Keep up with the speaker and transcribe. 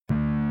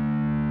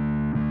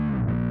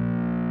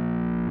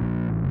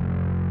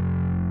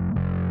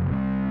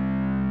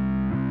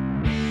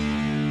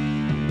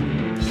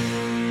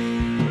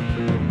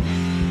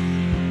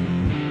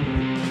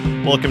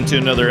Welcome to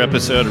another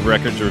episode of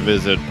Records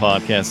Revisited,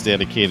 podcast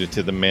dedicated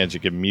to the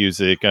magic of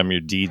music. I'm your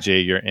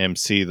DJ, your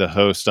MC, the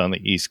host on the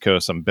East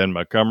Coast. I'm Ben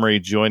Montgomery.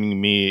 Joining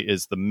me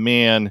is the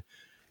man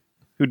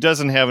who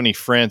doesn't have any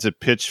friends at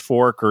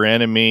Pitchfork or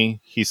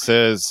Enemy. He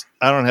says,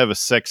 I don't have a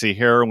sexy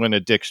heroin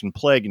addiction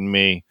plaguing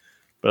me,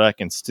 but I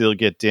can still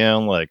get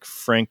down like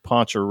Frank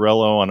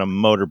Poncherello on a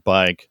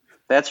motorbike.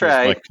 That's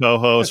right. My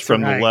co-host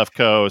from the left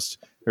coast.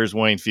 Here's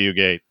Wayne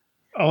Fugate.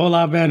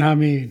 Hola,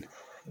 Benjamin.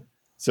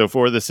 So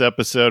for this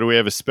episode, we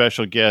have a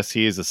special guest.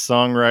 He is a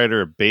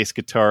songwriter, a bass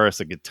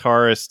guitarist, a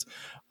guitarist,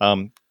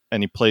 and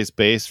he plays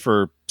bass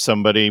for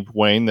somebody,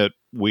 Wayne, that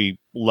we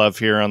love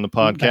here on the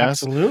podcast.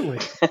 Absolutely.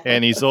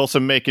 And he's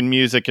also making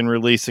music and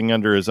releasing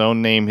under his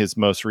own name. His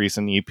most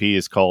recent EP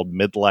is called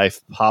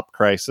Midlife Pop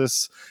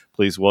Crisis.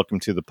 Please welcome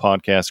to the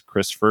podcast,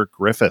 Christopher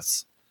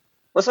Griffiths.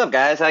 What's up,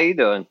 guys? How you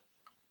doing?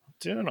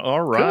 Doing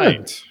all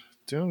right. Good.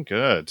 Doing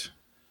good.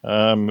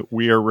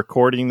 We are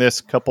recording this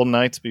a couple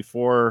nights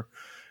before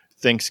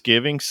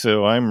Thanksgiving,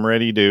 so I'm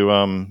ready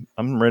to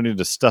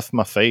stuff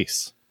my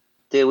face.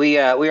 Dude, we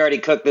already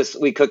cooked this.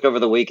 We cooked over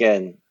the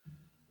weekend.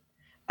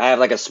 I have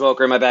like a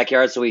smoker in my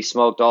backyard, so we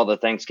smoked all the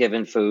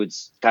Thanksgiving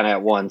foods kind of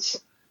at once.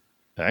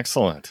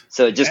 Excellent.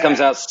 So it just comes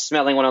out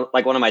smelling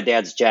like one of my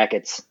dad's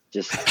jackets.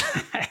 Just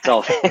it's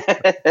all.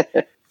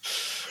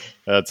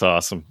 That's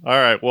awesome. All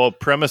right. Well,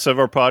 premise of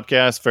our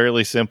podcast,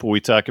 fairly simple.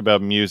 We talk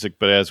about music,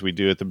 but as we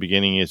do at the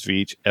beginning of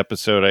each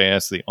episode, I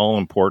ask the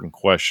all-important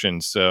question.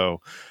 So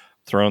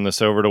throwing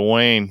this over to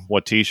Wayne,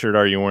 what t-shirt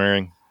are you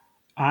wearing?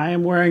 I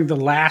am wearing the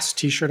last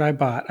t-shirt I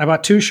bought. I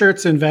bought two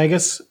shirts in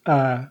Vegas.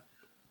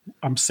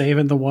 I'm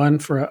saving the one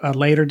for a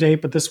later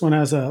date, but this one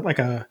has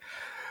a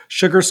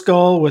sugar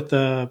skull with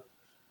the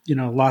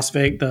Las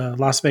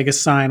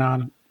Vegas sign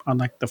on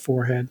like the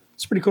forehead.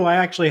 It's pretty cool. I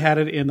actually had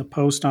it in the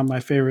post on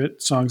my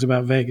favorite songs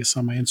about Vegas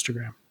on my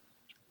Instagram.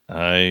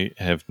 I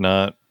have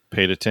not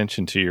paid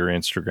attention to your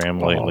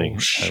Instagram lately. Oh,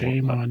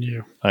 shame on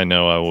you. I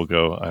know. I will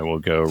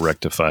go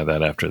rectify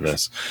that after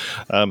this.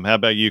 How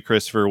about you,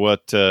 Christopher?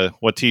 What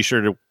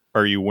t-shirt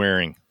are you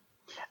wearing?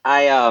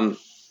 I'm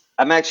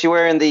actually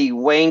wearing the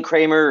Wayne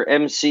Kramer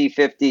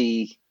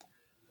MC50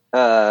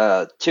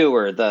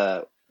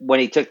 tour. When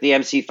he took the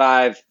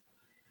MC5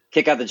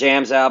 Kick Out the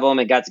Jams album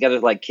and got together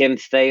with like Kim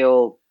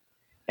Thayil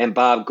and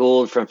Bob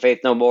Gould from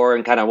Faith No More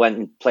and kind of went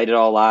and played it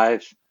all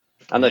live.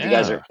 I don't know if you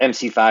guys are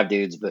MC5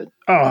 dudes, but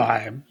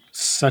I am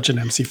such an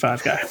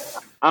MC5 guy.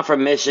 I'm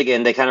from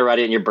Michigan. They kind of write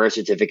it in your birth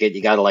certificate.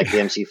 You got to like the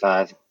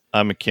MC5.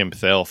 I'm a Kim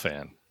Thayil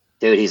fan.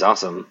 Dude, he's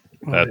awesome.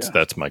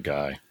 That's my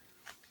guy.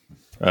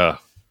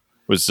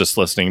 Was just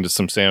listening to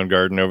some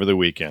Soundgarden over the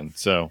weekend.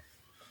 So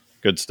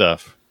good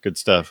stuff. Good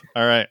stuff.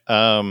 All right.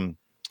 I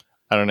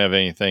don't have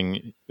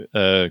anything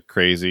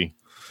crazy.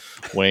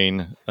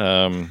 Wayne,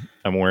 I'm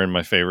wearing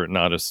my favorite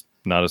Not a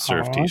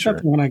Surf t-shirt. Is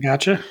that the one I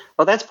got you?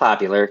 Oh, that's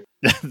popular.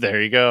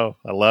 There you go.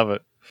 I love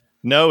it.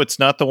 No, it's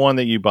not the one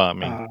that you bought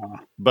me,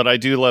 but I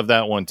do love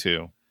that one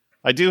too.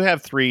 I do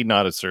have 3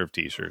 Not a Surf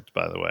t-shirts,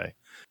 by the way,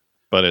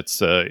 but it's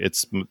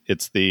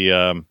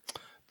the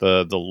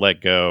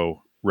Let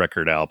Go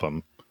record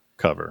album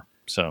cover.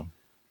 So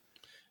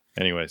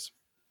anyways,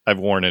 I've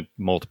worn it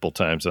multiple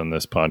times on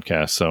this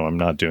podcast, so I'm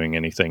not doing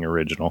anything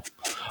original.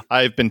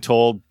 I've been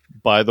told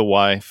by the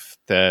wife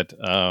that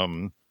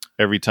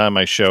every time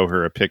I show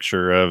her a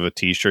picture of a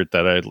t-shirt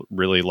that I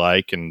really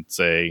like and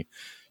say,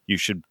 you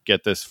should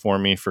get this for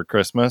me for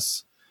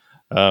Christmas,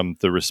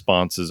 the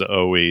response is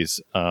always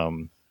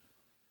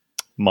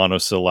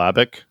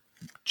monosyllabic,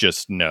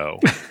 just no.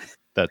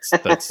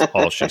 That's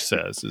all she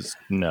says is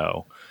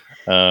no.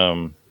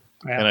 And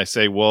I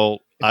say,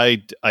 well,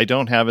 I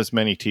don't have as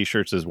many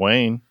t-shirts as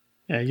Wayne.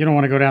 Yeah, you don't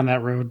want to go down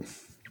that road.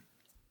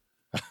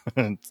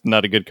 It's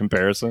not a good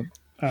comparison.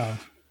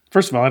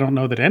 First of all, I don't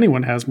know that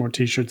anyone has more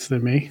t-shirts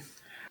than me.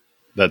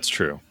 That's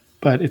true.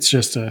 But it's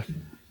a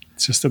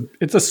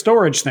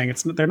storage thing.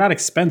 They're not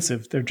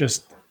expensive.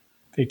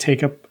 They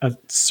take up a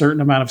certain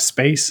amount of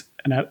space,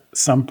 and at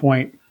some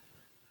point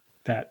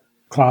that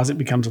closet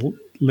becomes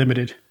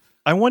limited.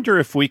 I wonder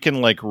if we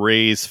can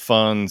raise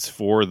funds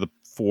for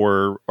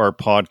our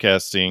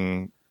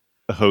podcasting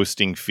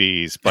hosting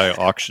fees by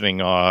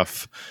auctioning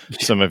off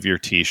some of your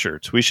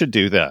t-shirts. We should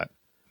do that.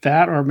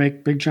 That or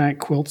make big giant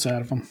quilts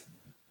out of them.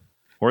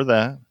 Or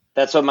that.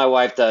 That's what my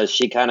wife does.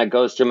 She kind of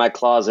goes through my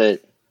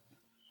closet,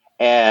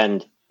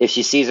 and if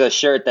she sees a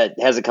shirt that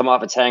hasn't come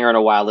off its hanger in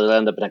a while, it'll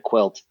end up in a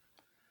quilt.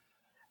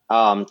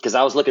 Because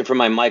I was looking for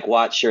my Mike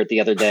Watt shirt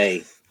the other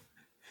day,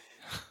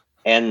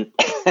 and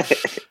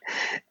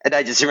and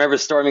I just remember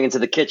storming into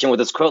the kitchen with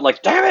this quilt,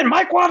 like, damn it,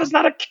 Mike Watt is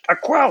not a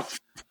quilt.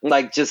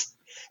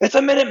 It's a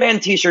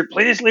Minuteman t-shirt.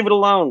 Please leave it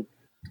alone.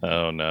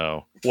 Oh,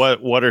 no.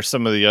 What are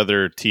some of the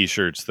other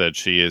t-shirts that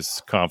she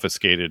has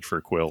confiscated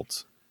for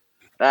quilts?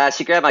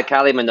 She grabbed my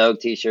Kylie Minogue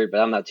t-shirt, but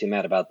I'm not too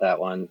mad about that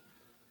one.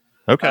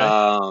 Okay.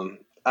 I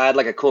had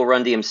a cool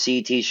Run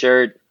DMC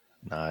t-shirt.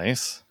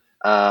 Nice.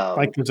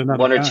 There's another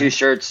one or guy. 2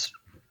 shirts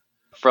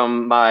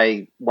from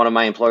one of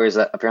my employers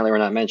that apparently we're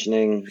not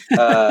mentioning.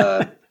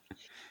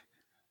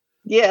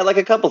 Yeah,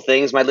 a couple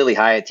things. My Lily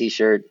Hyatt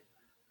t-shirt.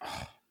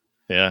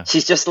 Yeah.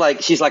 She's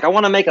like, I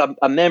want to make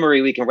a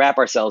memory we can wrap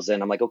ourselves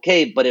in. I'm like,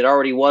 okay, but it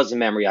already was a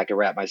memory I could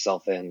wrap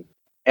myself in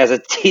as a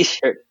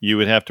t-shirt. You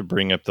would have to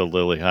bring up the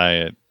Lily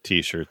Hyatt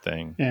t-shirt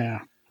thing. Yeah.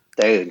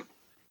 Dude,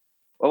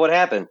 what would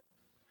happen?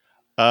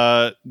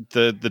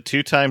 The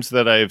 2 times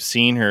that I've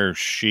seen her,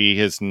 she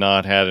has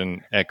not had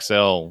an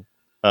XL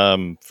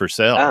for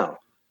sale. Oh.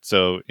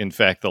 So in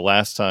fact, the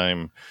last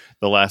time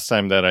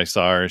that I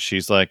saw her,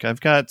 she's like,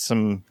 I've got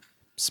some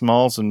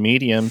smalls and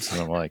mediums,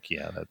 and I'm like,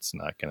 yeah, that's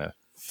not gonna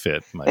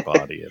fit my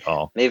body at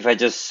all. Maybe if I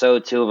just sew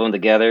 2 of them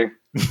together.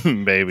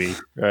 Maybe,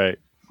 right.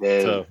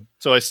 Dude.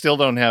 So I still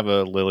don't have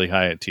a Lily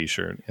Hyatt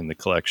t-shirt in the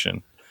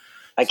collection.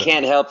 I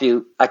can't help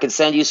you. I can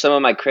send you some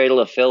of my Cradle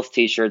of Filth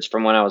t-shirts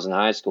from when I was in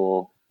high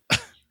school.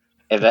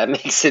 If that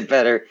makes it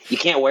better. You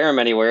can't wear them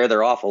anywhere.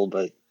 They're awful,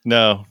 but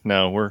No,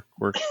 we're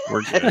good.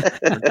 We're good.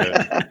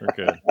 We're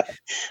good.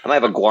 I might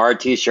have a Guar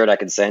t-shirt I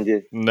can send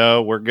you.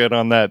 No, we're good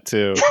on that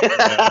too.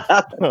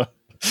 Yeah.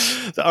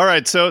 All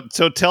right, so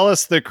tell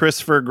us the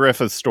Christopher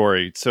Griffith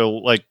story. So,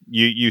 like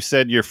you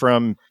said, you're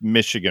from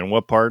Michigan.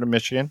 What part of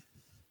Michigan?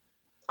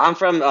 I'm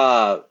from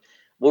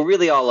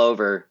really all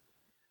over,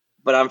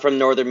 but I'm from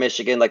northern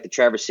Michigan, like the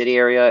Traverse City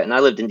area, and I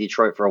lived in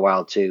Detroit for a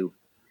while too.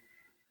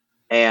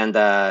 And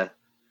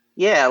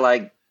yeah,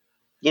 like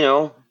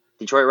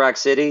Detroit Rock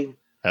City.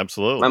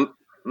 Absolutely.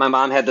 My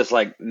mom had this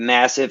like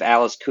massive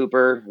Alice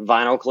Cooper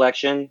vinyl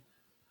collection.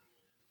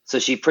 So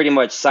she pretty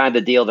much signed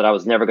the deal that I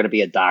was never going to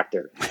be a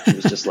doctor. It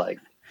was just like,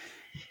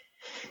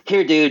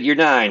 here, dude, you're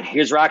 9.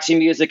 Here's Roxy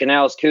Music and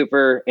Alice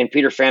Cooper and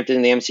Peter Frampton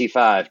and the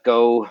MC5.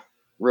 Go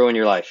ruin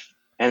your life.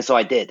 And so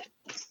I did.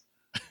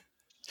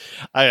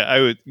 I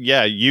would,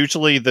 yeah.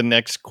 Usually the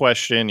next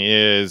question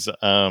is,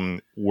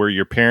 were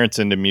your parents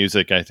into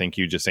music? I think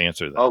you just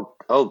answered that.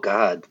 Oh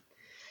God.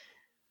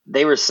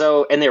 They were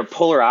and they were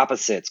polar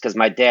opposites because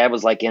my dad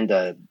was like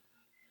into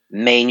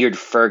Maynard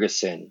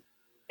Ferguson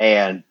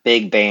and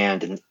big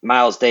band and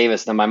Miles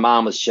Davis. And my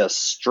mom was just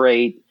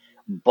straight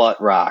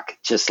butt rock.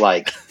 Just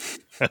like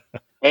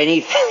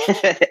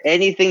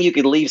anything you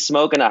could leave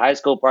smoke in a high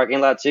school parking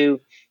lot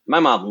to. My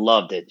mom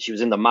loved it. She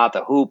was into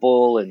Mata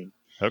Hoople. And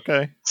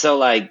okay. So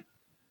like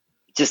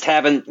just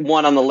having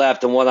one on the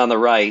left and one on the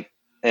right.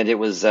 And it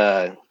was,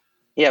 it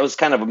was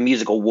kind of a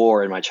musical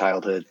war in my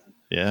childhood.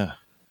 Yeah.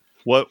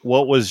 What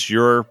was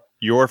your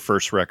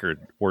first record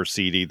or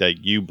CD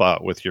that you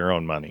bought with your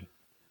own money?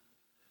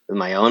 With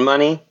my own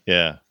money?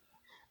 Yeah.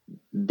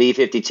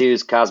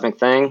 B-52's Cosmic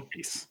Thing.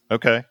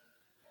 Okay.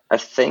 I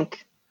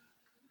think.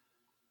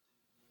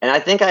 And I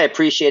think I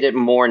appreciate it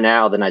more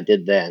now than I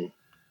did then.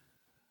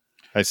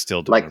 I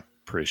still don't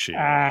appreciate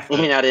it.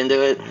 You're not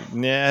into it?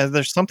 Yeah,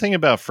 there's something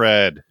about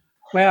Fred.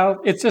 Well,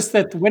 it's just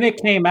that when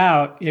it came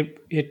out,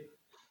 it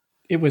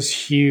was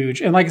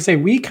huge. And like I say,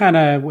 we kind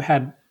of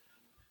had,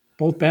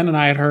 both Ben and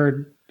I had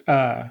heard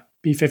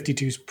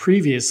B-52s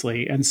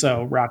previously. And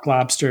so Rock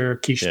Lobster,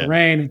 Quiche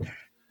Lorraine,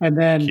 and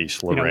then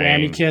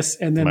Whammy Kiss.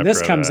 And then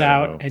this comes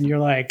out and you're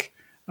like,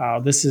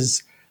 oh,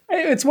 it's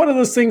one of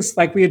those things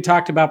like we had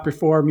talked about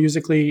before,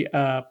 musically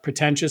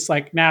pretentious.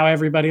 Like now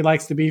everybody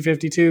likes the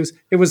B-52s.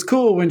 It was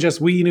cool when just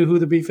we knew who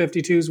the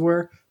B-52s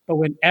were. But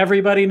when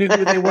everybody knew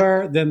who they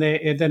were, then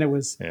it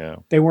was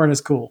they weren't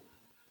as cool.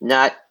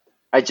 I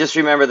just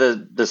remember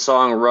the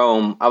song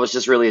Rome. I was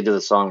just really into the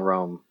song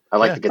Rome. I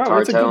like the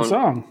guitar tone. A good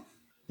song.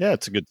 Yeah,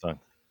 it's a good song.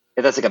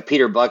 If that's like a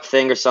Peter Buck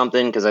thing or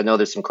something, because I know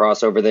there's some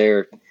crossover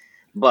there.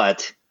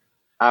 But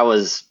I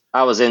was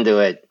into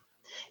it.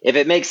 If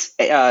it makes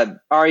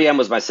REM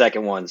was my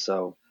second one,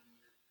 so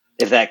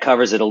if that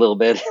covers it a little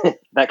bit,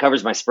 that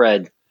covers my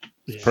spread.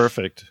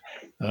 Perfect.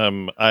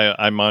 I'm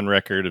on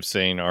record of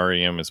saying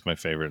REM is my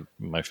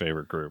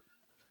favorite group.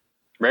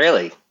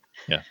 Really?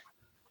 Yeah.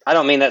 I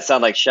don't mean that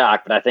sound like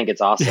shock, but I think it's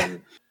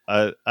awesome.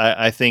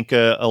 I think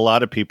a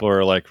lot of people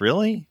are like,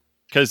 really?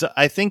 Because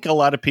I think a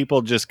lot of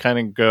people just kind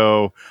of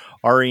go,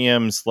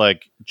 REM's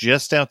like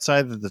just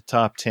outside of the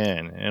top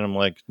 10. And I'm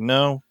like,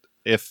 no,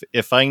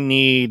 if I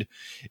need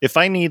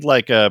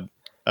like a,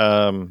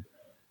 I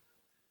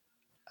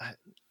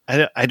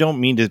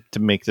don't mean to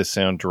make this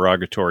sound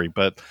derogatory,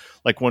 but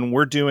like when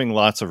we're doing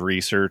lots of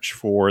research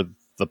for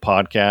the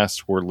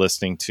podcast, we're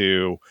listening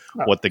to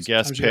what the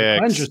guest picks.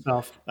 Cleanse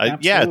yourself.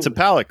 Yeah, it's a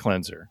palate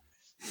cleanser.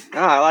 Oh,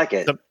 I like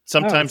it.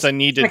 Sometimes I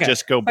need to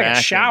just go back. Like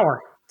a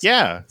shower.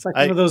 It's like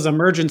one of those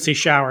emergency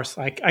showers.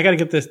 Like I got to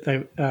get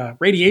the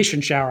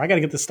radiation shower. I got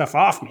to get this stuff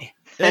off me.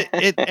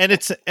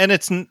 It's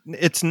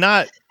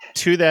not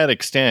to that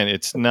extent.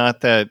 It's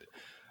not that.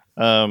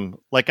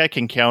 Like I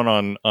can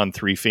count on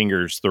 3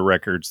 fingers the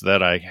records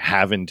that I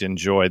haven't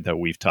enjoyed that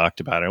we've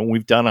talked about, and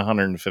we've done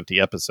 150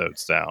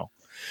 episodes now.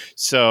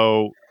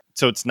 So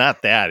it's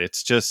not that.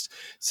 It's just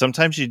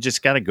sometimes you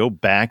just got to go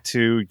back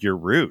to your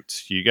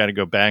roots. You got to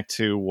go back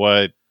to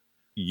what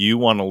you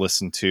want to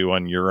listen to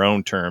on your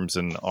own terms,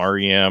 and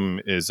REM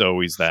is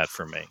always that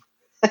for me.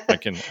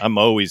 I'm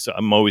always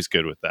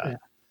good with that. Yeah.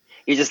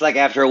 You're just like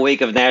after a week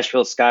of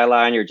Nashville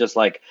Skyline, you're just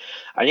like,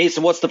 I need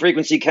some What's the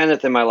Frequency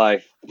Kenneth in my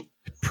life.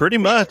 Pretty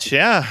much,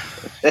 yeah,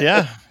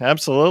 yeah,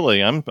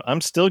 absolutely.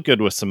 I'm still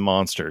good with some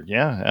Monster.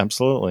 Yeah,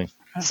 absolutely.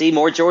 See,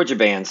 more Georgia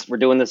bands. We're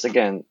doing this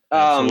again.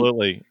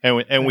 Absolutely,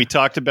 and we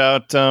talked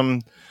about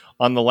on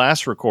the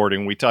last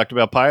recording. We talked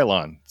about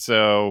Pylon,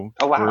 so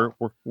Oh, wow.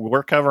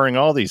 we're covering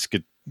all these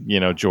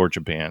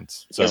Georgia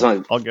bands.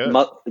 So all good.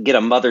 Get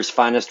a Mother's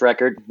Finest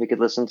record we could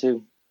listen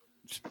to.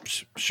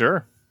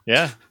 Sure,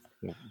 yeah.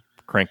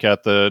 Crank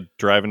out the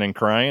Driving and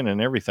Crying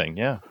and everything.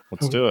 Yeah,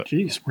 let's do it.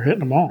 Jeez, we're hitting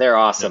them all. They're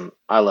awesome.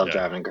 I love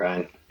Driving and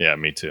Crying. Yeah,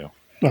 me too.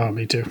 Oh,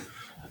 me too.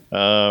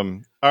 All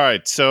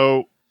right,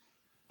 so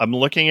I'm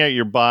looking at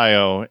your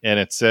bio, and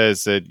it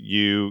says that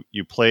you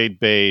played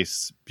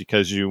bass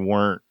because you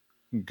weren't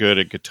good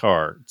at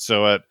guitar.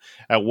 So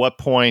at what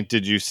point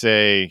did you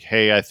say,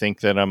 "Hey, I think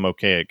that I'm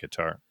okay at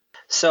guitar"?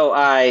 So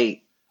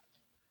I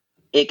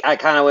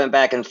kind of went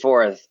back and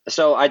forth.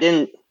 So I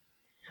didn't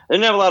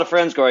have a lot of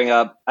friends growing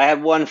up. I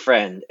had one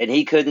friend, and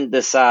he couldn't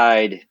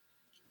decide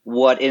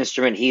what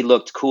instrument he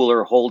looked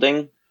cooler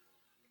holding.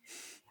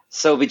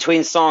 So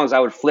between songs, I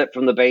would flip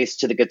from the bass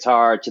to the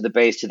guitar to the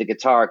bass to the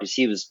guitar because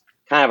he was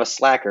kind of a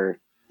slacker,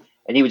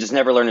 and he would just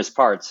never learn his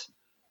parts.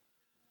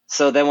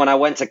 So then when I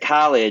went to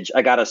college,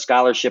 I got a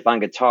scholarship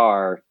on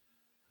guitar,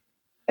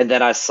 and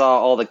then I saw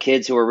all the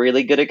kids who were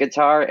really good at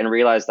guitar and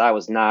realized I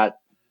was not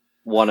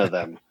one of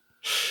them.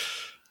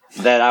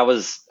 That I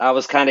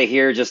was kind of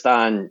here just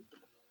on,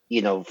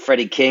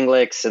 Freddie King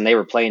licks, and they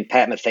were playing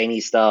Pat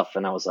Metheny stuff,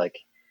 and I was like,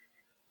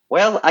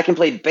 well, I can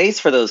play bass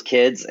for those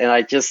kids, and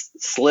I just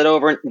slid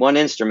over one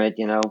instrument,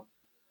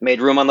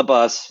 made room on the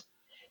bus,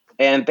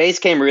 and bass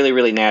came really,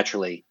 really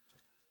naturally.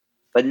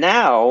 But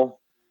now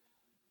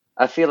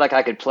I feel like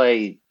I could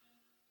play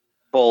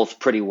both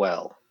pretty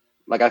well.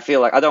 Like I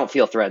feel like I don't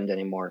feel threatened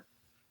anymore.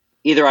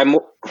 Either I'm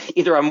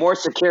more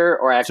secure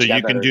or actually. So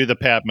you can do the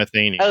Pat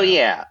Metheny. Oh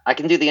yeah, I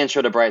can do the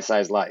intro to Bright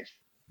Size Life,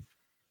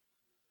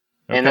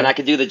 and then I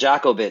can do the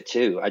Jocko bit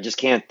too. I just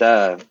can't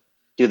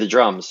do the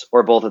drums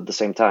or both at the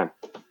same time.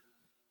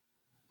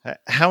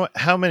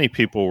 How many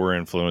people were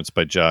influenced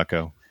by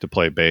Jocko to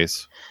play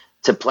bass?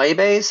 To play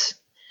bass?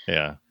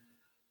 Yeah.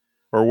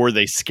 Or were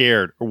they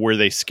scared? Or were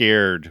they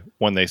scared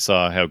when they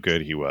saw how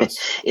good he was?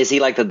 Is he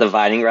like the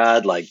dividing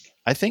rod? Like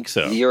I think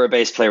so. You're a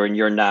bass player and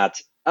you're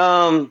not.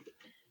 I'm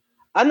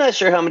not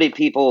sure how many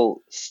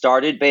people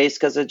started bass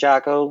because of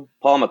Jocko.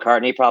 Paul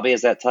McCartney probably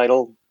has that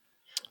title.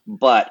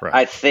 But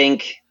I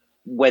think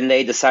when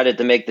they decided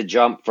to make the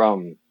jump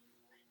from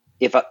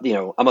if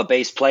I'm a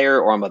bass player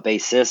or I'm a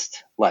bassist,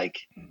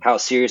 like how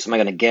serious am I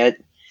going to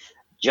get?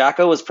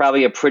 Jocko was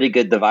probably a pretty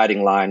good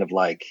dividing line of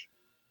like,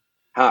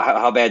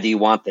 how bad do you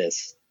want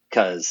this?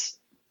 Because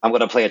I'm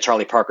going to play a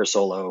Charlie Parker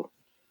solo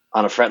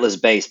on a fretless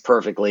bass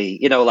perfectly.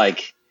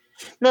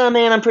 No,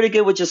 man, I'm pretty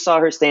good with just saw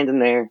her standing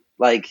there.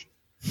 Like,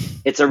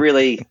 it's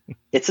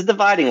a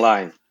dividing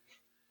line.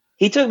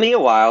 It took me a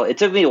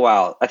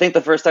while. I think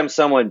the first time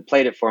someone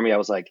played it for me, I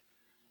was like,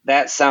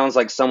 that sounds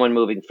like someone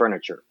moving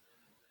furniture.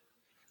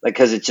 Like,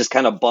 because it just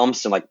kind of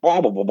bumps and like, blah,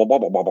 blah, blah, blah, blah,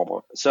 blah, blah,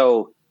 blah.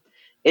 So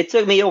it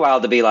took me a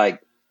while to be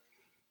like,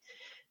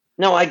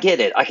 no, I get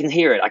it. I can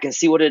hear it. I can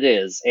see what it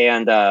is.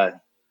 And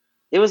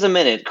it was a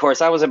minute. Of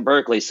course, I was at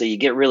Berkeley, so you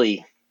get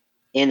really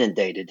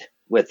inundated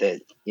with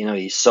it.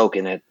 You soak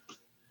in it.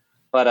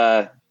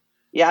 But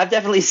yeah, I've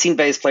definitely seen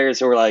bass players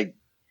who were like,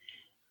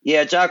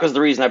 yeah, Jocko's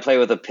the reason I play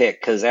with a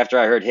pick, because after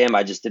I heard him,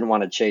 I just didn't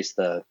want to chase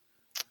the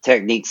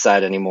technique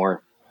side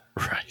anymore.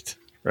 Right.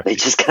 They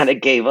just kind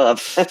of gave up.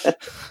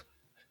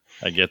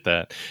 I get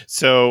that.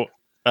 So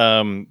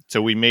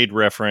we made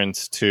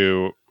reference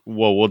to,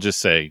 well, we'll just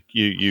say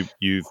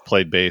you've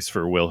played bass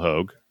for Will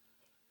Hoge.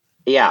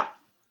 Yeah.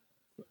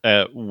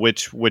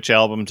 Which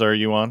albums are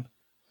you on?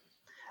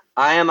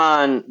 I am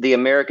on the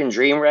American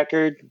Dream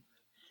record,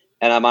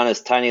 and I'm on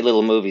his Tiny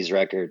Little Movies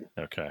record.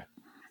 Okay.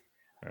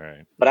 All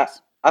right. But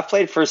I've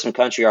played for some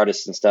country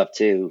artists and stuff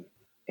too,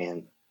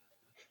 and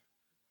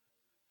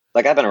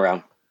like I've been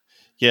around.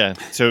 Yeah.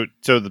 So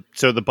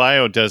the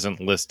bio doesn't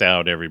list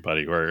out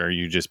everybody, or are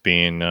you just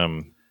being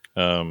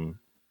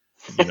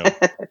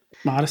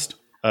modest?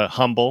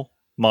 Humble,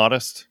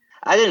 modest?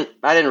 I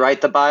didn't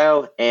write the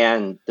bio,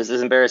 and this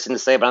is embarrassing to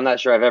say, but I'm not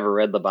sure I've ever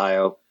read the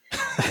bio.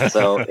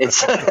 So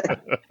it's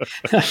I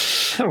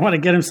don't want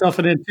to get himself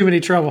into too many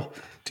trouble.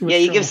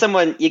 You give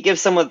someone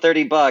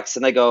 $30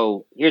 and they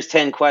go, here's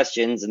 10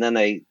 questions, and then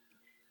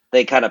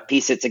they kind of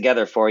piece it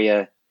together for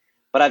you.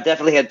 But I've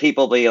definitely had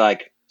people be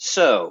like,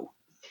 so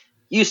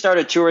you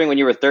started touring when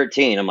you were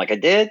 13. I'm like, I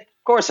did?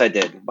 Of course I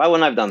did. Why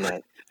wouldn't I have done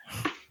that?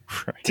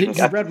 You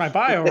read my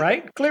bio,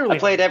 right? Clearly. I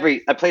played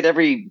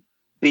every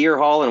beer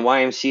hall and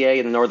YMCA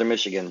in northern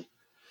Michigan.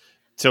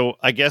 So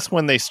I guess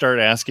when they start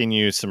asking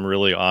you some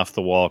really off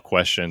the wall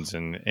questions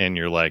and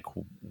you're like,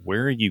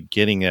 where are you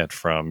getting that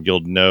from? You'll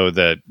know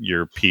that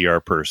your PR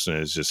person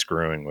is just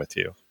screwing with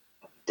you.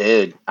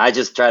 Dude, I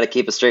just try to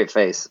keep a straight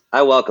face.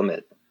 I welcome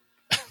it.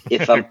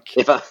 If I'm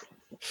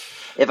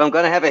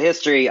going to have a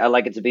history, I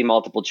like it to be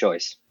multiple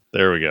choice.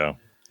 There we go.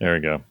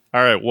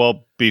 All right.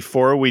 Well,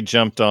 before we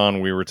jumped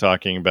on, we were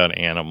talking about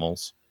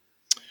animals.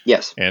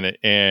 Yes. And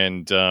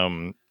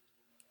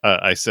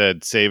I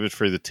said save it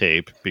for the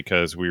tape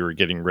because we were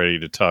getting ready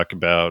to talk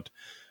about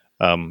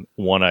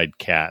one-eyed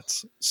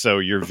cats. So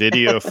your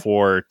video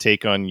for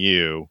Take on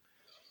You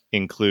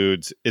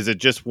includes, is it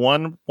just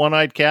one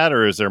one-eyed cat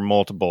or is there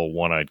multiple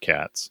one-eyed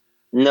cats?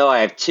 No, I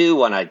have 2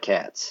 one-eyed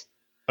cats.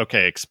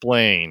 Okay,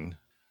 explain.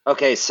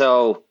 Okay,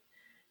 so,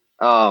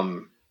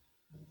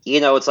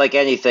 it's like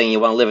anything. You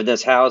want to live in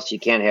this house, you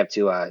can't have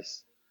 2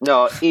 eyes.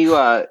 No,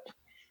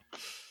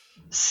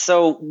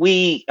 so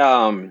we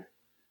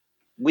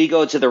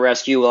go to the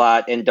rescue a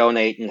lot and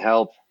donate and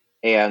help.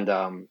 And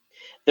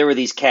there were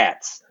these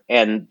cats,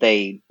 and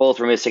they both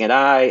were missing an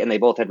eye, and they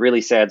both had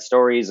really sad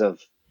stories of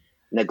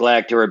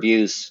neglect or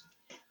abuse.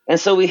 And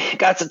so we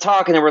got to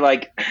talking, and we're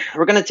like,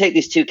 we're going to take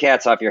these 2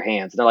 cats off your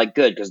hands. And they're like,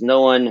 good, because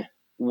no one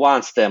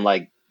wants them.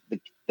 Like,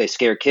 they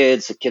scare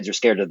kids. The kids are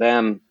scared of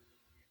them.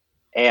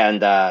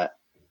 And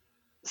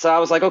so I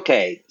was like,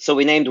 okay. So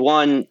we named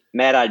one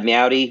Mad-Eyed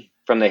Meowdy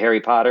from the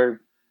Harry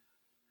Potter.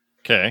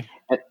 Okay.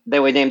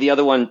 Then we named the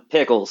other one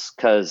Pickles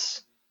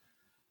because,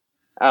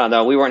 I don't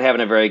know, we weren't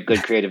having a very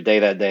good creative day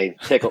that day.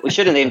 We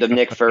should have named him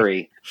Nick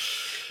Furry,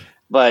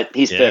 but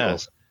he's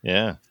Pickles.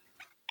 Yeah.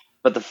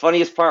 But the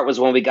funniest part was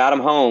when we got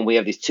him home, we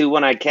have these 2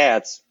 one-eyed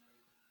cats,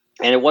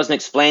 and it wasn't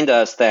explained to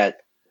us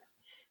that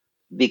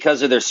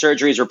because of their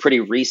surgeries were pretty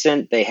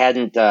recent, they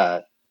didn't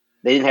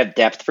have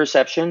depth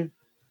perception.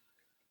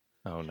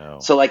 Oh no.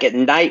 So like at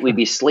night we'd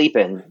be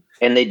sleeping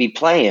and they'd be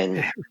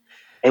playing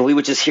and we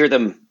would just hear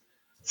them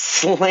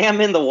slam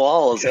in the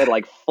walls at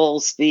like full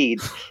speed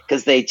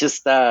because they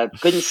just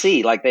couldn't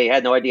see. Like they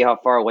had no idea how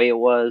far away it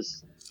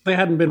was. They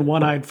hadn't been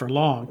one-eyed for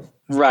long.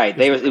 Right.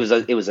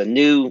 It was a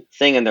new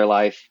thing in their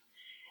life.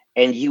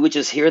 And you would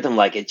just hear them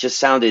like it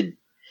sounded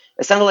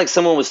like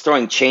someone was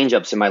throwing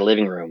change-ups in my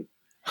living room.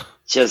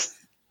 Just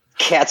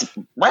cats,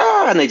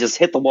 rah, and they just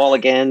hit the wall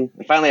again.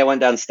 And finally I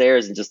went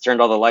downstairs and just turned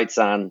all the lights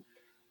on.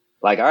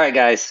 Like, all right,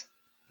 guys,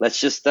 let's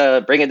just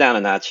bring it down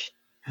a notch.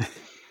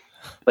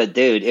 But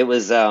dude, it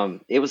was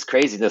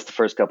craziness the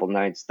first couple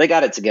nights. They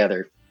got it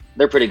together.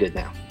 They're pretty good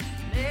now.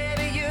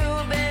 Maybe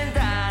you've been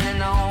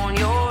dining on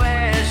your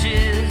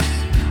ashes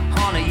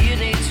on a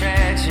unique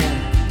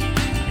traction.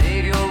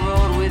 Pave your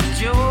road with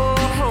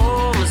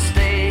joyful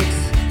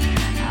mistakes.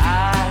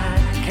 I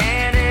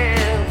can't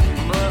help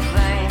but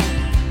think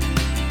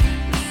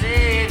you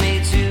saved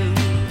me too.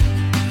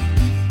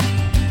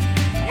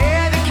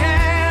 If you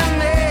can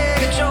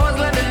make a choice,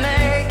 let me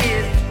make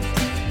it.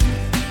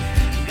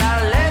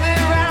 Gotta let me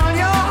round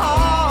your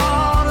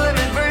heart, let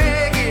me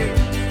break it.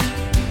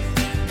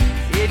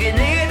 If you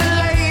need to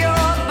lay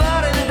your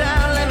burden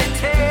down, let me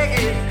take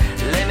it.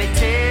 Let me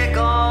take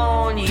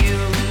on you.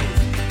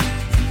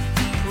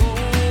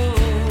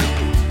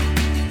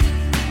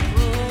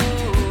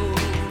 Ooh.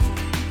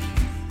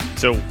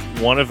 So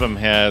one of them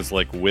has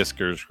like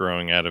whiskers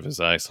growing out of his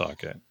eye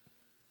socket.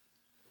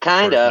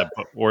 Kinda.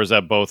 Or is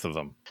that both of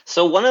them?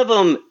 So one of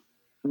them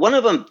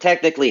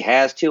technically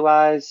has 2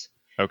 eyes,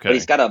 Okay. but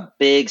he's got a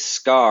big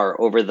scar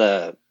over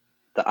the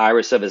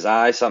iris of his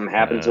eye. Something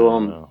happened to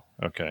him. Oh,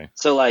 okay.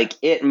 So like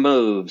it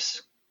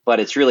moves, but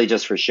it's really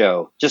just for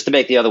show, just to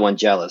make the other one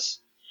jealous.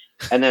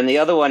 And then the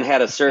other one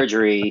had a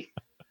surgery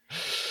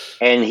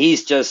and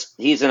he's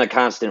in a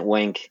constant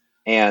wink.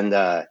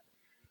 And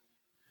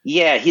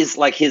he's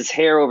like his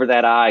hair over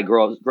that eye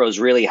grows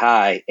really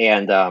high.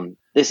 And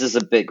this is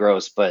a bit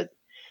gross, but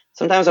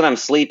sometimes when I'm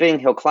sleeping,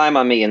 he'll climb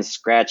on me and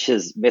scratch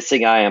his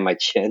missing eye on my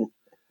chin,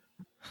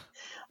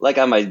 like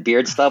on my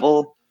beard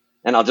stubble.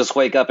 And I'll just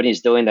wake up and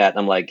he's doing that. And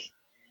I'm like,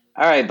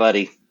 all right,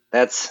 buddy,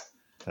 that's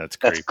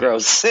creepy.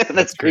 gross.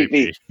 That's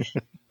creepy.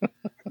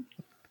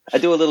 I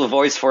do a little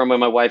voice for him when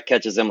my wife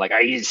catches him, like,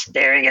 are you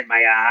staring at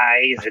my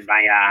eyes in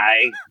my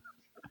eye?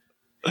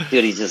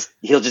 Dude,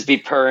 he'll just be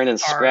purring and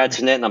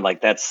scratching it. And I'm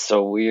like, that's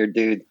so weird,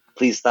 dude.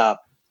 Please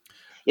stop.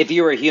 If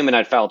you were a human,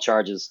 I'd file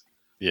charges.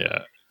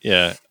 Yeah.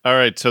 Yeah. All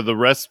right. So the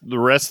rest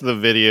of the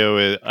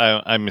video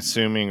I'm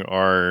assuming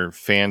are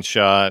fan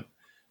shot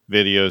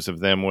videos of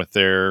them with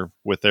their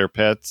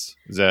pets.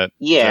 Is that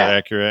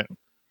accurate?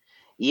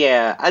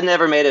 Yeah. I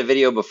never made a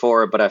video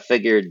before, but I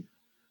figured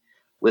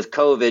with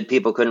COVID,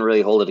 people couldn't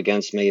really hold it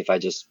against me if I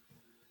just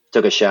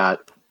took a shot.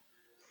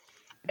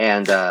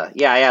 And I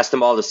asked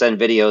them all to send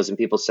videos, and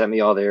people sent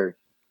me all their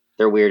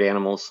weird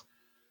animals.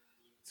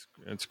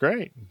 It's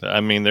great.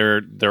 I mean,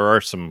 there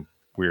are some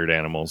weird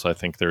animals. I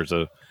think there's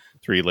a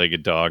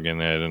 3-legged dog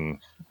in it, and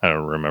I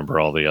don't remember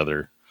all the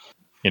other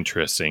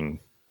interesting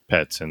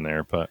pets in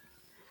there. But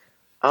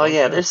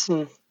there's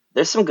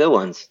some good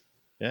ones.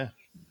 Yeah.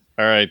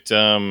 All right.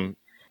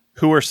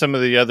 Who are some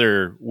of the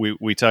other?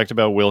 We talked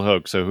about Will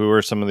Hoke. So who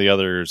are some of the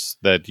others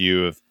that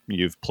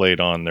you've played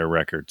on their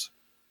records?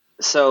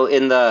 So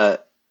in the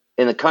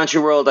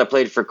country world, I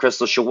played for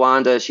Crystal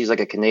Shawanda. She's like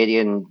a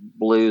Canadian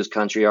blues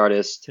country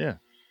artist. Yeah.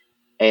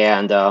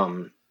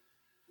 And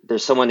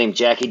there's someone named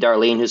Jackie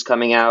Darlene who's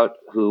coming out,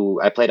 who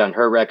I played on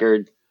her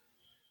record.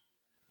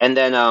 And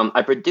then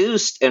I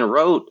produced and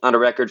wrote on a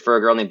record for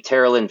a girl named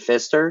Tara Lynn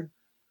Pfister.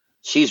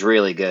 She's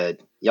really good.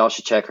 Y'all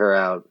should check her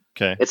out.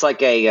 Okay. It's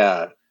like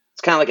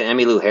it's kind of like an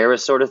Emmylou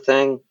Harris sort of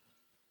thing,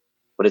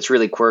 but it's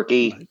really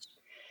quirky.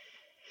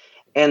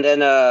 And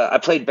then I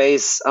played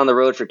bass on the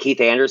road for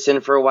Keith Anderson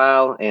for a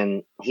while,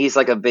 and he's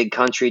like a big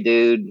country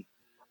dude.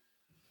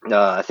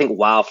 I think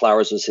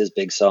Wildflowers was his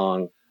big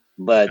song,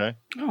 but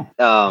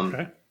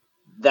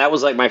that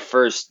was like my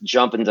first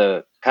jump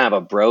into kind of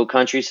a bro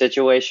country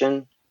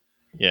situation.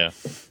 Yeah.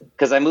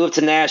 Because I moved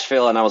to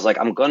Nashville, and I was like,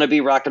 I'm going to be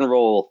rock and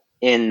roll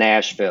in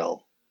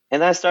Nashville.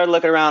 And I started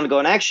looking around and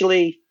going,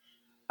 actually,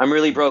 I'm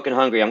really broke and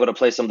hungry. I'm going to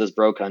play some of this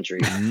bro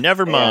country.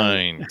 Never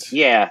mind.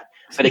 Yeah.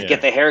 I'm going to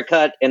get the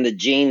haircut and the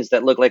jeans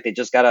that look like they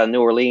just got out of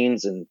New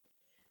Orleans, and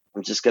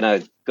I'm just going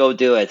to go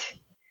do it.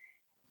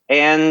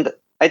 And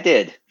I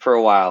did for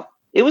a while.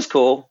 It was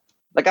cool.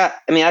 Like, I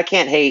mean, I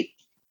can't hate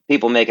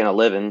people making a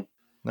living.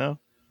 No.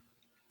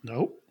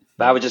 Nope.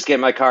 But I would just get in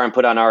my car and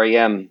put on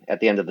REM at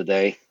the end of the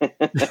day.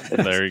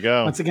 There you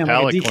go. Once again,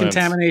 like a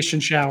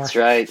decontamination shower. That's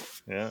right.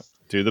 Yeah.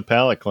 Do the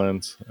palate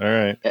cleanse. All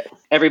right.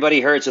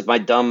 Everybody hurts with my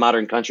dumb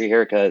modern country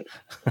haircut.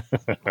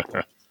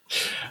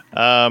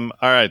 All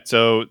right.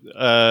 So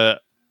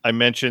I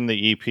mentioned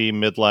the EP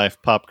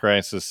Midlife Pop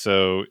Crisis.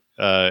 So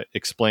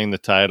explain the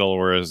title,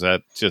 or is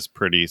that just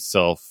pretty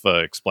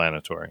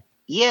self-explanatory?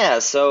 Yeah.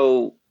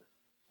 So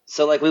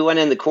like we went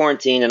into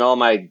quarantine and all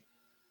my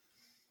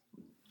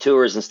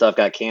tours and stuff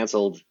got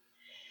canceled.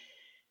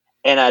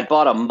 And I'd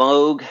bought a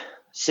Moog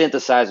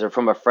synthesizer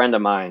from a friend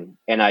of mine,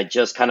 and I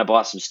just kind of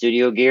bought some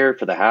studio gear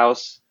for the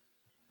house.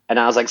 And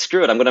I was like,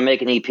 screw it, I'm going to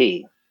make an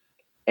EP.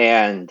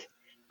 And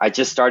I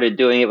just started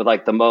doing it with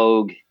like the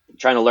Moog,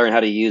 trying to learn how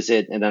to use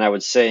it. And then I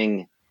would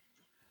sing.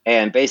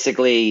 And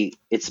basically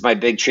it's my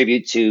big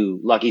tribute to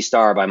Lucky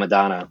Star by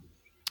Madonna.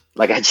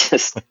 Like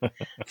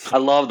I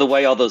love the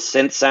way all those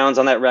synth sounds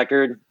on that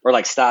record, or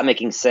like Stop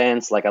Making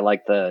Sense. Like I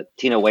like the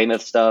Tina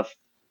Weymouth stuff.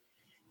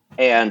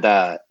 And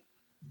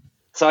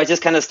so I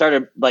just kind of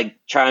started like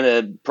trying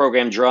to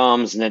program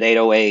drums and an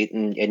 808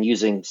 and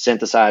using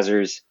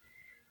synthesizers.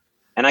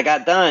 And I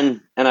got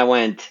done and I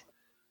went,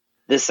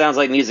 this sounds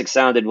like music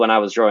sounded when I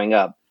was growing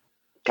up,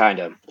 kind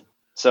of.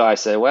 So I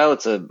said, well,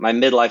 it's my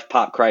midlife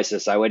pop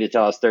crisis. I waited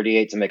till I was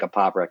 38 to make a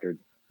pop record.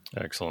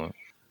 Excellent.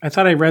 I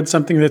thought I read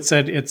something that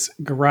said it's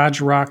garage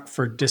rock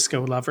for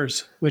disco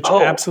lovers, which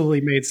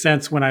absolutely made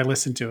sense when I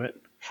listened to it.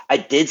 I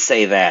did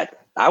say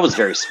that. I was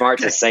very smart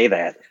to say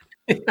that.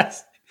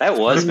 Yes. That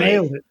was me.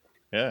 Nailed it.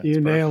 Yeah,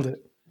 you nailed it.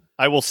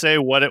 I will say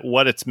what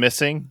it's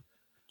missing.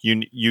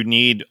 You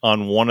need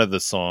on one of the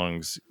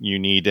songs, you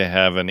need to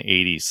have an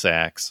 80s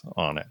sax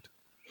on it.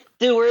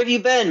 Dude, where have you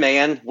been,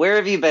 man? Where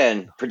have you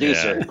been,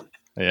 producer?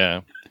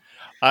 Yeah.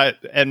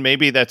 And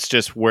maybe that's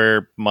just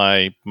where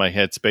my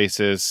headspace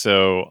is.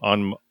 So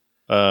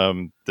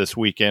on this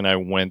weekend, I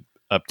went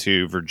up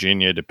to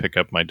Virginia to pick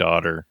up my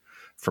daughter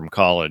from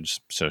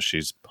college. So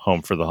she's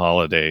home for the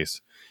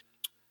holidays.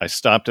 I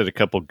stopped at a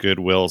couple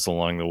Goodwills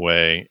along the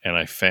way, and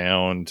I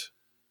found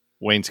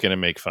Wayne's going to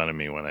make fun of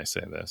me when I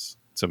say this.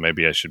 So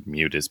maybe I should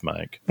mute his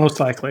mic. Most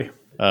likely.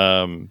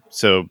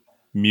 So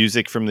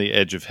Music from the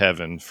Edge of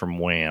Heaven from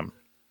Wham.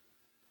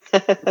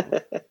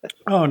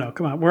 Oh no,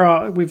 come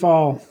on. We've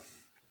all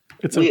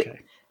it's okay.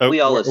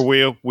 We all listen.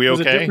 We okay? It was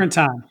a different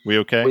time. We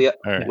okay? All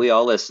right. We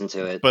all listen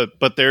to it.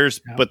 But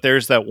there's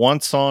that one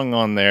song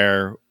on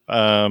there.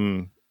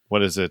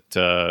 What is it?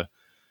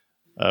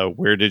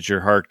 Where Did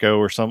Your Heart Go,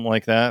 or something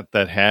like that?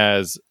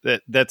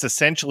 That's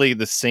essentially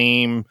the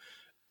same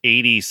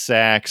 80s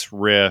sax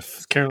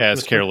riff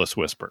as Careless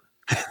Whisper.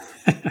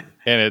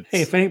 And it's,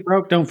 hey, if it ain't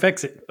broke, don't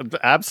fix it.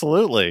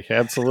 Absolutely.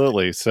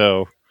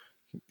 So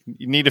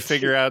you need to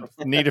figure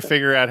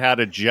out how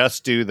to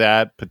just do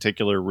that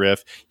particular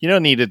riff. You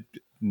don't need to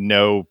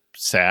know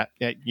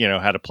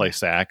how to play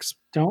sax.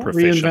 Don't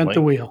reinvent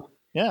the wheel.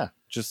 Yeah,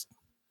 just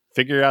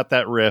figure out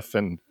that riff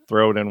and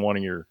throw it in one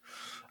of your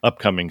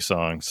upcoming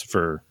songs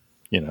for.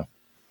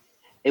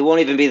 It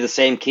won't even be the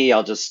same key.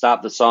 I'll just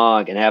stop the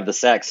song and have the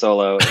sax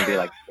solo and be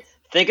like,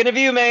 thinking of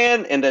you,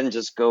 man, and then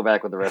just go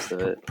back with the rest of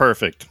it.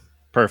 Perfect.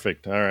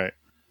 All right.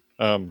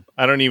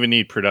 I don't even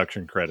need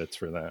production credits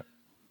for that.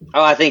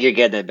 Oh, I think you're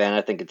getting it, Ben.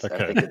 I think it's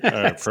okay.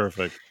 All right,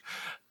 perfect.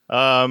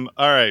 All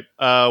right.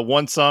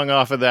 One song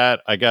off of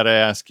that, I got to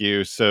ask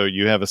you. So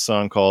you have a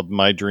song called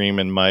 "My Dream"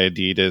 and "My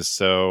Adidas."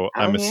 So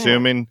I'm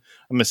assuming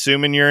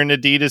you're an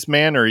Adidas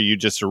man, or are you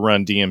just a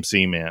Run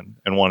DMC man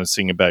and want to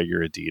sing about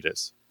your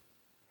Adidas?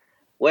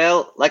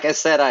 Well, like I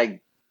said,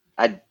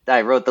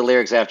 I wrote the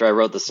lyrics after I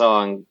wrote the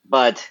song,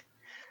 but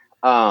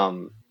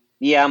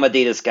yeah, I'm an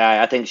Adidas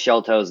guy. I think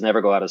shell toes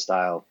never go out of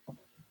style.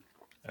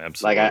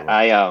 Absolutely. Like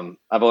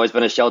I've always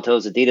been a shell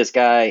toes Adidas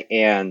guy,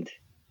 and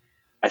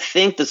I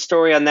think the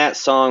story on that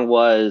song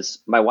was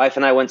my wife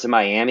and I went to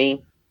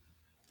Miami,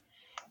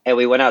 and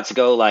we went out to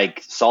go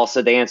like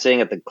salsa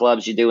dancing at the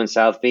clubs you do in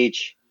South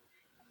Beach,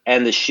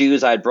 and the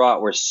shoes I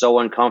brought were so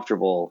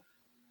uncomfortable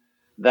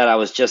that I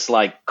was just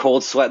like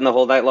cold sweating the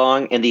whole night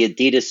long, and the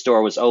Adidas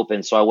store was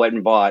open, so I went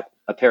and bought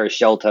a pair of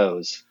shell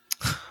toes.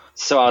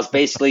 So I was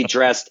basically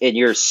dressed in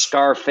your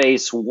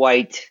Scarface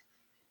white,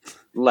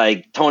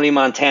 like Tony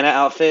Montana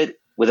outfit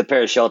with a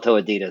pair of shell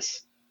toe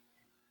Adidas.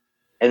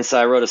 And so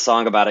I wrote a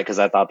song about it because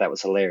I thought that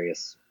was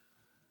hilarious.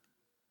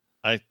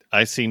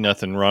 I see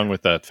nothing wrong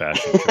with that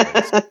fashion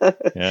choice.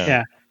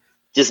 Yeah.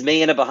 Just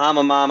me and a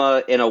Bahama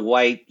Mama in a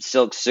white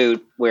silk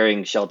suit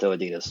wearing Shelto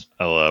Adidas.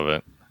 I love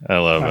it. I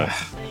love it.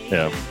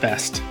 Yeah.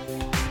 Best. You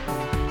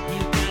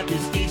got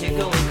this DJ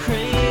going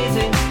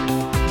crazy.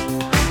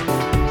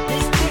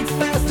 This beat's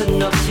fast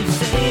enough to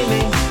save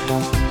me.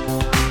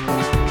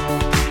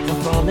 I'm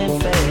falling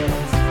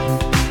fast.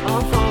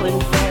 I'm falling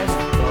fast.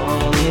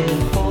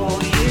 Falling for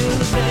you,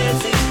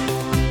 fancy.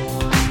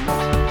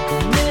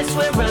 This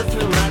way right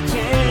through my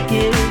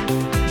jacket.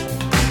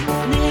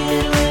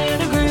 Little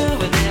in a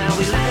groove, and now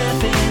we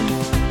laughing.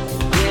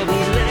 Yeah, we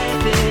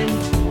laughing.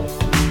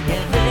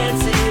 Yeah,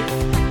 that's it.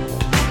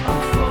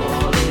 I'm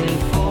falling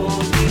for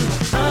you.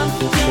 I'm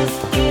just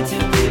into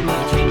with my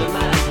dream of my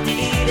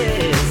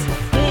Adidas.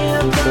 Lay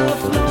on the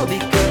floor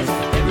because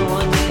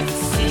everyone needs to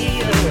see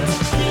us.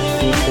 There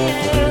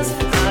it is,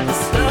 like the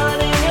star in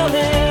your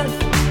hand.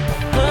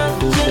 I'm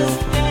just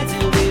into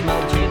with my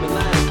dream of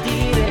my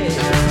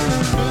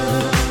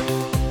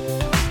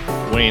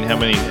Adidas. Wayne, how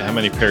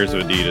many pairs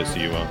of Adidas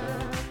do you own?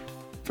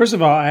 First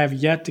of all, I have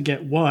yet to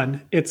get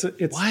one. It's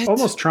What?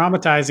 almost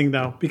traumatizing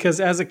though, because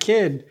as a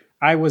kid,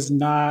 I was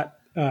not.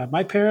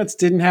 My parents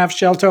didn't have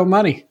Shelto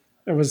money.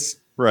 There was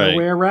Right. no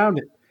way around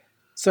it.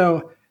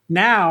 So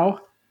now,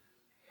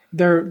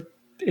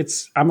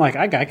 I'm like,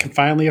 I can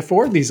finally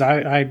afford these.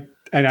 I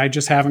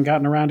just haven't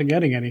gotten around to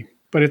getting any.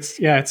 But it's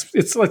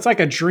like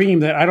a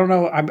dream that I don't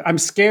know. I'm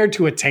scared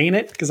to attain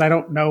it because I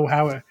don't know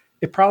how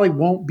it probably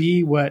won't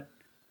be what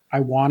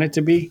I want it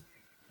to be.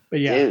 But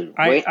yeah, Dude,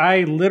 wait.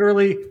 I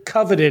literally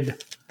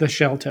coveted the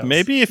Sheltos.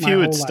 Maybe if my you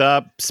would whole life.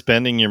 stop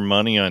spending your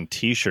money on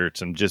T-shirts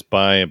and just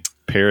buy a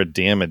pair of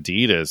damn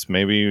Adidas,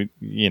 maybe,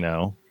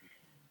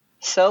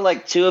 Sell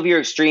like 2 of your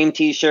Extreme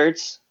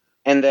T-shirts,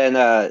 and then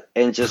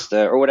and just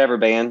or whatever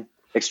band.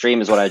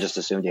 Extreme is what I just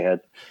assumed you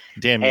had.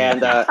 damn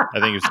And, Yankees. I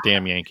think it was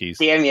damn Yankees.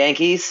 Damn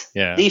Yankees.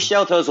 Yeah. These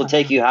Sheltos will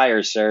take you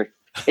higher, sir.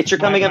 It's your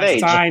coming of My age.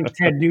 signed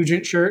Ted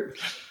Nugent shirt.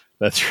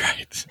 That's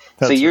right. So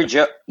That's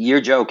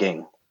you're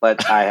joking,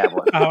 but I have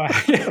one. Oh,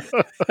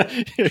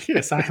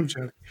 yes, I am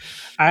joking.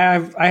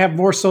 I have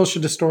more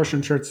Social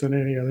Distortion shirts than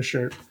any other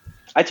shirt.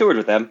 I toured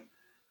with them.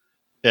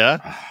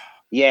 yeah.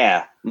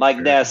 Yeah, Mike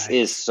Very Ness nice.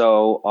 is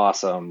so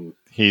awesome.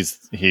 He's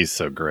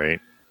so great.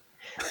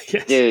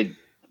 Yes. Dude,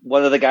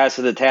 one of the guys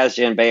for the Taz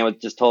Jam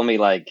band just told me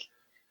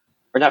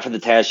or not from the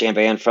Taz Jam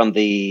band, from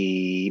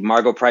the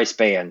Margot Price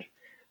band,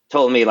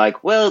 told me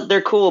well,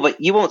 they're cool, but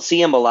you won't see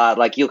them a lot.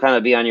 Like you'll kind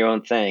of be on your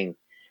own thing.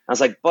 I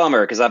was like,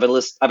 bummer, because I've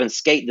been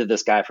skating to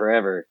this guy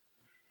forever.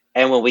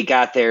 And when we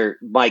got there,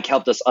 Mike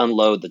helped us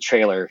unload the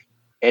trailer,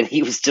 and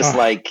he was just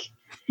like,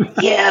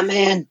 "Yeah,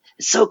 man,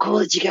 it's so cool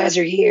that you guys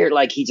are here."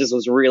 Like he just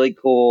was really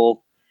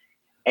cool.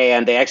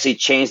 And they actually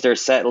changed their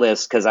set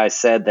list because I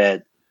said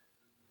that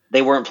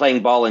they weren't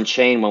playing Ball and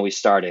Chain when we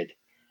started.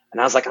 And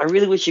I was like, I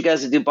really wish you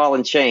guys would do Ball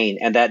and Chain.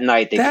 And that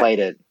night they played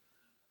it.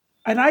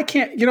 And I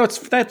can't,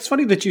 that's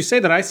funny that you say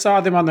that. I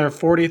saw them on their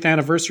 40th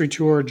anniversary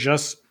tour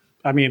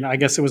I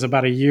guess it was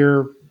about a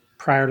year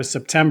prior to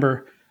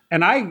September.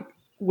 And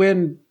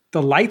when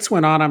the lights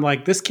went on, I'm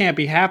like, this can't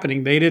be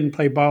happening. They didn't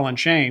play Ball and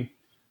Chain.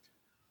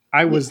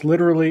 I was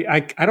literally, I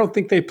don't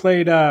think they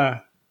played,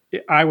 I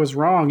Was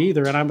Wrong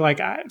either. And I'm like,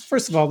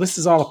 first of all, this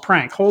is all a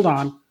prank. Hold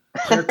on.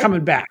 They're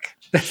coming back.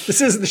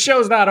 The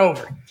show's not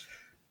over.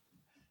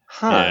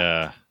 Huh.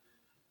 Yeah.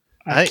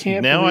 I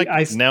can't believe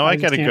I just gotta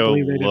can't go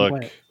believe they didn't look.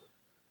 play it.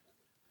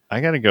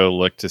 I gotta go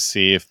look to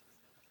see if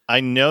I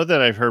know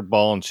that I've heard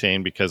Ball and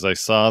Chain because I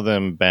saw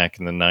them back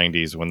in the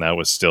 90s when that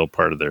was still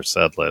part of their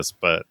set list.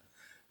 But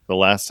the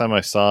last time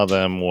I saw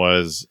them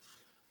was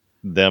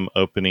them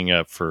opening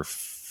up for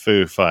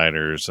Foo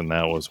Fighters, and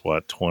that was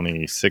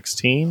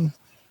 2016.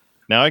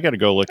 Now I got to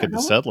go look at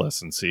the set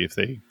list and see if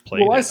they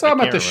played. Well, I it. saw them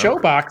at can't the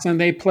remember. Showbox, and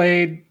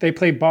they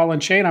played Ball and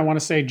Chain. I want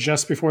to say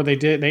just before they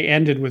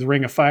ended with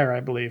Ring of Fire, I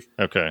believe.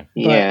 Okay.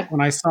 But Yeah.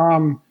 when I saw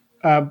them,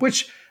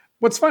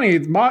 what's funny,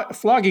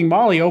 Flogging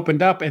Molly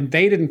opened up, and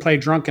they didn't play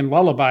Drunken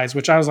Lullabies,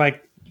 which I was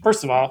like,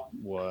 first of all,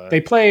 What?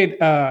 they played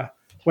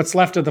What's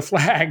Left of the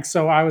Flag,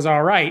 so I was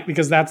all right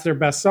because that's their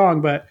best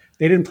song, but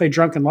they didn't play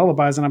Drunken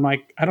Lullabies, and I'm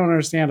like, I don't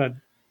understand a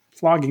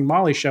Flogging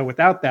Molly show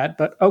without that,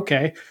 but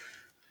okay.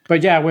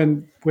 But yeah,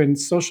 when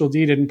Social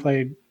D didn't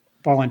play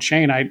Ball and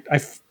Chain, I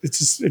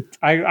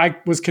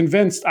was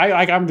convinced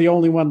I'm the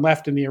only one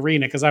left in the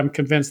arena because I'm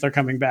convinced they're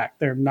coming back.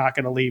 They're not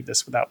going to leave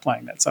this without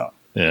playing that song.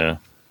 Yeah.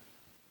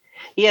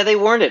 Yeah, they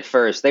weren't at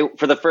first.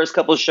 For the first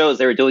couple of shows,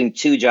 they were doing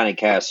 2 Johnny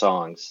Cash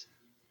songs.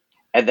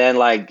 And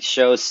then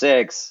show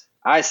 6,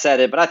 I said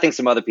it, but I think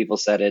some other people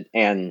said it,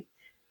 and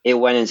it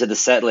went into the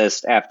set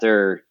list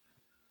after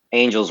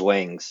Angel's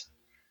Wings.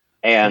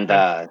 And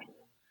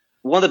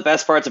one of the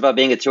best parts about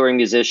being a touring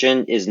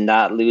musician is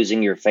not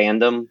losing your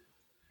fandom.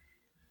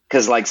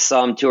 Because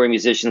some touring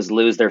musicians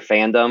lose their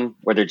fandom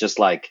where they're just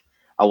like,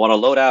 I want to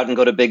load out and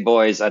go to big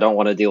boys. I don't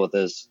want to deal with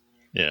this.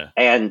 Yeah.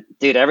 And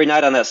dude, every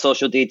night on that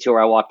Social D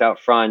tour, I walked out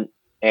front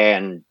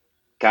and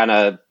kind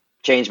of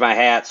changed my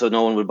hat so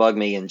no one would bug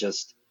me and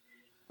just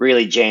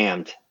really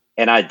jammed.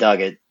 And I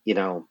dug it.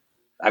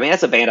 I mean,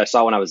 that's a band I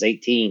saw when I was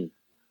 18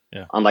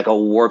 on like a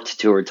Warped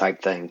Tour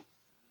type thing.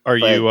 Are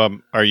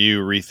you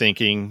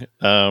rethinking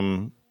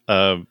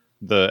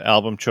the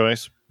album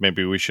choice?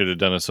 Maybe we should have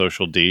done a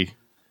Social D.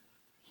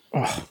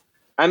 Oh.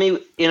 I mean,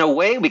 in a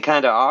way, we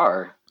kind of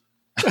are.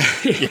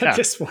 At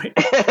this point,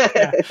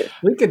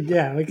 we could.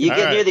 You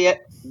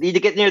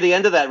get near the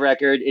end of that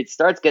record, it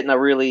starts getting a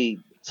really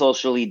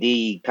socially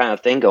D kind of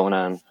thing going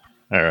on.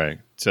 All right.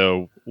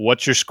 So,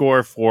 what's your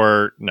score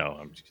for? No,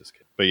 I'm just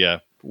kidding. But yeah,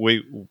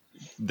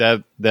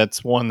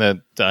 that's one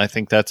that I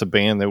think that's a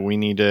band that we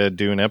need to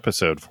do an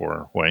episode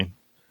for, Wayne.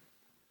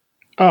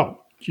 Oh,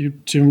 you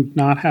do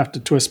not have to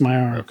twist my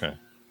arm. Okay.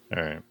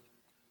 All right.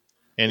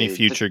 Any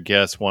future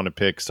guests want to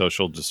pick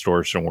Social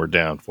Distortion, we're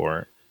down for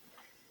it.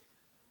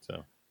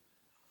 So,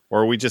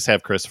 or we just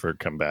have Christopher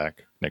come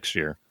back next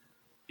year.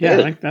 Yeah,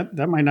 like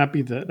that might not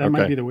be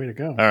might be the way to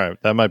go. All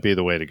right, that might be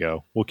the way to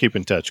go. We'll keep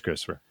in touch,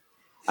 Christopher.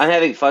 I'm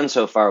having fun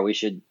so far. We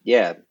should,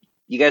 you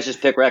guys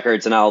just pick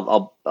records and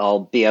I'll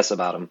BS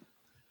about them.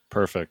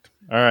 Perfect.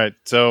 All right.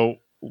 So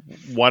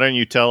why don't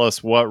you tell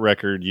us what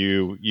record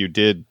you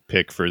did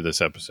pick for this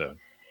episode?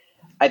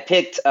 I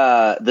picked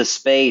The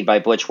Spade by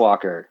Butch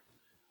Walker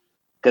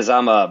because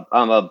I'm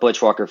a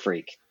Butch Walker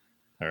freak.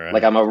 All right.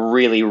 Like I'm a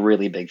really,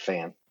 really big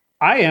fan.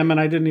 I am, and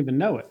I didn't even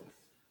know it.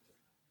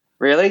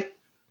 Really?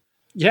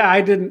 Yeah,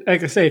 I didn't.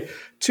 Like I say,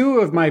 two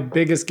of my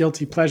biggest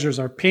guilty pleasures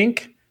are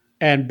Pink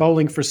and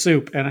Bowling for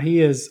Soup, and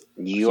he is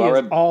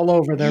all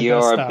over their best stuff. You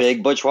are a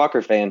big Butch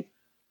Walker fan.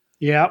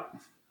 Yep.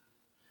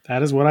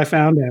 That is what I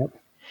found out.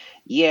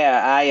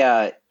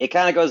 Yeah, it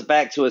kind of goes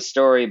back to a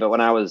story, but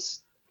when I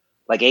was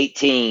like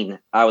 18,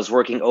 I was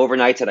working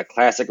overnights at a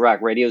classic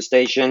rock radio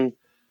station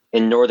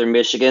in northern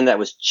Michigan that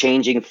was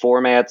changing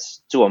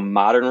formats to a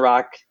modern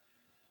rock.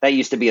 That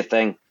used to be a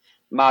thing.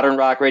 Modern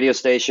rock radio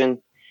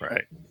station.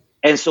 Right.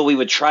 And so we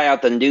would try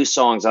out the new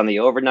songs on the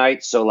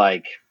overnight. So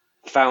like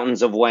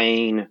Fountains of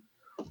Wayne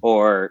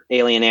or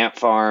Alien Ant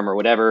Farm or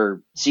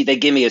whatever. See, they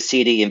give me a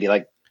CD and be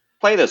like,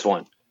 play this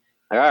one.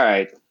 Like, all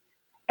right.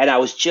 And I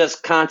was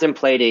just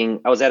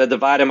contemplating, I was at a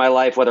divide in my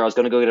life, whether I was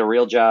going to go get a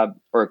real job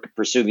or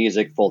pursue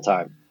music full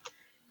time.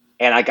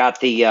 And I got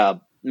the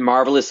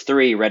Marvelous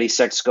 3 Ready,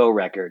 Set, Go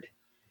record.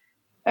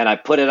 And I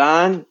put it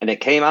on and it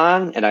came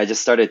on and I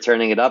just started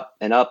turning it up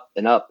and up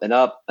and up and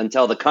up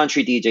until the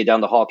country DJ down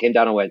the hall came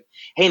down and went,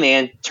 hey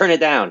man, turn it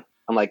down.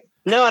 I'm like,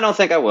 no, I don't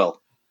think I will.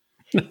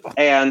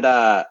 And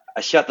I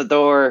shut the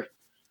door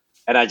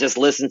and I just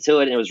listened to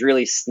it and it was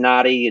really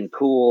snotty and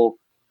cool.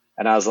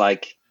 And I was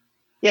like,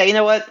 yeah, you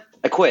know what?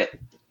 I quit.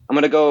 I'm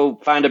going to go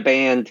find a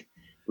band,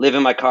 live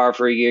in my car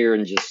for a year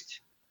and just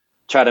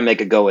try to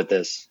make a go at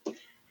this.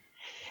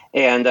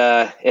 And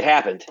it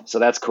happened. So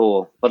that's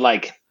cool. But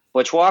like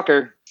Butch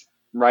Walker,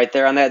 right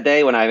there on that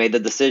day when I made the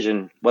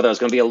decision whether I was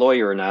going to be a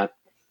lawyer or not.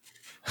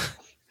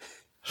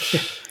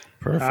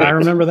 Perfect. I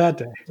remember that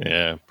day.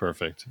 Yeah,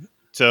 perfect.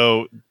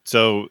 So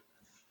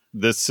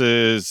this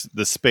is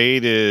The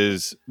Spade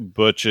is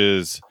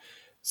Butch's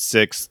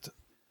 6th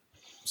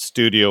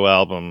studio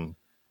album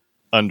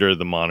under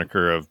the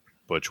moniker of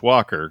Butch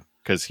Walker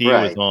because he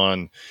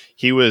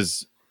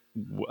was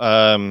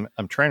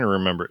I'm trying to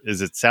remember.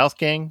 Is it South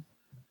Gang?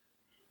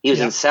 He was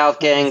in South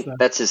Gang.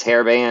 That's his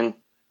hair band.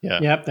 Yeah.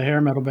 Yep, the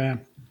hair metal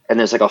band. And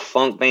there's like a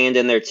funk band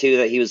in there too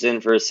that he was in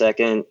for a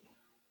second.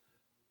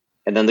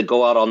 And then the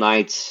Go Out All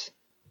Nights,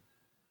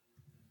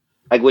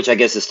 like which I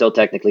guess is still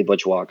technically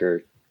Butch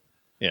Walker.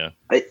 Yeah.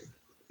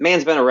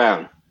 Man's been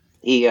around.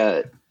 He's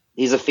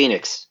a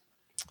phoenix.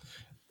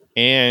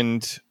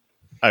 And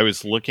I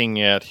was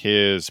looking at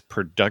his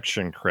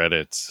production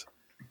credits.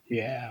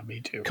 Yeah,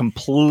 me too.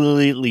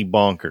 Completely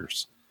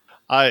bonkers.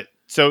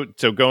 So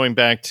going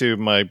back to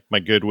my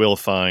Goodwill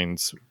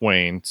finds,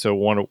 Wayne. So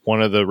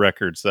one of the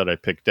records that I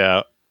picked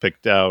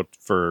out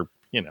for,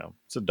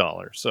 it's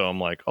 $1. So I'm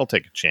like, I'll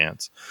take a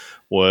chance.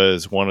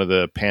 Was one of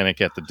the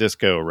Panic at the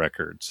Disco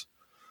records.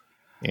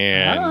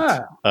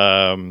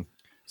 And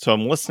so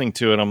I'm listening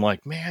to it. I'm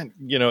like, man,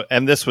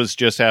 and this was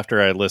just after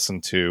I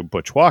listened to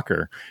Butch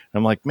Walker.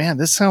 I'm like, man,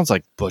 this sounds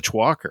like Butch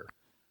Walker.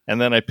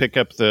 And then I pick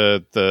up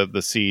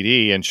the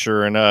CD and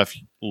sure enough,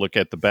 look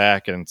at the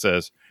back and it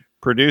says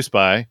produced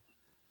by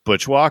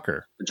Butch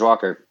Walker. Butch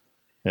Walker.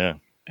 Yeah.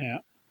 Yeah.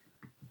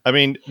 I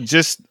mean,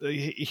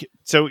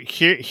 so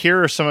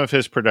here are some of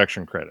his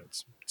production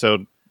credits.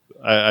 So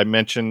I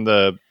mentioned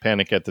the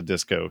Panic at the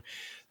Disco.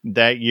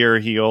 That year,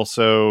 he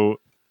also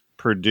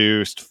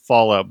produced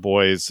Fall Out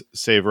Boy's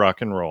Save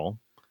Rock and Roll.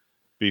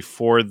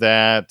 Before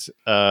that,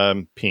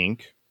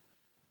 Pink.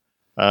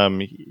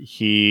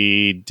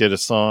 He did a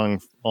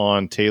song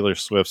on Taylor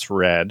Swift's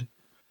Red.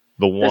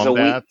 The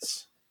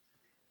Wombats.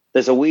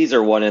 There's a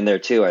Weezer one in there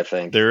too, I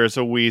think. There is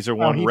a Weezer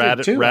one.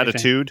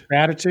 Ratitude.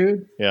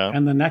 Ratitude. Yeah.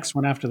 And the next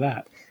one after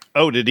that.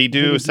 Oh, did he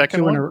do a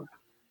second one?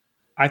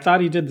 I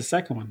thought he did the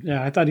second one.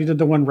 Yeah, I thought he did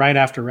the one right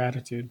after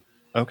Ratitude.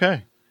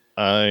 Okay.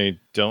 I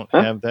don't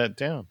have that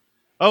down.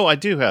 Oh, I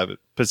do have it.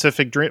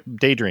 Pacific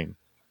Daydream.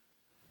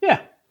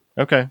 Yeah.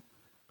 Okay.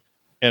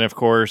 And of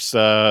course,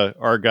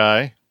 our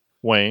guy,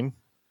 Wayne,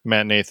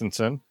 Matt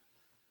Nathanson.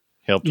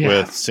 helped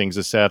with "Sings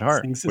a Sad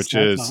Heart,"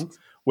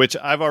 which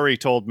I've already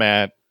told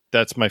Matt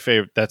that's my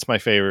favorite. That's my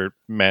favorite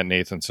Matt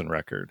Nathanson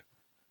record,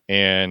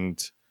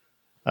 and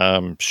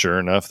sure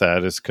enough,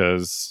 that is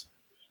because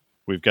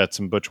we've got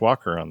some Butch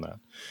Walker on that.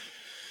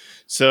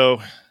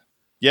 So,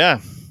 yeah,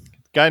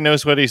 guy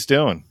knows what he's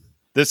doing.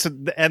 This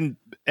and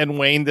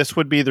Wayne, this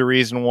would be the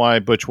reason why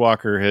Butch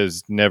Walker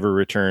has never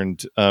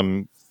returned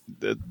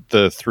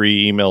the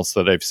 3 emails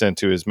that I've sent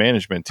to his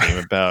management team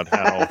about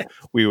how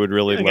we would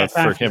really love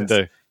for him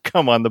to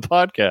come on the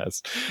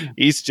podcast.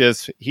 Yeah.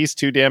 He's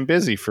too damn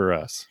busy for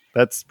us.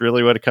 That's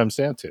really what it comes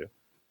down to.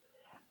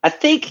 I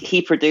think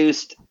he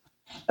produced,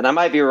 and I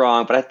might be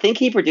wrong, but I think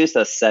he produced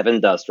a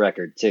Seven Dust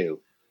record too.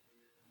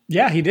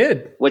 Yeah, he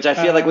did. Which I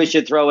feel like we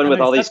should throw in with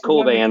all these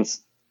cool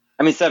bands.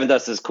 I mean, Seven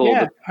Dust is cool.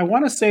 Yeah, but I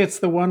want to say it's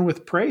the one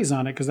with Praise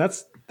on it because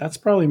that's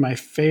probably my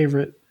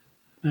favorite.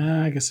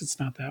 I guess it's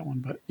not that one,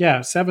 but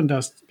yeah, Seven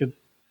Dust.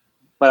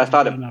 But I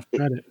thought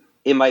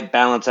it might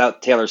balance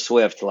out Taylor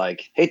Swift.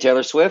 Like, hey,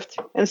 Taylor Swift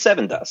and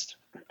Seven Dust.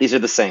 These are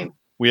the same.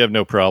 We have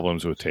no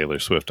problems with Taylor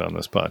Swift on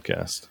this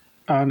podcast.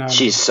 Oh no,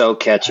 she's so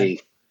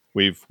catchy.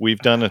 We've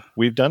done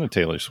a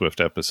Taylor Swift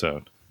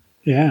episode.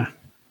 Yeah,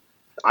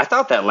 I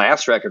thought that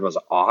last record was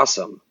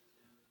awesome.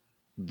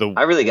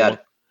 I really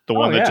got the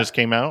one that just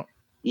came out.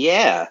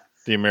 Yeah,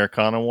 the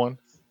Americana one.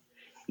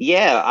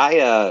 Yeah,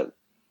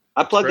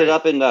 I plugged it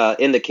up in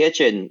the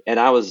kitchen, and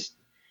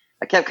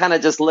I kept kind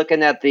of just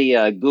looking at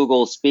the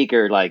Google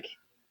speaker, like,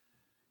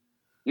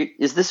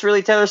 is this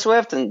really Taylor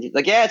Swift? And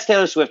like, yeah, it's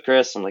Taylor Swift,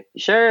 Chris. I'm like,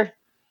 you sure?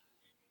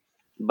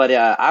 But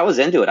I was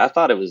into it. I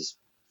thought it was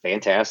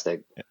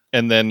fantastic.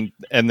 And then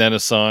a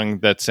song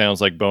that sounds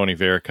like Bon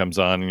Iver comes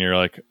on, and you're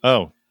like,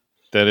 oh,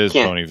 that is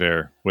Bon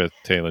Iver with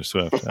Taylor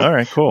Swift. All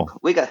right, cool.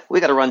 We got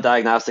to run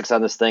diagnostics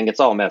on this thing. It's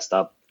all messed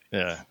up.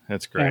 Yeah,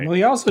 that's great. Yeah, well,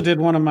 he also did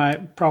one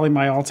of probably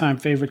my all-time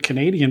favorite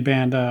Canadian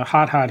band,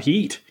 Hot Hot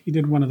Heat. He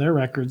did one of their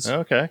records.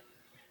 Okay.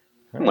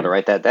 I'm going to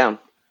write that down.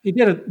 He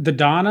did the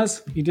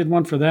Donnas. He did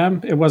one for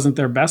them. It wasn't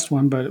their best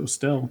one, but it was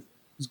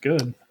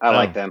good. I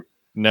like them.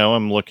 No,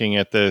 I'm looking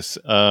at this.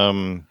 He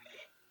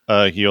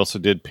also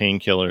did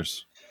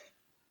Painkillers.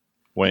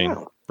 Wayne.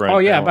 Oh,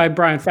 Brian Fallon. By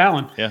Brian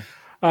Fallon. Yeah.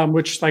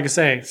 Which, like I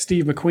say,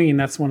 Steve McQueen.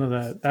 That's one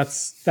of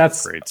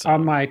that's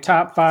on my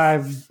top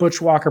 5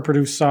 Butch Walker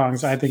produced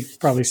songs. I think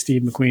probably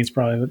Steve McQueen's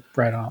probably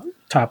right on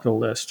top of the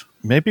list.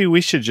 Maybe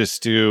we should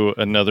just do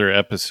another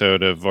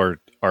episode of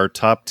our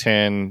top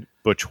 10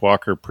 Butch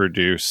Walker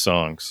produced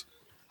songs.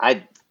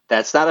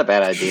 That's not a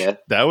bad idea.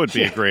 That would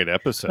be a great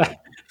episode.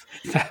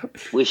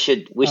 We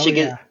should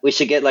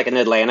get like an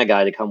Atlanta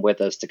guy to come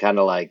with us to kind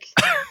of like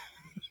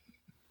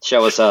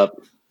show us up.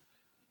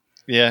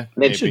 Yeah,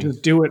 maybe. We should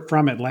just do it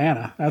from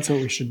Atlanta. That's what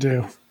we should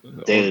do.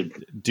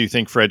 Dude, do you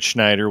think Fred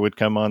Schneider would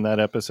come on that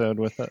episode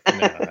with us?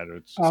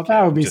 No,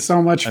 that would be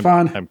so much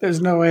fun.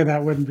 There's no way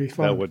that wouldn't be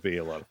fun. That would be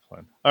a lot of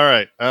fun. All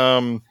right,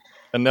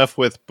 enough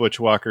with Butch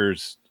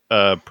Walker's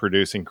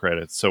producing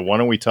credits. So why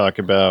don't we talk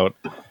about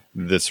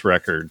this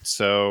record?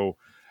 So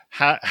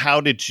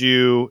how did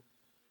you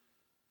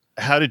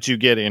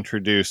get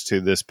introduced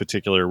to this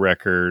particular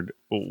record?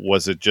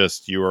 Was it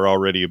just you were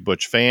already a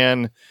Butch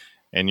fan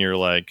and you're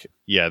like,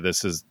 yeah,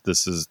 this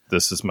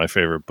is my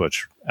favorite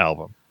Butch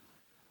album?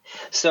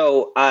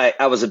 So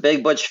I was a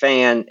big Butch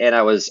fan, and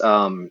I was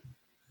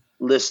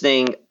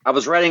listening. I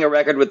was writing a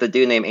record with a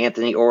dude named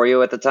Anthony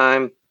Oreo at the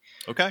time.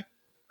 Okay.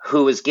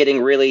 Who was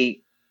getting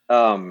really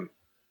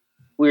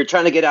we were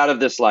trying to get out of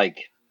this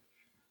like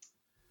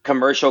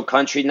commercial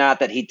country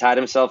knot that he tied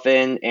himself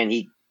in, and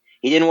he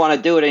didn't want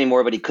to do it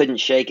anymore, but he couldn't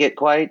shake it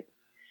quite.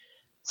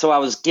 So I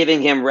was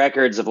giving him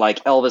records of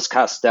like Elvis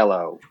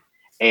Costello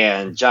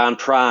and John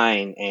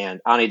Prine and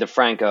Ani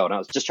DeFranco, and I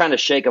was just trying to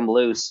shake him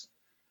loose.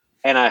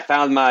 And I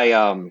found my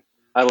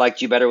I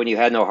Liked You Better When You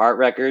Had No Heart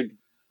record,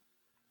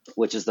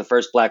 which is the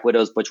first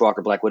Butch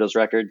Walker Black Widows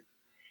record.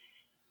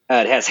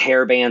 It has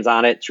hair bands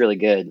on it. It's really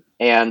good.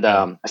 And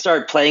I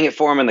started playing it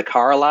for him in the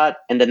car a lot,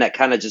 and then that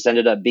kind of just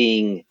ended up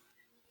being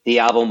the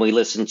album we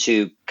listened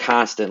to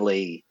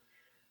constantly,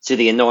 to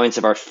the annoyance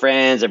of our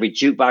friends. Every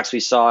jukebox we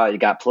saw, it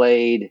got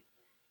played.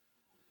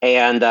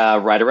 And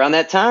right around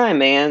that time,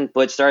 man,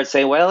 Butch started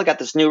saying, well, I got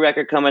this new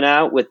record coming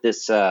out with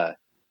this. And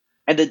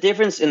the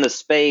difference in the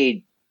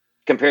Spade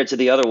compared to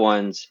the other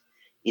ones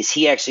is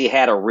he actually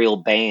had a real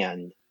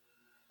band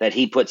that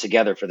he put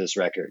together for this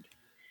record.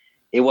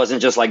 It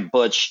wasn't just like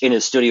Butch in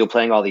his studio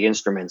playing all the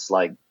instruments.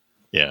 Like,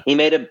 yeah, he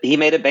made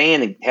a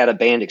band and had a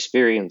band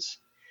experience.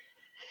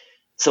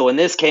 So when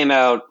this came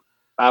out,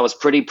 I was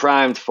pretty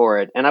primed for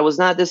it, and I was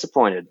not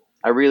disappointed.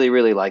 I really,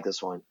 really like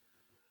this one.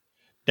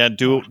 Now,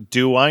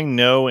 do I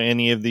know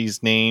any of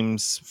these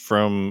names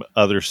from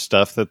other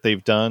stuff that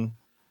they've done?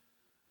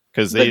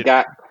 Because the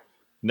guys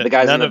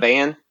in the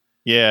band.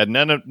 Yeah,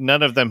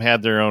 none of them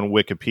had their own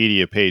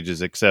Wikipedia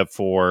pages except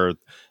for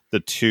the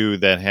two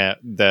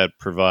that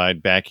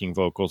provide backing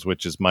vocals,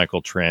 which is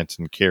Michael Trent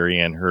and Carrie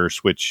Ann Hirsch,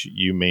 which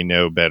you may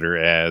know better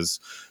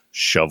as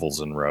Shovels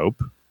and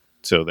Rope.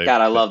 So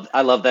I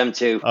love them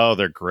too. Oh,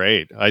 they're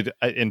great. I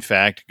in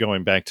fact,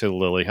 going back to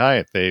Lily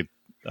Hyatt,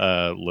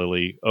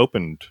 Lily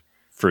opened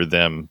for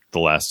them the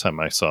last time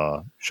I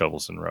saw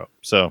Shovels and Rope.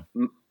 So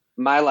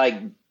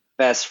My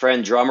best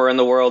friend drummer in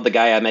the world, the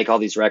guy I make all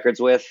these records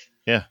with,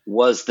 yeah,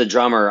 was the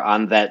drummer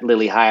on that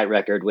Lily Hyatt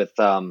record with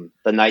the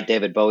night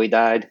David Bowie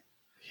died.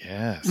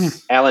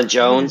 yes, Alan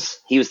Jones,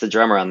 he was the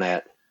drummer on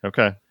that.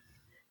 okay,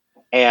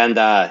 And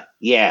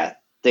yeah,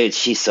 dude,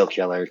 she's so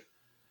killer.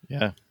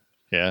 yeah.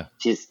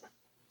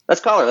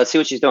 Let's call her. Let's see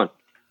what she's doing.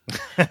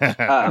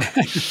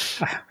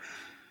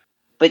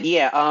 But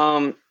yeah,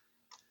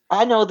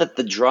 I know that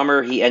the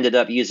drummer he ended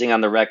up using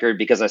on the record,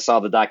 because I saw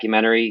the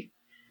documentary,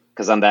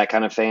 because I'm that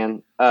kind of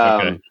fan.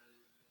 Okay.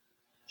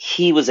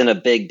 He was in a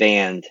big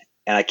band,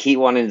 and I keep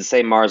wanting to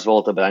say Mars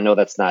Volta, but I know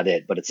that's not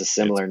it. But it's a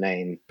similar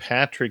name.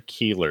 Patrick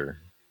Keeler,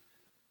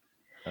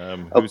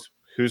 Oh.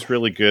 who's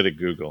really good at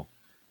Google.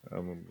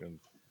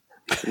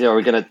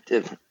 We're gonna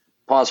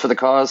pause for the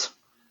cause.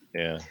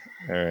 Yeah.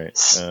 All right.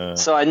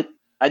 So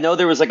I know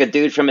there was like a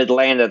dude from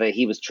Atlanta that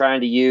he was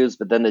trying to use,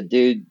 but then the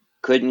dude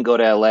couldn't go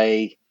to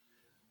LA,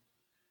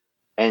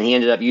 and he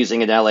ended up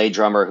using an LA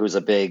drummer who's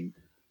a big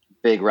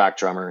rock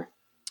drummer.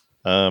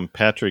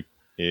 Patrick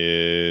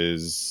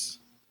is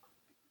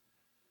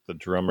the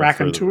drummer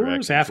Raconteurs,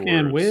 for the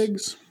Afghan Raconteurs.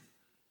 Wigs.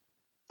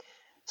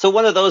 So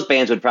one of those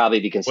bands would probably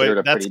be considered Wait,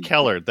 a that's pretty.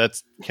 Keller.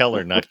 That's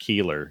Keller, not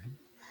Keeler.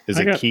 Is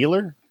I it got-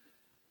 Keeler?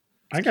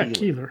 I got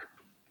Keeler.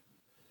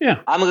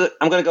 Yeah. I'm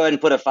gonna go ahead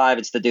and put a 5.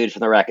 It's the dude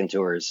from the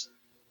Raconteurs.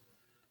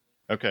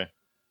 Okay.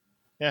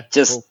 Yeah.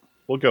 Just-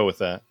 we'll go with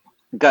that.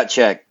 Gut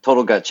check,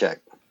 total gut check.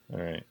 All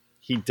right.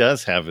 He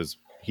does have a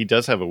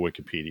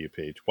Wikipedia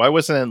page. Why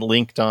wasn't it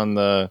linked on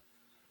the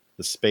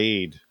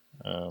Spade?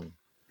 All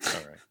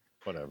right.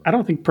 Whatever. I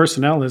don't think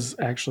Personnel is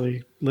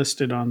actually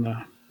listed on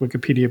the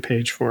Wikipedia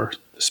page for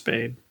the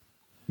Spade.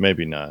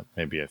 Maybe not.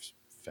 Maybe I've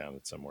found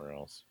it somewhere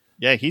else.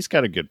 Yeah, he's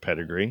got a good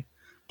pedigree.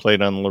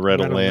 Played on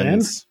Loretta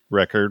Lynn's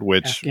record,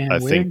 which Afghan I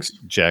Wigs.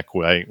 think Jack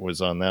White was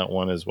on that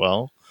one as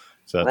well.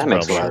 So that's That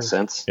makes a probably lot of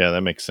sense. yeah,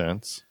 that makes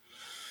sense.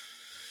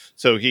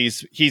 So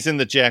he's in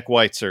the Jack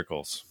White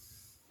circles.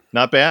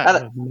 Not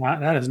bad.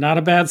 That is not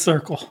a bad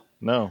circle.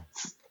 No.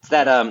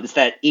 It's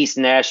that East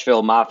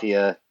Nashville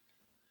Mafia.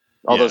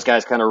 All Yeah. those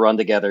guys kind of run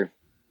together.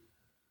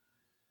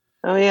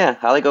 Oh yeah,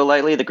 Holly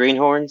Golightly, the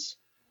Greenhorns.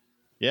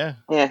 Yeah.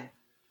 Yeah.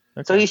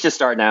 So Okay. he's just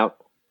starting out.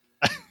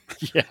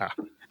 Yeah.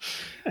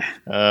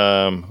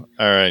 All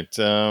right.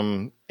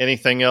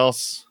 Anything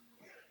else?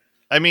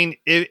 I mean,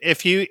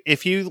 if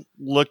you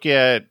look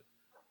at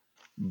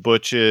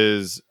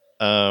Butch's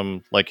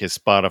like his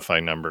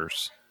Spotify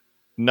numbers,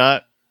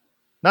 not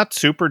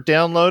super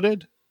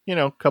downloaded,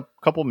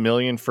 couple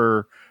million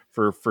for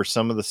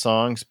some of the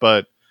songs,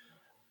 but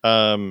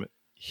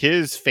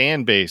his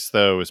fan base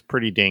though is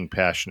pretty dang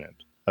passionate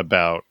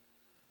about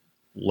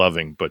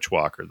loving Butch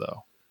Walker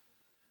though.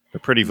 They're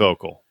pretty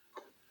vocal.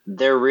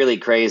 They're really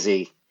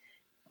crazy.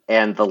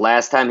 And the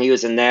last time he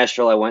was in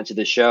Nashville, I went to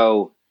the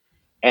show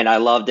and I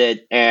loved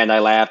it and I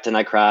laughed and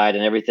I cried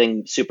and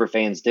everything super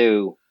fans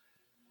do.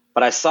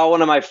 But I saw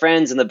one of my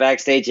friends in the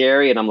backstage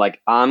area and I'm like,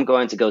 I'm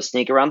going to go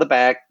sneak around the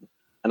back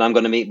and I'm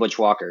going to meet Butch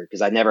Walker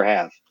because I never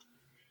have.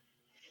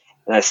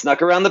 And I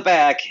snuck around the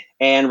back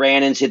and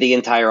ran into the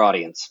entire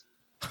audience.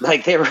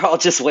 Like they were all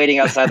just waiting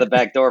outside the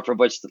back door for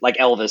Butch, like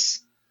Elvis.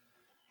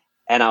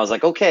 And I was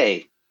like,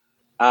 okay,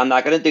 I'm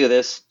not going to do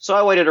this. So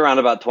I waited around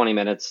about 20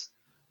 minutes.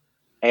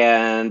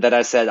 And then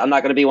I said, I'm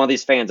not going to be one of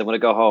these fans. I'm going to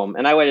go home.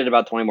 And I waited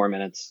about 20 more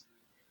minutes.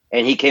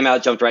 And he came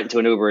out, jumped right into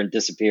an Uber, and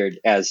disappeared,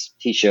 as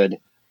he should.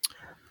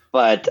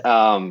 But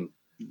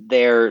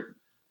they're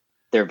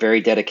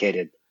very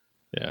dedicated.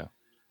 Yeah.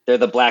 They're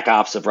the Black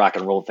Ops of rock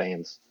and roll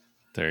fans.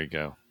 There you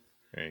go.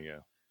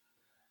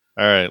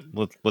 All right,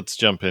 let's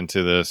jump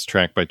into this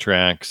track by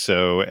track.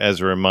 So, as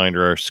a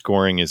reminder, our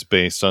scoring is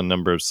based on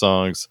number of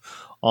songs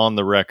on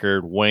the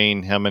record.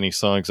 Wayne, how many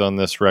songs on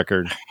this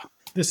record?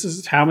 This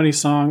is how many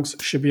songs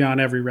should be on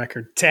every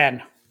record.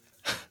 10.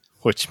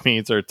 Which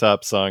means our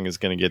top song is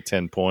going to get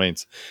 10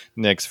 points.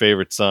 Next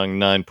favorite song,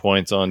 9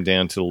 points, on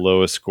down to the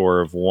lowest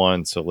score of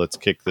 1. So let's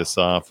kick this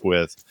off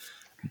with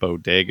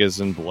Bodegas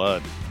and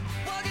Blood.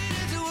 Walking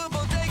into a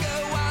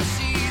bodega while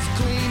she's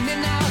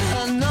cleaning out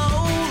her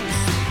nose.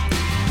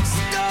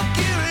 Stuck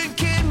here in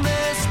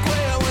Kidman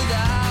Square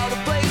without a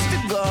place to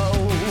go.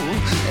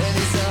 And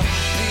it's a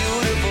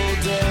beautiful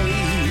day.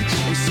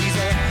 And she's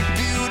a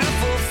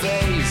beautiful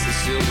face. And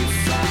she'll be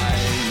fine.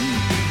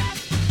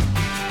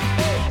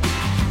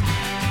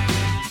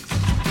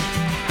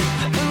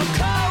 And the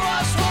car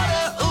wash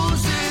water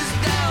oozes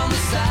down the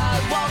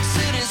sidewalk,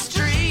 city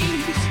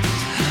streets.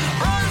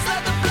 Runs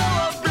like the flow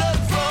of blood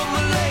from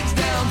her legs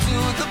down to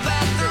the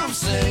bathroom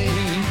sink.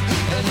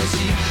 And then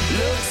she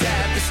looks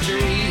at the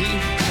street.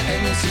 And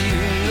then she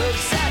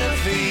looks at her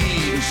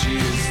feet. And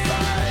she's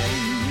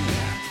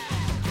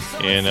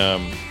fine. And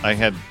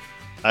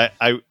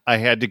I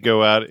had to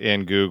go out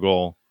and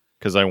Google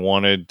because I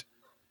wanted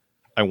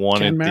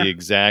Kenmare? the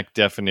exact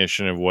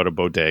definition of what a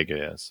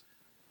bodega is.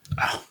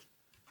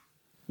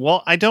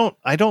 Well, I don't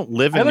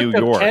live in I New looked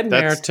up York.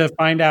 Kenmare to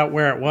find out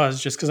where it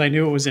was, just because I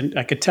knew it was in.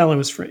 I could tell it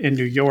was in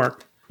New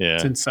York. Yeah.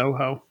 It's in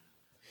Soho.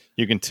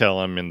 You can tell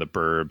I'm in the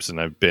burbs, and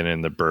I've been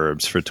in the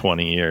burbs for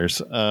 20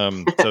 years.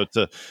 So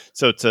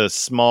it's a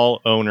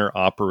small owner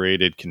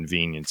operated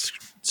convenience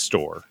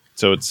store.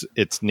 So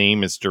its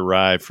name is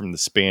derived from the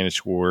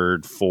Spanish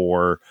word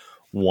for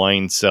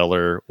wine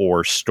cellar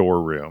or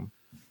storeroom.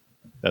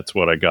 That's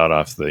what I got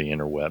off the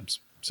interwebs.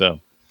 So,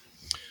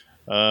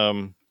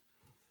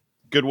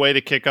 good way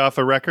to kick off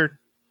a record.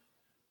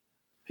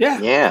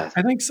 Yeah.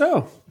 I think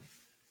so.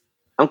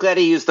 I'm glad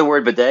he used the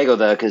word bodega,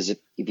 though, because if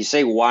you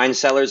say wine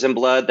cellars and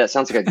blood, that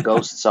sounds like a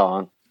ghost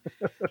song.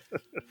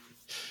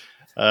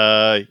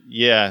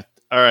 Yeah.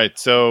 All right.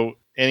 So,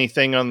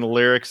 anything on the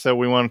lyrics that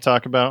we want to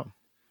talk about?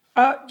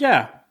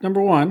 Yeah.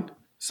 Number one.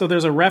 So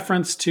there's a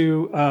reference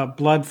to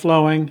blood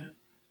flowing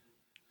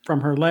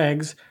from her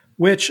legs,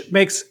 which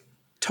makes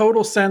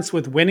total sense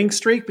with Winning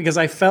Streak, because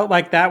I felt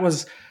like that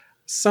was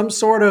some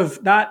sort of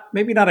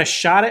maybe not a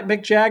shot at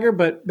Mick Jagger,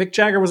 but Mick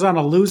Jagger was on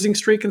a losing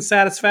streak in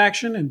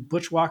Satisfaction and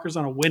Butch Walker's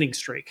on a winning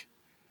streak.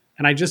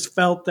 And I just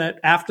felt that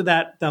after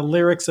that, the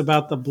lyrics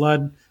about the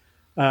blood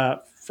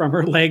from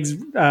her legs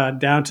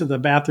down to the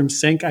bathroom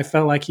sink, I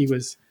felt like he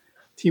was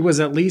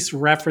at least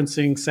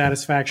referencing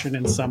Satisfaction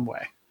in some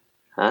way.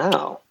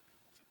 Oh.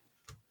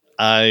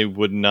 I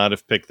would not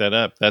have picked that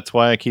up. That's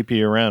why I keep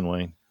you around,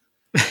 Wayne.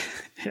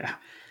 Yeah.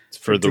 It's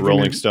for the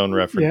Rolling Stone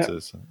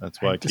references. Yeah.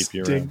 That's why I keep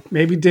you around.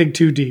 Maybe dig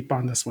too deep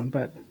on this one,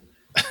 but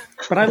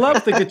I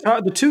love the guitar,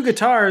 the two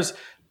guitars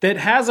that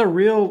has a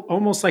real,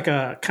 almost like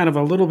a kind of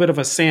a little bit of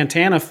a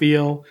Santana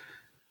feel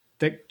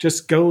that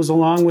just goes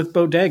along with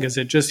Bodegas.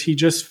 He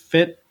just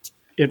fit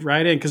it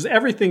right in, because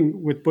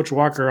everything with Butch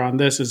Walker on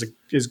this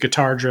is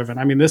guitar driven.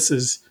 I mean,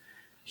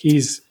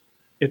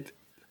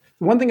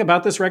 one thing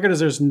about this record is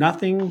there's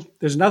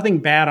nothing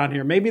bad on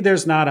here. Maybe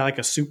there's not like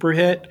a super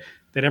hit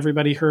that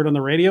everybody heard on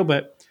the radio,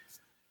 but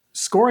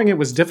scoring it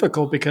was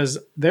difficult because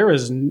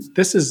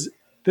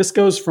this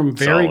goes from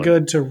very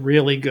good to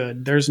really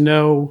good. There's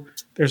no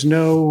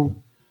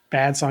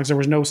bad songs. There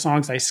was no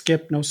songs I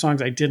skipped, no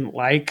songs I didn't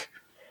like.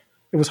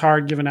 It was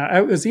hard giving out.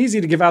 It was easy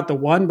to give out the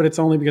one, but it's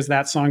only because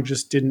that song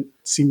just didn't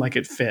seem like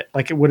it fit.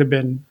 Like it would have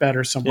been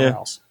better somewhere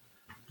else.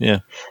 Yeah.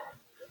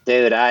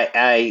 Dude,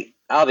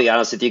 I'll be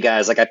honest with you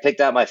guys. Like, I picked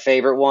out my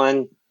favorite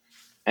one,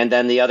 and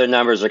then the other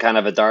numbers are kind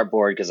of a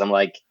dartboard, because I'm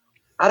like,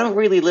 I don't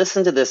really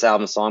listen to this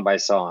album song by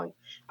song.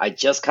 I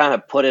just kind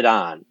of put it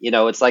on. You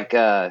know, it's like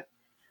old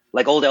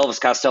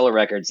Elvis Costello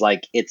records.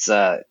 Like it's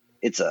a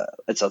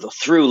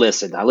through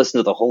listen. I listen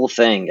to the whole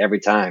thing every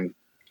time.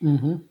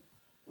 Mm-hmm.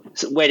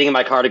 So waiting in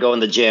my car to go in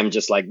the gym,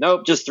 just like,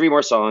 nope, just 3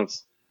 more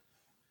songs.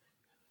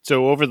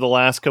 So over the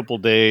last couple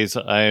days,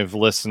 I've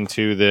listened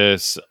to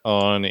this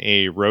on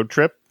a road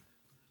trip,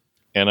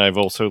 and I've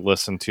also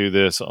listened to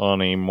this on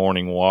a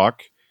morning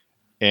walk,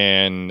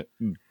 and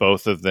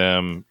both of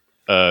them,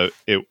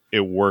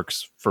 it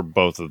works for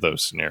both of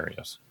those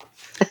scenarios.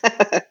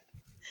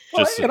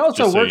 It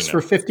also works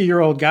for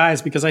 50-year-old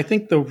guys, because I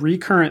think the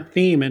recurrent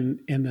theme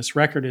in this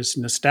record is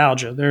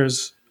nostalgia.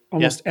 There's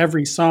almost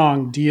every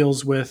song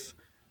deals with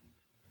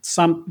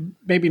some,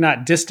 maybe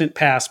not distant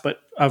past,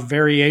 but a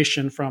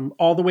variation from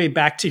all the way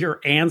back to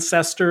your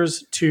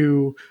ancestors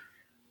to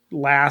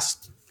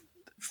last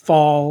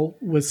fall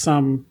with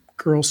some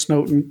girl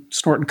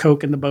snorting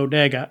coke in the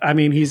bodega. I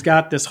mean, he's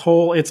got this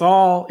whole, it's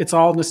all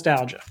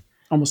nostalgia,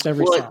 almost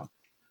every song.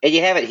 And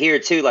you have it here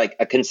too, like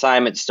a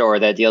consignment store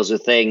that deals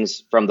with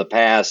things from the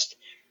past.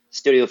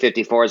 Studio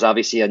 54 is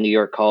obviously a New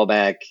York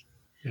callback.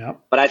 Yeah.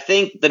 But I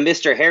think the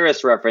Mr.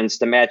 Harris reference,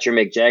 to match your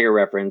Mick Jagger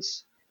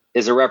reference,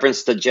 is a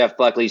reference to Jeff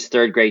Buckley's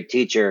third grade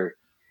teacher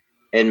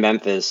in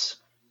Memphis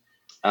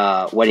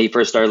when he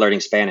first started learning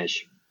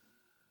Spanish.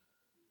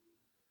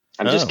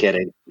 I'm just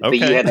kidding. Okay.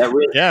 But you had that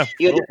really,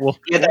 cool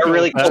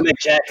Mick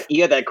Jagger.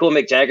 You had that cool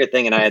Mick Jagger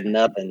thing, and I had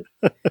nothing.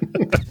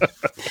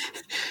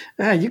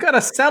 You got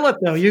to sell it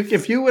though.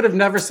 If you would have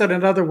never said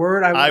another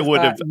word, I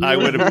would have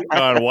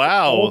gone,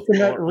 wow,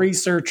 ultimate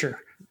researcher.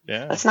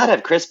 Yeah. Let's not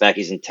have Chris back.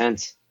 He's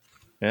intense.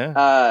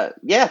 Yeah.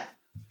 Yeah.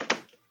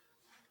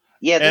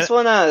 This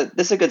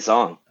is a good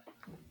song.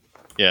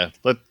 Yeah.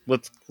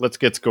 Let's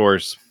get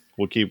scores.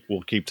 We'll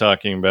keep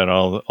talking about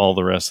all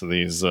the rest of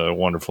these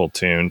wonderful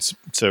tunes.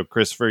 So,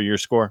 Christopher, your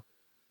score?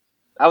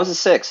 I was a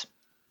 6.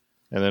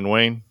 And then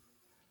Wayne?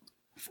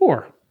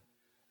 4.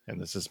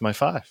 And this is my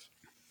 5.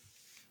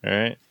 All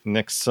right.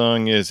 Next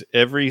song is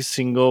Every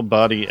Single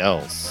Body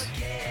Else.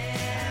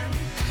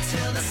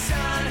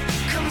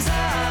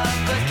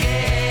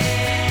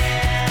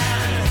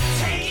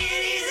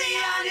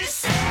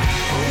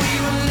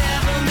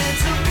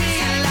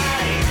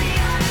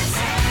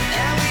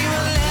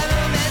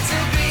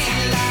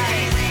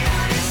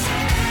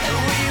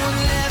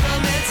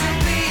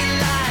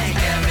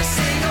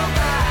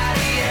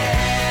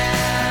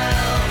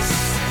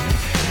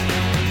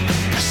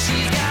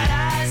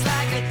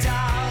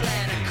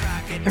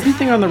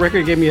 Everything on the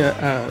record gave me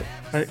a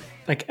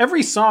like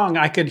every song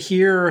I could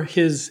hear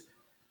his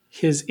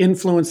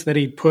influence that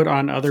he'd put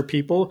on other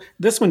people.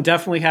 This one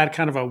definitely had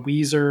kind of a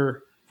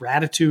Weezer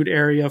Raditude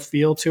area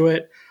feel to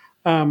it.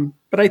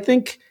 But I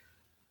think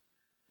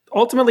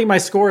ultimately my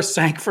score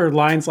sank for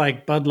lines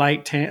like Bud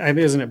Light Tan. I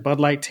mean, isn't it Bud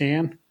Light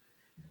Tan?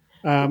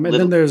 And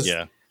then there's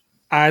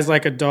Eyes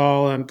Like a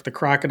Doll and The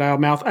Crocodile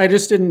Mouth. I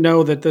just didn't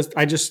know that this.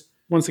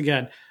 Once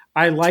again,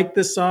 I like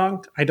this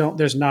song.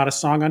 There's not a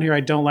song on here I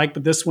don't like,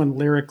 but this one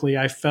lyrically,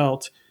 I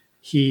felt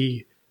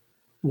he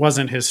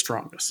wasn't his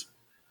strongest.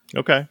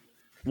 Okay.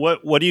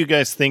 What do you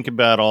guys think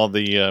about all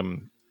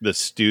the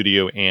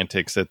studio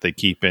antics that they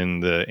keep in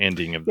the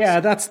ending of this? Yeah,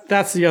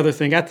 that's the other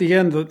thing. At the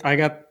end, I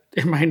got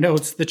in my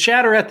notes the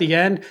chatter at the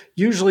end.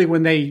 Usually,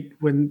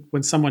 when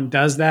someone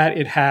does that,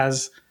 it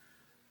has,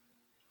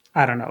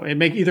 I don't know. It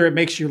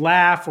makes you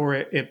laugh or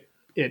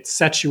it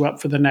sets you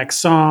up for the next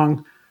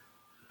song.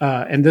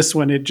 And this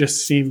one, it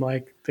just seemed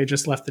like they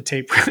just left the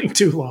tape running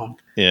too long.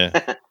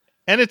 Yeah,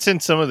 and it's in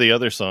some of the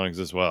other songs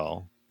as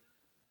well.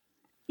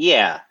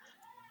 Yeah,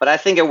 but I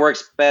think it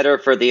works better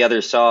for the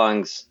other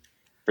songs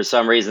for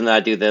some reason than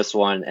I do this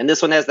one. And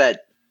this one has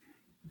that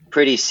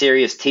pretty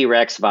serious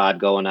T-Rex vibe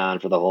going on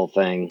for the whole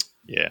thing.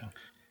 Yeah.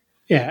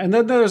 Yeah, and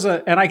then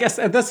and I guess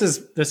this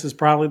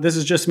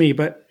is just me,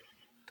 but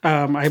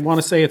I want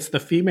to say it's the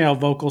female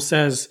vocal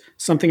says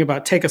something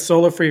about take a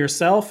solo for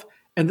yourself,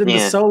 and then the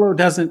solo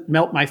doesn't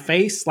melt my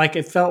face. Like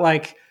it felt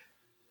like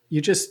you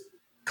just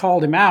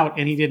called him out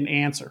and he didn't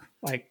answer.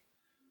 Like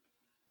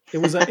it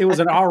was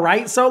an all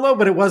right solo,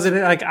 but it wasn't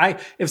like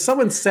if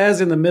someone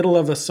says in the middle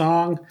of a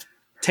song,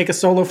 take a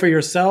solo for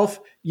yourself,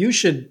 you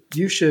should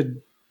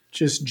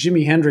just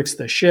Jimi Hendrix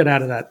the shit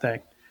out of that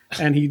thing.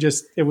 And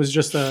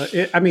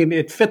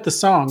it fit the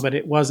song, but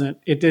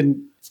it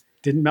didn't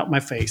melt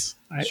my face.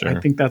 I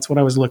think that's what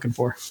I was looking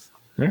for.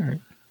 All right.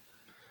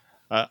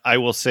 I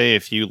will say,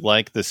 if you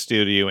like the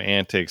studio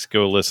antics,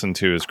 go listen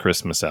to his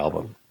Christmas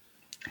album.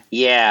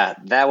 Yeah,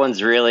 that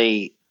one's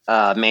really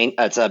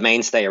it's a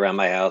mainstay around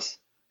my house.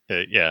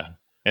 Yeah,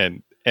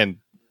 and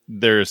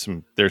there's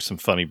some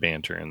funny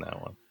banter in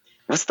that one.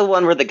 What's the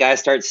one where the guy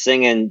starts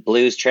singing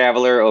Blues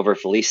Traveler over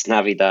Feliz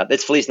Navidad?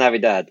 It's Feliz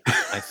Navidad.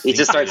 He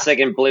just starts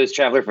singing Blues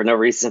Traveler for no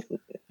reason.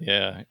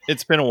 Yeah,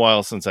 it's been a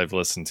while since I've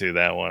listened to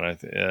that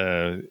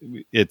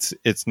one.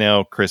 It's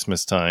now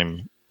Christmas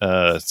time,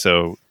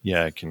 so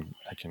yeah, I can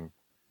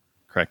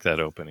crack that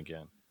open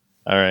again.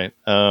 All right,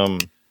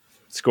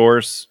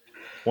 scores.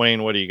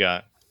 Wayne, what do you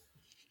got?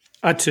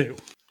 A 2.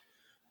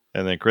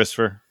 And then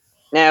Christopher?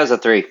 Yeah, it was a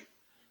 3.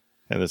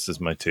 And this is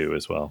my 2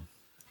 as well.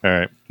 All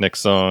right,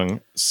 next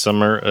song,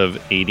 Summer of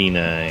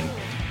 '89.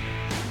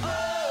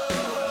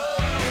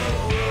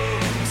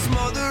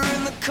 Smother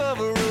in the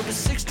cover of a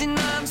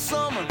 69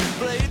 summer,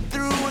 played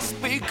through a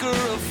speaker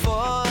of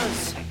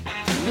fuzz.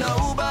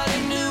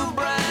 Nobody knew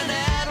Bryan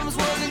Adams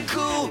wasn't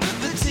cool.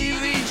 The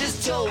TV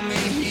just told me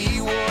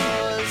he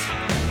was.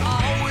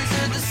 Always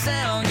heard the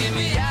sound, get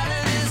me out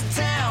of this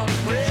town.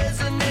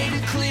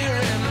 Resonated clear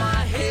in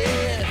my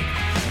head.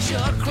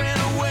 Chuck ran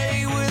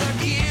away with our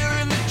gear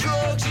and the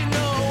drugs, you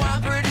know.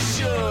 I'm pretty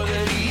sure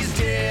that he's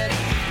dead.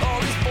 All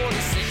these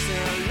 46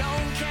 and a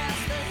lone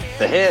cast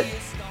The hit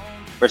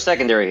or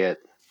secondary hit.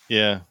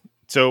 Yeah.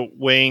 So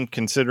Wayne,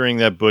 considering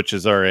that Butch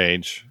is our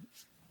age,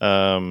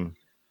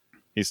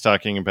 he's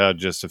talking about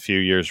just a few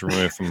years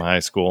removed from high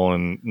school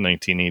in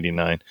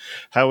 1989.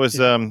 How was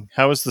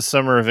the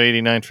summer of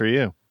 '89 for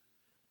you?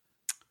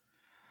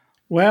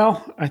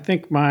 Well, I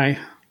think my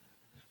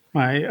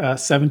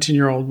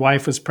 17-year-old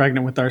wife was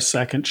pregnant with our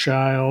second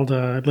child.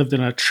 I lived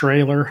in a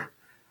trailer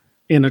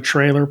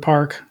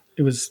park.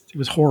 It was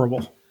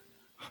horrible.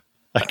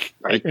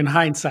 In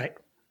hindsight,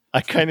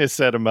 I kind of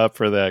set him up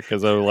for that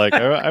because I was like,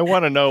 I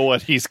want to know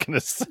what he's going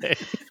to say.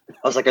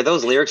 I was like, are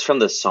those lyrics from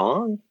the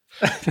song?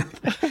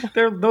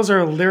 Those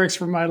are lyrics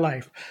from my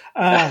life.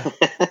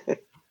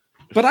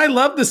 But I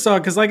love this song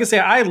because, like I say,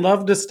 I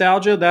love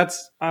nostalgia.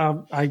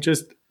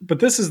 But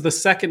this is the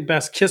second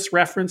best Kiss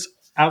reference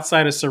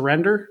outside of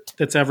Surrender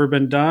that's ever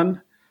been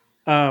done.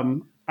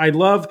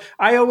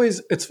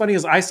 It's funny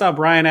as I saw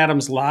Bryan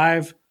Adams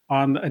live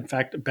in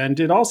fact, Ben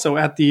did also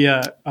at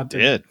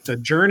the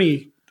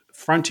Journey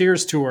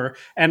Frontiers tour.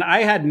 And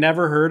I had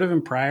never heard of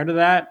him prior to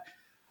that.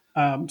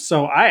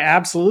 So I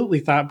absolutely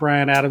thought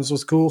Bryan Adams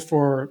was cool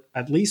for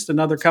at least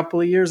another couple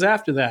of years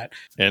after that.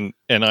 And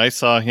I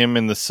saw him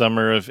in the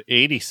summer of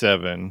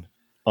 '87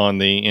 on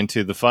the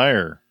Into the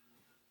Fire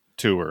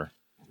tour.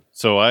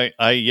 So I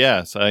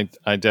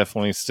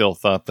definitely still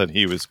thought that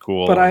he was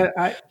cool. But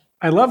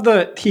I love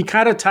he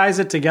kind of ties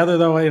it together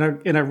though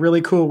in a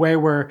really cool way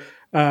where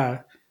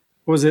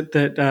was it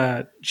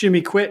that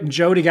Jimmy quit and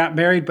Jody got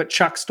married, but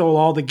Chuck stole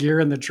all the gear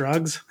and the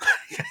drugs?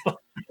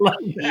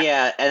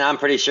 Yeah, and I'm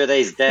pretty sure that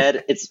he's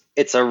dead.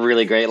 It's a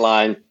really great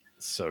line.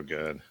 So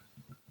good.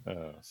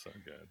 Oh, so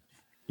good.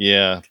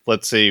 Yeah,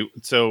 let's see.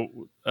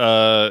 So,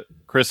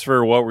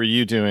 Christopher, what were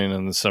you doing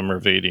in the summer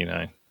of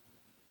 '89?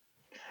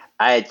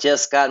 I had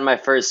just gotten my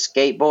first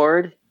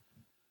skateboard,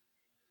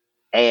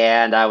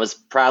 and I was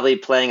probably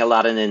playing a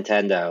lot of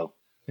Nintendo.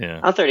 Yeah,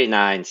 I'm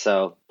 39,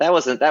 so that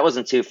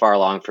wasn't too far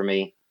along for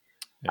me.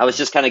 Yeah. I was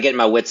just kind of getting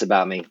my wits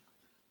about me.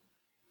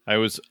 I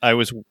was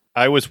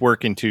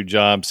working 2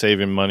 jobs,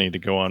 saving money to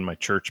go on my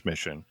church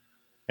mission,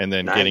 and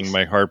then getting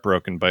my heart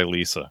broken by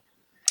Lisa.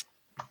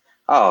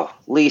 Oh,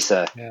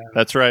 Lisa. Yeah.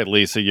 That's right,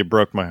 Lisa. You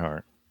broke my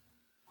heart.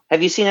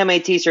 Have you seen how many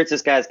T-shirts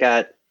this guy's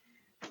got?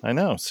 I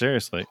know,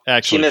 seriously. She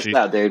Actually, missed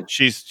out, dude.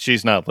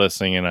 she's not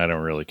listening, and I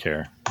don't really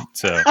care.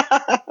 So,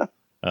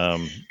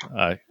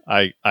 I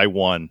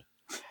won.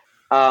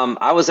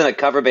 I was in a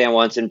cover band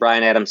once, and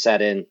Bryan Adams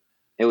sat in,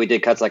 and we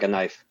did Cuts Like a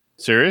Knife.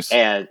 Serious?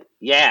 And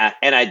yeah,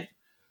 and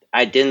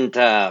I didn't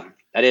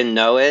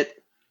know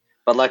it,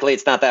 but luckily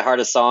it's not that hard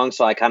a song,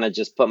 so I kind of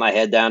just put my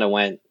head down and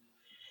went,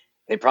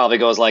 it probably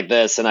goes like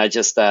this, and I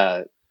just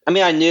I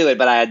knew it,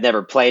 but I had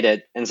never played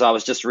it, and so I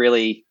was just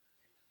really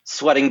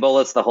sweating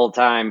bullets the whole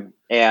time.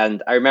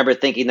 And I remember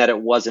thinking that it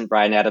wasn't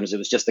Bryan Adams, it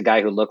was just a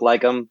guy who looked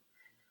like him,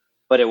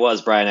 but it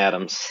was Bryan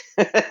Adams.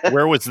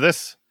 Where was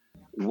this?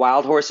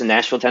 Wild Horse in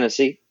Nashville,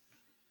 Tennessee.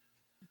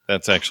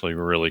 That's actually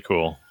really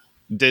cool.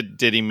 Did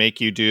he make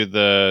you do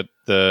the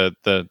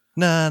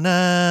na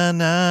na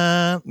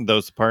na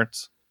those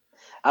parts?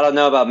 I don't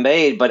know about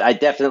made, but I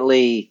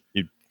definitely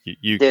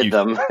you did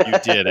them. You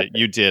did it.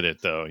 You did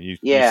it though. You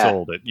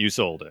sold it. You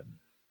sold it.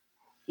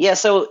 Yeah,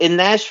 so in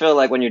Nashville,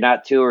 like when you're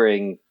not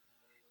touring,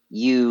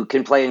 you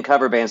can play in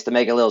cover bands to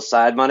make a little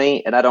side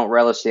money, and I don't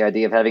relish the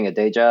idea of having a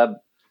day job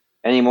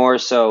anymore,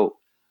 so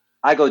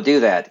I go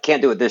do that.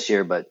 Can't do it this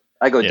year, but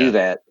I go do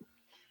that.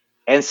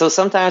 And so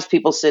sometimes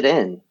people sit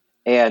in,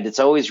 and it's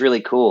always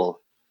really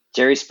cool.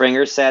 Jerry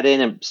Springer sat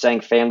in and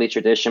sang Family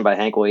Tradition by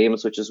Hank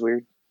Williams, which is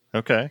weird.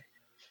 Okay.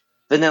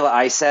 Vanilla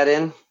Ice sat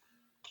in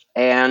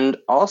and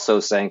also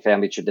sang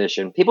Family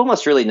Tradition. People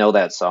must really know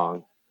that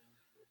song.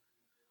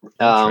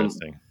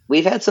 Interesting.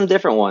 We've had some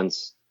different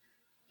ones.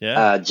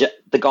 Yeah.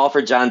 The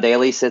golfer John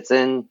Daly sits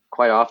in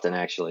quite often,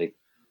 actually.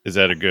 Is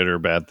that a good or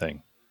bad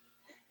thing?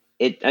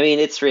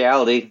 It's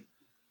reality.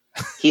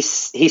 He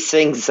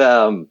sings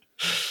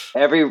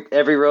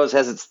Every Rose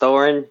Has Its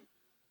Thorn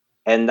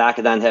and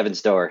Knocking on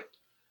Heaven's Door.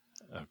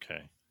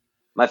 Okay.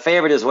 My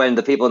favorite is when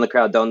the people in the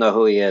crowd don't know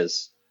who he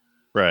is.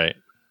 Right.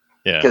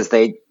 Yeah. Because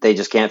they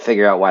just can't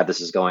figure out why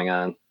this is going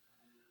on.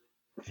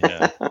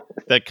 Yeah.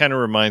 That kind of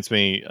reminds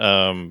me,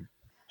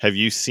 have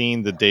you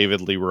seen the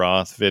David Lee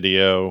Roth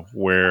video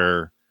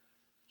where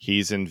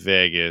he's in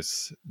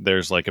Vegas?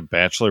 There's like a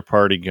bachelor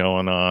party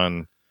going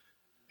on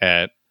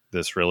at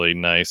this really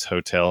nice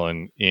hotel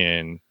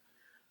in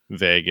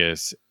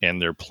Vegas,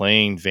 and they're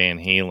playing Van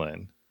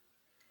Halen.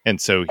 And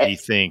so he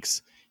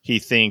thinks,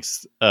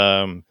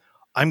 I'm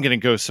going to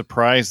go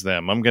surprise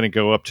them. I'm going to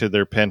go up to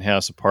their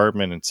penthouse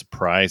apartment and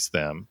surprise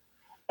them.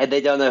 And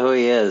they don't know who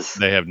he is.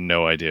 They have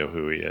no idea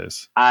who he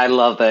is. I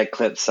love that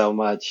clip so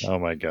much. Oh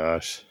my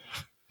gosh.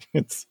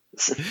 It's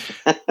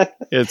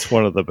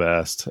one of the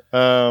best.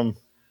 And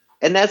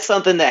that's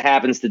something that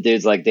happens to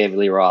dudes like David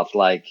Lee Roth.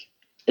 Like,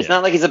 it's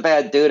not like he's a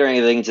bad dude or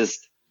anything.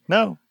 Just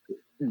no.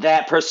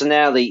 That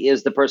personality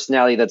is the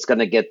personality that's going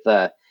to get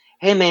the,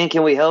 hey man,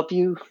 can we help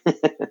you?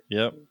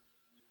 Yep.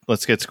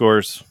 Let's get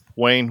scores.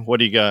 Wayne, what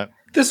do you got?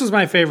 This was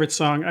my favorite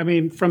song. I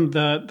mean, from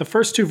the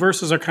first two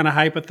verses are kind of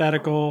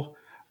hypothetical,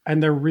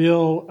 and they're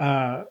real,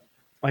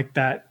 like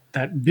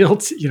that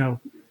built,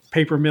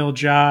 paper mill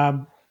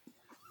job,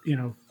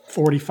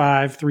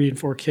 45, 3 and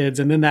 4 kids.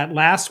 And then that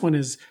last one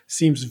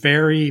seems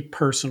very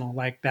personal.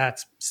 Like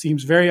that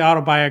seems very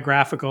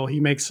autobiographical.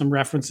 He makes some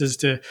references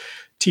to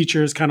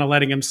teachers kind of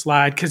letting him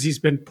slide because he's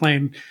been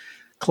playing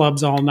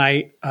clubs all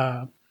night.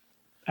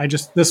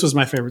 This was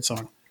my favorite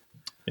song.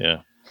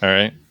 Yeah. All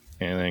right.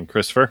 And then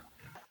Christopher?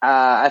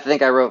 I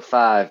think I wrote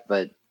 5,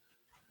 but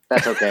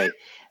that's okay.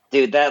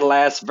 Dude, that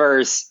last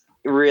verse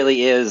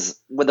really is,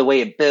 with the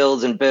way it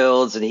builds and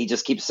builds, and he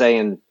just keeps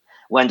saying,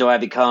 when do I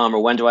become,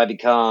 or when do I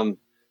become?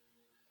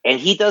 And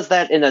he does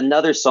that in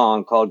another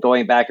song called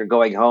Going Back or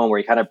Going Home, where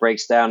he kind of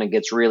breaks down and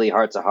gets really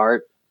heart to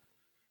heart.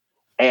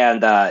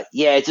 And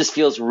it just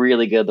feels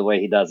really good the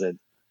way he does it.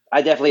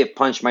 I definitely have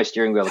punched my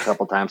steering wheel a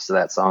couple times to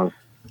that song.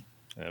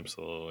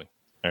 Absolutely.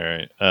 All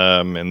right.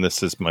 And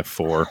this is my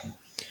 4.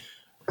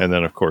 And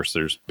then, of course,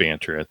 there's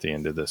banter at the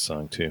end of this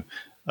song, too.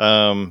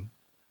 And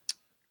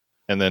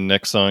then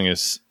next song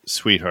is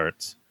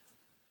Sweethearts.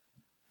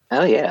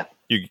 Oh, yeah.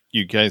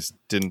 You guys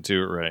didn't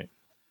do it right.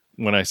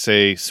 When I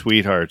say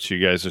Sweethearts, you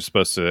guys are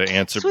supposed to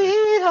answer.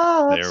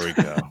 Sweethearts. There we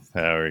go.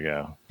 There we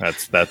go.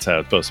 That's how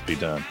it's supposed to be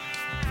done.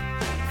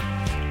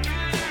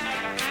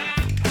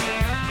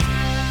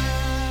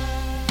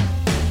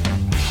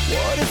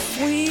 What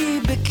if we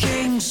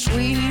became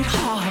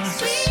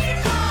sweethearts?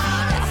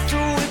 After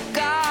we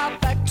got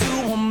back to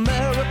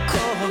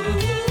America,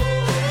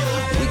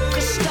 we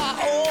could start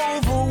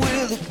over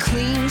with a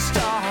clean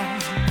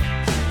start.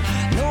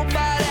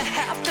 Nobody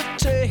have to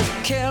take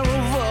care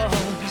of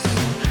us.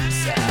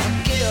 So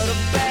get a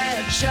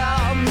bad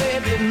job,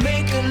 maybe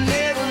make a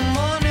little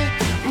money,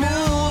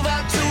 move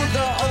out to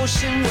the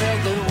ocean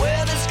where the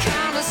weather's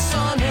kind of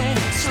sunny.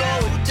 Slow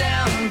it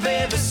down,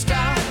 baby,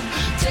 stop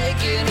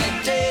taking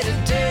it day to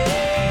day.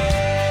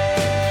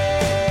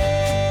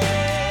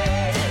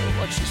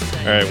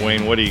 All right,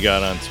 Wayne, what do you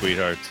got on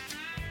Sweethearts?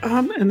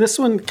 And this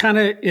one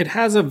it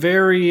has a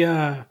very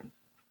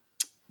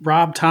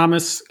Rob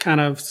Thomas kind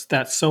of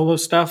that solo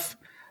stuff.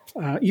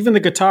 Even the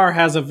guitar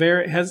has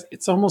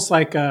it's almost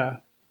like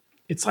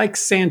it's like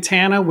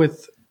Santana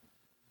with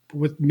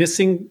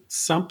missing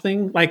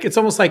something. Like it's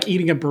almost like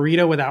eating a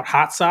burrito without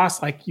hot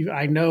sauce. Like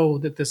I know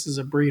that this is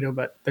a burrito,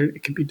 but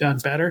it can be done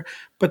better.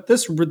 But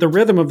the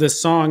rhythm of this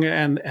song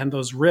and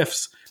those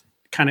riffs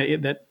kind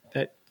of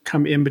that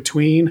come in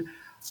between.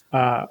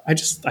 I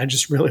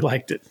just really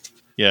liked it.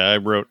 Yeah,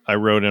 I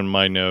wrote in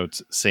my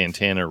notes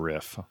Santana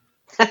riff.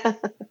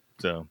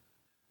 So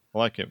I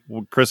like it.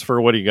 Well, Christopher,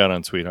 what do you got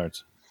on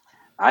Sweethearts?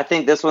 I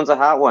think this one's a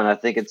hot one. I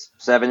think it's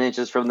 7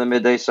 inches from the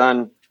midday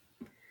sun.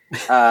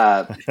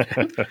 Absolutely.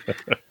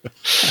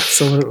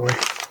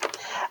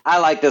 I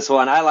like this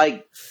one. I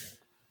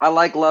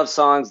like love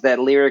songs that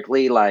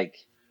lyrically like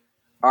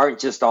aren't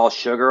just all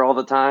sugar all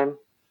the time.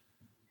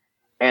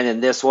 And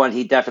in this one,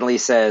 he definitely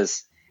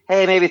says,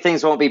 hey, maybe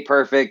things won't be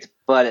perfect,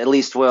 but at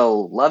least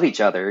we'll love each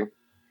other,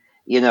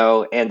 you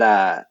know? And,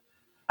 I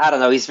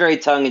don't know. He's very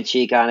tongue in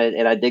cheek on it.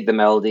 And I dig the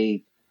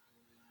melody.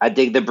 I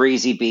dig the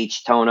breezy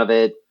beach tone of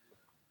it.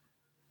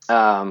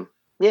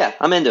 Yeah,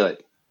 I'm into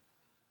it.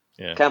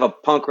 Yeah. Kind of a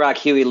punk rock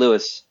Huey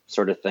Lewis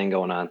sort of thing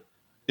going on.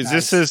 Is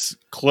this as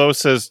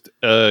close to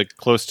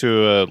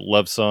a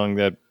love song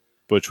that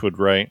Butch would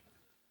write?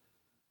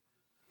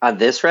 On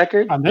this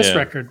record? On this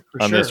record,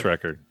 for on sure. this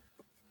record.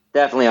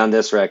 Definitely on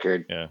this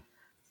record. Yeah.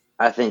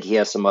 I think he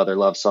has some other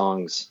love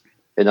songs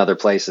in other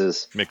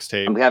places.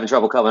 Mixtape. I'm having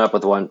trouble coming up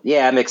with one.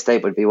 Yeah,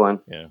 mixtape would be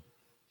one. Yeah.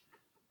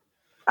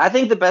 I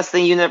think The Best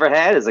Thing You Never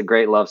Had is a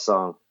great love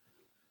song.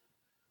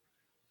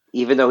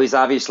 Even though he's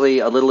obviously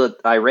a little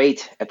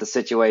irate at the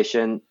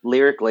situation,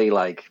 lyrically,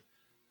 like,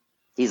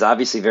 he's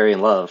obviously very in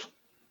love.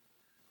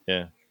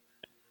 Yeah.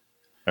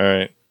 All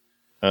right.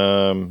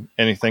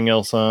 Anything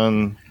else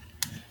on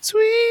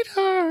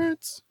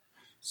Sweethearts?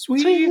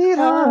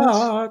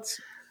 Sweethearts.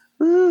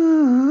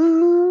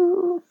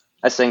 Ooh.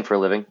 I sing for a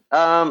living.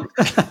 I'm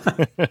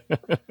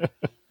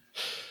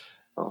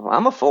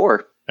a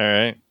 4. All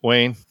right.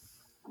 Wayne?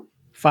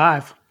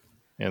 5.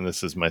 And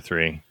this is my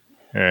 3.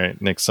 All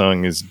right. Next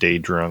song is Day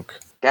Drunk.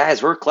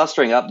 Guys, we're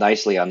clustering up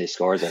nicely on these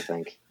scores, I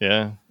think.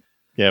 Yeah.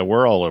 Yeah,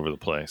 we're all over the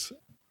place.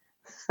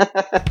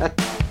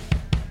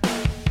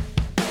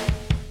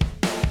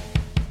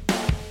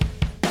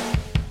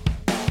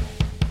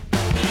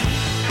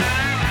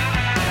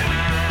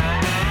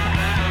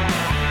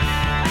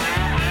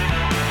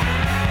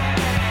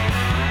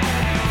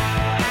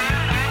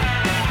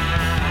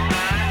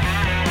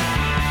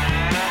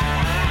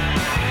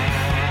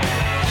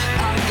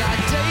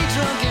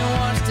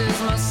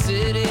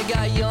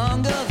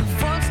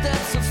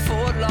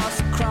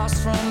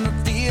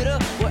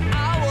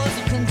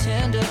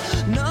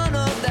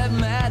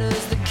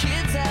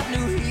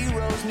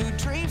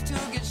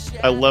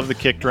 I love the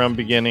kick drum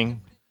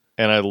beginning,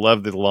 and I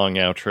love the long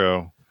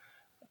outro.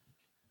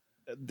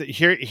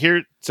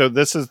 So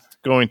this is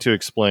going to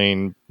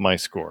explain my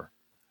score.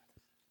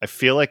 I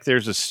feel like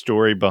there's a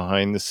story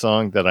behind the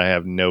song that I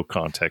have no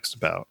context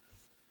about.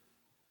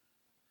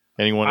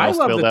 Anyone else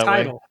feel that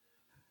title.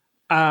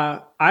 Way?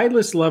 I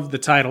just love the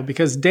title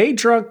because Day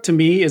Drunk to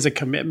me is a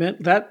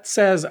commitment that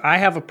says I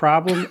have a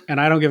problem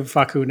and I don't give a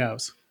fuck who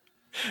knows.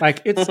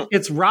 Like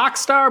it's rock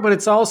star, but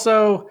it's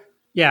also,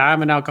 yeah,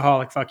 I'm an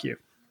alcoholic. Fuck you.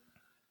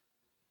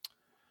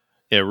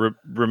 Yeah,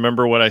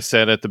 remember what I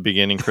said at the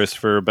beginning,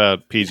 Christopher,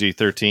 about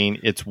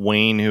PG-13? It's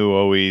Wayne who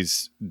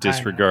always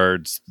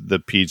disregards the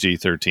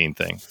PG-13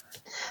 thing.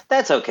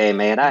 That's okay,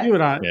 man. I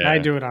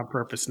do it on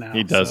purpose now.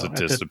 He does it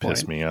just to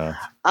piss me off.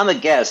 I'm a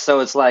guest,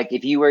 so it's like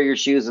if you wear your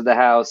shoes in the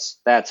house,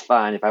 that's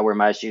fine. If I wear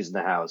my shoes in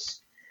the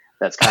house,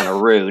 that's kind of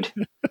rude.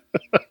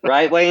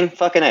 Right, Wayne?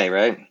 Fucking A,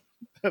 right?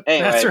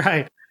 Anyway. That's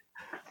right.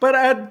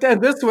 But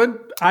this one,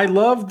 I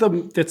love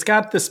it's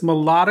got this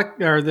melodic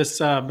or this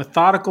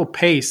methodical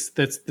pace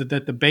that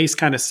the bass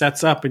kind of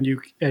sets up and you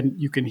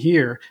can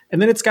hear,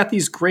 and then it's got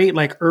these great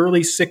like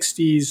early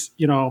 '60s,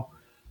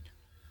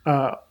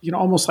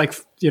 almost like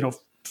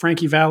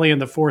Frankie Valli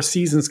and the Four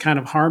Seasons kind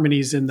of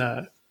harmonies in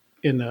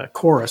the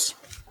chorus.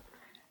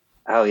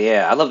 Oh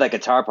yeah, I love that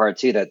guitar part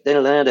too. That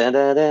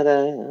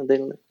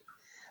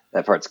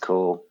part's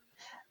cool.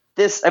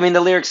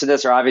 The lyrics of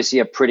this are obviously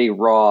a pretty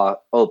raw,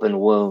 open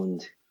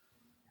wound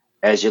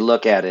as you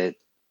look at it.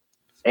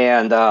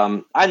 And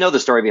I know the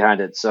story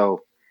behind it.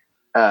 So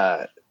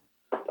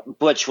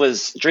Butch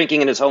was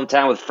drinking in his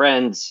hometown with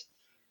friends,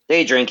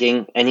 day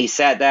drinking, and he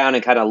sat down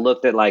and kind of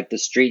looked at like the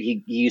street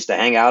he used to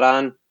hang out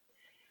on.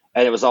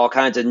 And it was all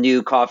kinds of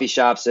new coffee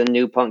shops and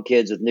new punk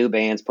kids with new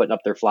bands putting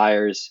up their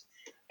flyers.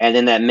 And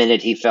in that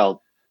minute, he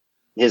felt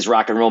his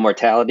rock and roll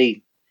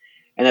mortality.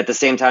 And at the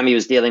same time, he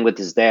was dealing with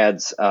his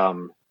dad's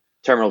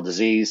terminal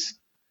disease.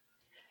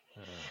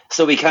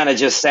 So we kind of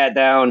just sat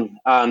down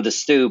on the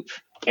stoop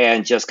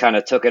and just kind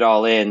of took it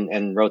all in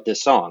and wrote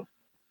this song.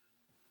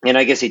 And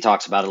I guess he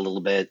talks about it a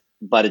little bit,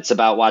 but it's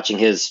about watching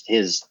his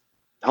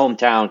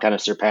hometown kind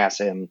of surpass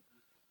him.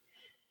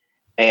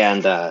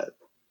 And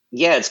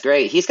yeah, it's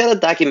great. He's got a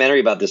documentary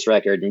about this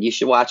record, and you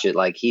should watch it.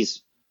 Like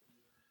he's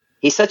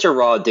such a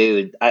raw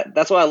dude.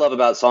 That's what I love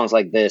about songs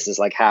like this is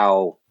like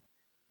how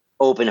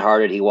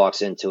open-hearted he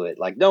walks into it.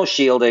 Like no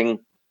shielding,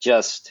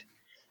 just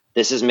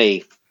this is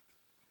me.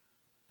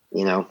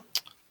 You know.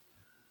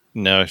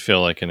 Now I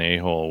feel like an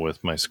a-hole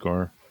with my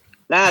score.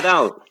 Nah,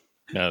 don't.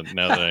 Now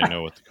that I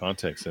know what the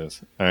context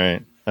is. All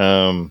right.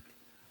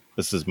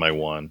 This is my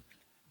one.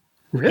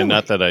 Really? And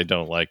not that I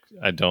don't like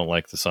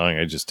the song.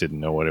 I just didn't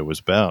know what it was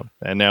about.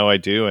 And now I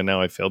do, and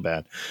now I feel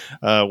bad.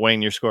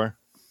 Wayne, your score?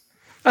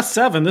 A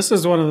 7. This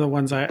is one of the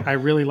ones I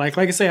really like.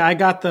 Like I say, I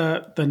got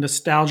the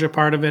nostalgia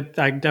part of it.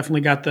 I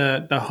definitely got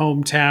the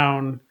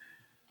hometown,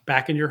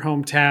 back in your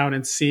hometown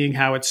and seeing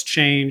how it's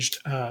changed.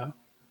 And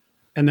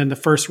then the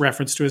first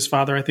reference to his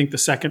father. I think the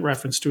second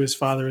reference to his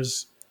father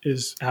is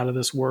out of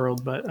this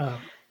world. But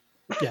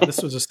yeah,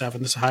 this was a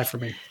 7. This is high for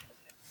me.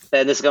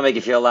 And this is going to make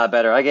you feel a lot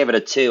better. I gave it a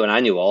 2, and I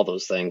knew all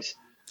those things.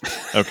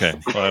 Okay.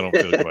 Well, I don't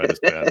feel quite as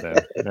bad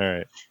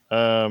then.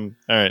 All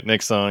right.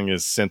 Next song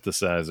is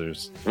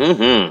Synthesizers.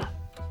 Mm-hmm.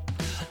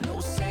 No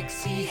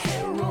sexy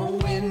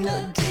heroin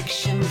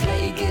addiction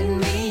plaguing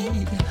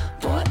me,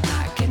 but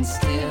I can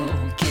still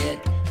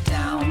get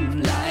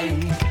down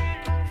like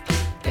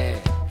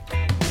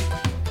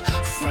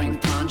Frank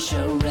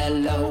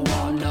Poncherello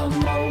on a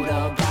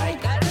motorbike.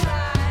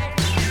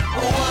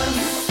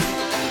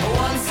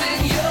 Once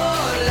in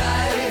your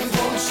life,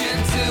 won't you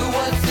do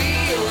what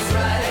feels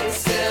right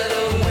instead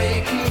of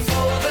waiting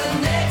for the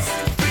next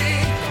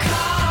big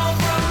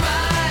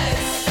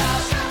compromise?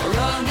 Stop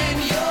running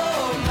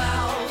your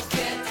mouth,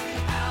 get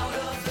out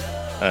of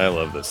the... I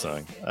love this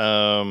song.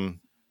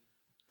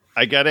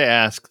 I got to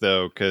ask,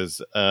 though,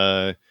 because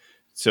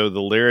so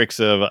the lyrics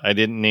of I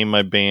didn't name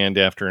my band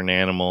after an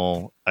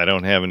animal, I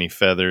don't have any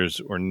feathers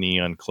or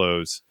neon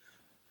clothes.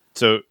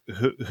 So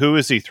who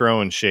is he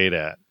throwing shade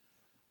at?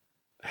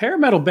 Hair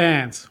metal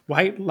bands: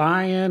 White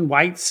Lion,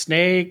 White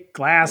Snake,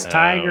 Glass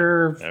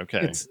Tiger. Okay.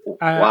 It's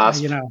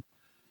Wasp. you know.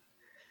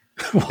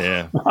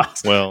 Yeah.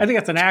 Wasp. Well, I think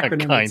that's an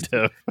acronym. kind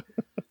of.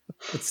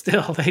 But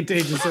still, they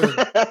deserve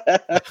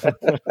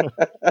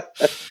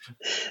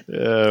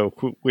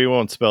it. We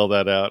won't spell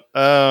that out.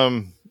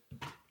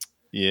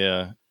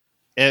 Yeah.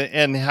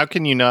 And how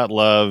can you not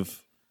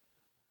love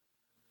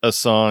a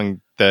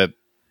song that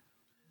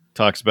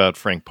talks about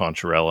Frank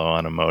Poncherello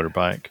on a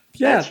motorbike?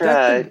 Yeah, That's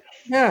right.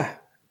 Yeah.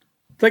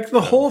 Like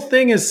the whole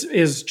thing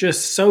is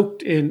just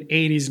soaked in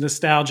 80s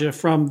nostalgia,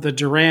 from the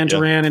Duran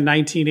Duran in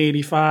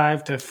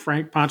 1985 to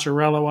Frank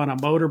Poncherello on a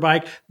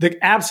motorbike.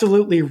 The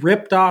absolutely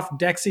ripped off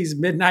Dexy's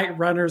Midnight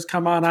Runners,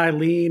 Come On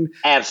Eileen.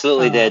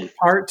 Absolutely did.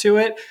 Part to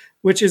it,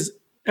 which is,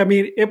 I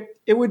mean,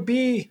 it would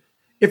be,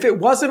 if it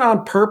wasn't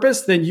on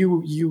purpose, then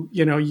you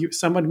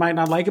someone might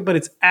not like it, but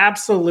it's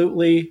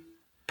absolutely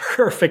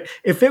perfect.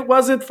 If it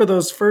wasn't for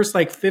those first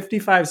like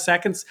 55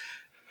 seconds,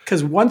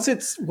 because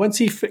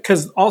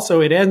because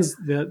also it ends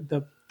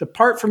the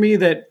part for me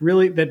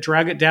that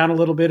drag it down a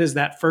little bit is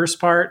that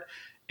first part,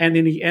 and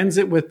then he ends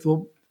it with,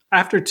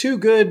 after two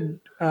good,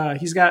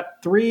 he's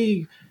got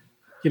 3,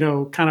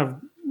 kind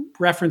of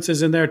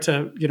references in there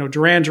to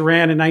Duran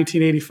Duran in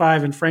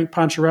 1985 and Frank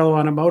Poncherello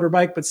on a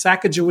motorbike, but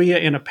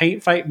Sacagawea in a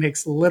paint fight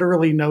makes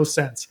literally no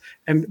sense.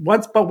 And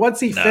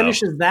once he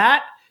finishes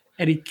that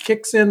and he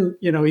kicks in,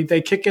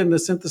 they kick in the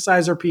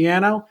synthesizer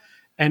piano,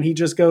 and he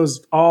just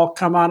goes all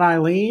Come On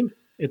Eileen.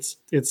 It's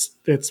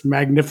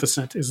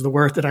magnificent is the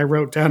word that I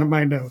wrote down in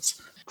my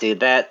notes. Dude,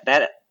 that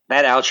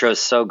outro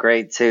is so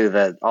great too,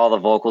 that all the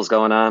vocals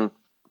going on.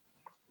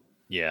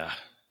 Yeah.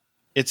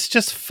 It's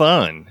just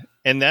fun.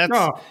 And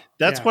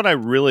that's what I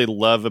really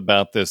love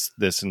about this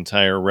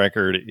entire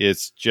record.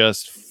 It's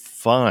just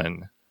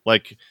fun.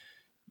 Like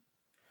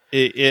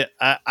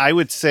I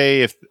would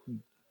say, if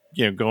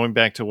going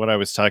back to what I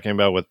was talking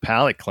about with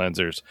palate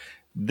cleansers,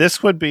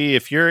 this would be,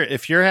 if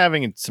you're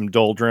having some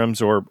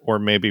doldrums, or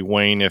maybe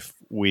Wayne, if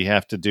we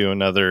have to do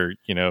another,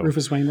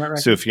 Rufus Wainwright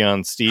record,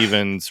 Sufjan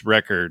Stevens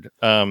record,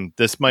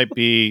 this might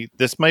be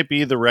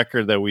the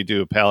record that we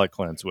do a palate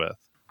cleanse with.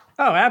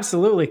 Oh,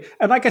 absolutely.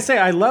 And like I say,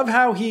 I love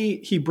how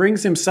he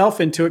brings himself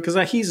into it,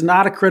 because he's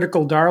not a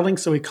critical darling.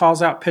 So he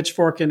calls out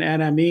Pitchfork and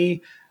NME.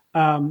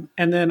 And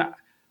then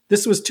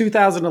this was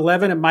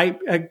 2011. It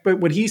might, but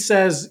when he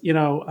says,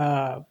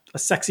 a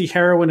sexy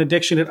heroin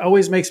addiction, it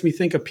always makes me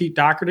think of Pete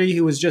Doherty,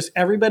 who was just,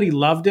 everybody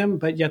loved him,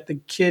 but yet the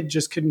kid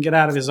just couldn't get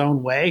out of his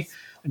own way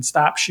and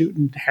stop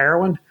shooting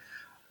heroin.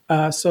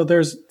 So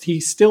he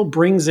still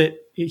brings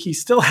it. He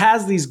still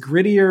has these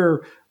grittier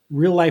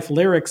real life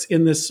lyrics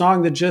in this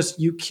song that just,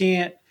 you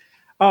can't.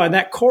 Oh, and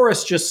that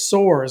chorus just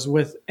soars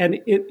with, and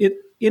it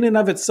in and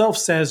of itself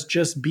says,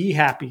 just be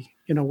happy.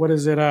 What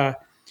is it?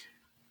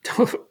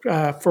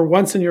 For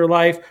once in your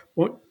life,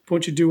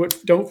 won't you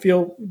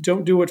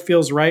don't do what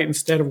feels right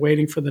instead of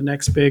waiting for the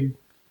next big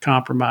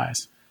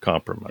compromise.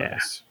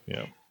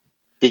 Yeah.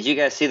 Did you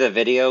guys see the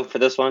video for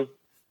this one?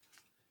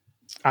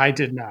 I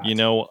did not.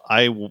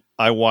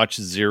 I watched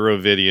 0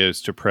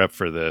 videos to prep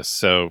for this.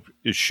 So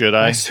should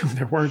I? I assume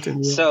there weren't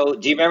any. So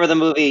do you remember the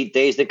movie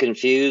Dazed and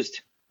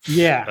Confused?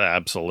 Yeah.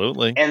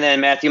 Absolutely. And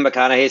then Matthew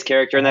McConaughey's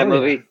character in that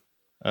movie?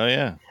 Oh,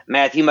 yeah.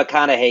 Matthew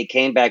McConaughey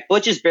came back.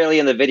 Butch is barely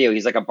in the video.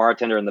 He's like a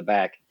bartender in the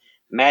back.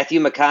 Matthew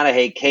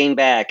McConaughey came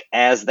back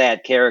as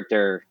that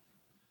character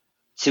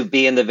to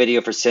be in the video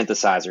for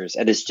Synthesizers.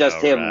 And it's just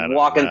him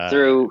walking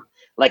through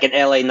like an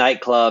LA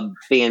nightclub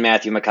being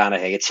Matthew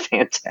McConaughey. It's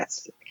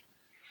fantastic.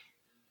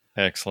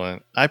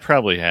 Excellent. I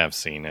probably have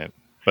seen it,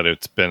 but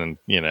it's been,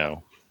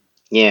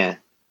 Yeah.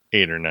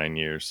 8 or 9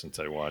 years since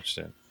I watched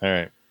it. All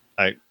right.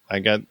 I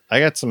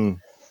got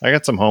some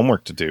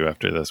homework to do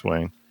after this,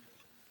 Wayne.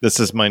 This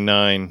is my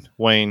 9.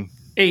 Wayne.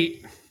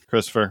 8.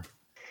 Christopher.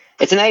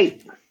 It's an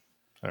 8.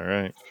 All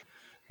right.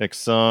 Next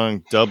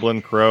song,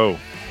 Dublin Crow.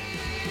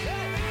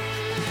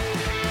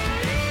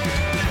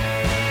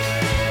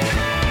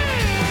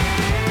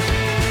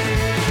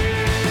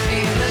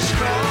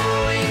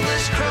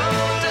 English crow,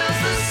 does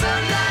the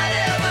sunlight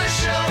ever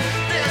show?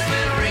 There's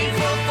been rain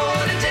for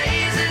 40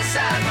 days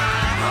inside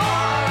my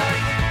heart.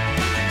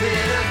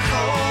 Bitter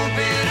cold,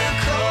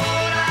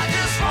 I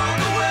just want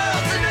the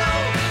world to know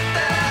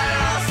that I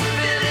lost the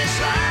finish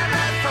line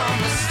right from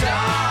the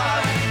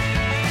start.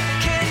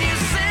 Can you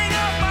sing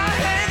up my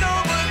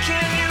hangover?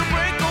 Can you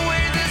break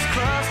away this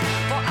crust?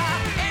 For I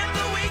am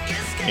the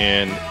weakest.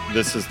 And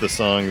this is the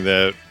song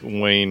that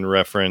Wayne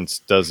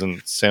referenced,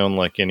 doesn't sound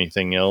like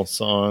anything else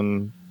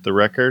on the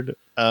record.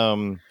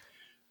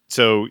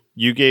 So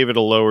you gave it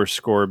a lower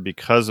score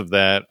because of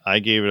that. I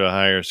gave it a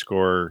higher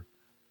score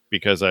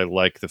because I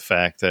like the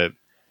fact that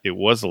it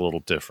was a little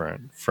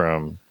different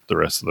from the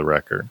rest of the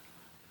record.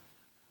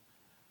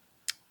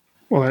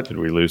 Well, Did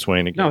we lose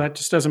Wayne again? no, that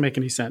just doesn't make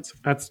any sense.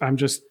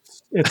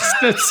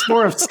 It's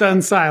more of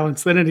stunned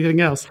silence than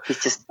anything else.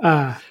 He's just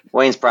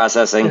Wayne's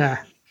processing.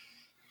 Yeah.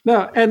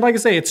 No, and like I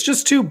say, it's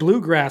just too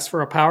bluegrass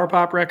for a power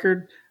pop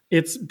record.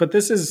 But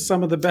this is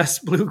some of the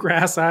best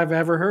bluegrass I've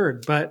ever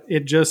heard. But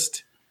it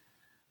just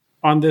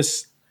on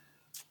this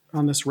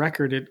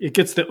record, it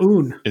gets the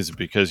oon. Is it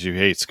because you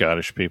hate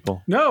Scottish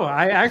people? No,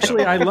 I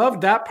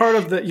love that part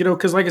of the,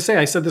 because like I say,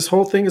 I said this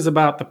whole thing is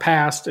about the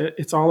past.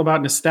 It's all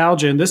about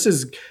nostalgia, and this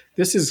is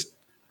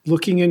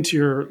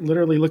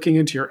literally looking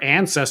into your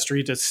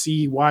ancestry to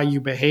see why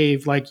you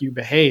behave like you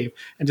behave,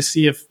 and to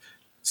see if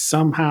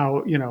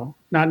somehow,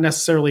 not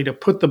necessarily to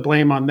put the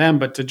blame on them,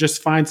 but to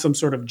just find some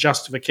sort of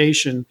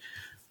justification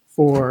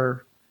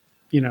for,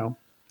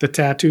 the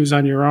tattoos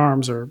on your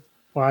arms or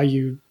why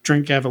you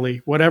drink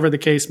heavily, whatever the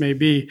case may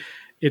be.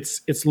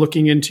 It's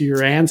looking into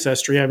your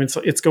ancestry. I mean,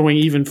 it's going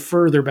even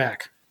further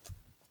back.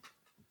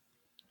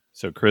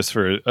 So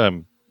Christopher,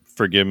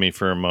 forgive me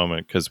for a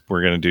moment because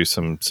we're going to do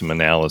some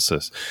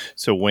analysis.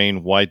 So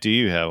Wayne, why do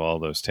you have all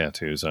those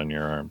tattoos on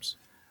your arms?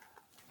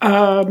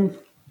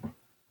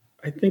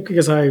 I think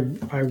because I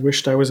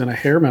wished I was in a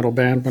hair metal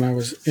band when I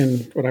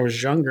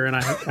was younger, and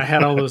I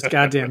had all those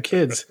goddamn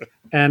kids,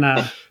 and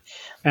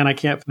I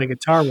can't play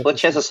guitar with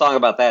Butch has a song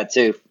about that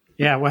too.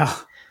 Yeah,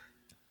 well,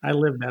 I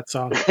live that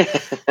song.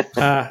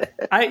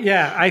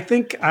 I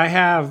think I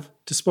have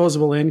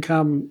disposable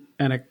income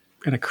and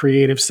a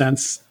creative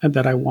sense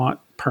that I want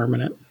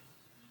permanent.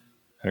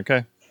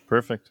 Okay,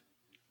 perfect.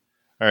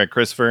 All right,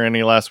 Christopher,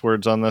 any last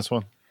words on this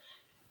one?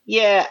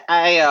 Yeah,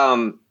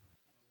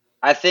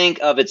 I think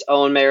of its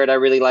own merit, I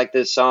really like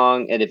this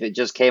song, and if it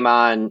just came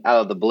on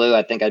out of the blue,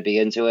 I think I'd be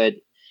into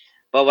it.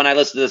 But when I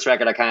listen to this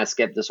record, I kind of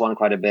skipped this one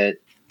quite a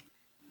bit.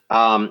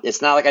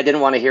 It's not like I didn't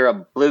want to hear a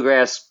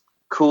bluegrass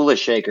Kula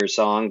Shaker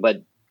song,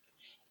 but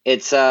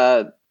it's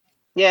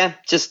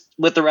just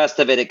with the rest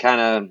of it, it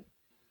kind of,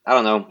 I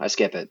don't know, I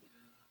skip it.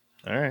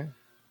 All right.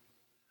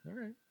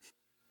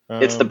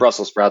 It's the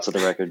Brussels sprouts of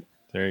the record.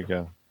 There you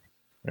go.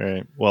 All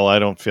right. Well, I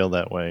don't feel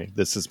that way.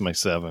 This is my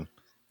 7.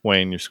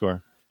 Wayne, your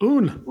score?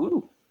 Oon.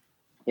 Ooh.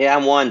 Yeah,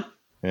 I'm 1.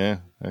 Yeah.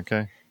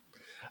 Okay.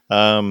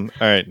 All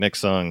right. Next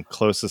song.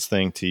 Closest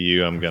thing to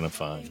you I'm going to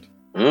find.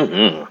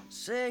 Mm-hmm.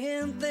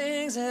 Saying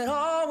things that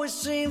always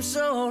seem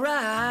so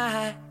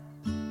right,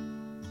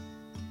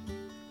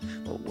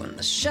 but when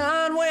the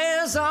shine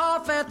wears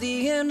off at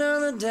the end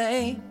of the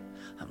day,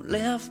 I'm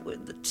left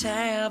with the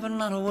tab and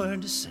not a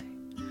word to say,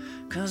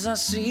 'cause I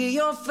see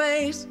your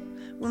face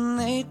when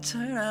they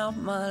turn out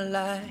my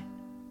light.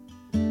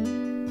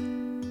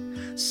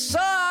 So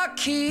I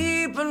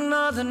keep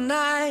another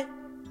night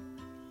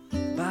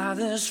by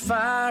this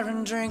fire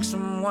and drink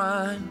some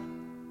wine.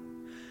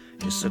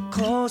 It's the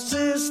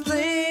closest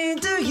thing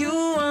to you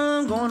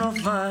I'm gonna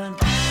find.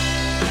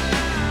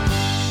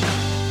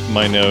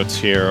 My notes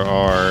here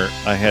are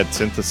I had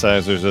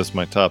Synthesizers as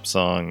my top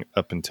song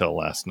up until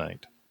last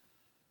night.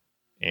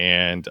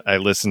 And I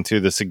listened to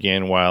this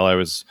again while I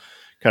was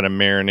kind of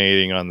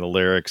marinating on the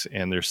lyrics,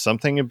 and there's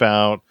something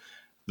about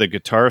the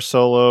guitar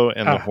solo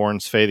and the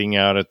horns fading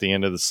out at the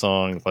end of the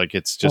song, like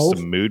it's just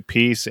a mood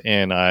piece,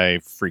 and I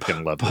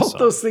freaking love this song. Both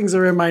those things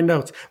are in my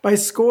notes. My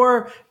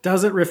score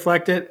doesn't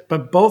reflect it,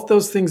 but both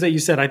those things that you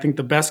said, I think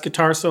the best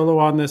guitar solo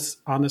on this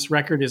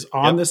record is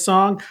on this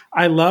song.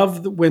 I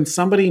love when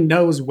somebody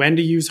knows when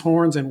to use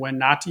horns and when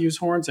not to use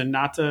horns, and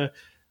not to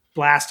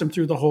blast them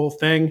through the whole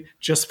thing.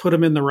 Just put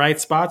them in the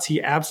right spots.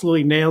 He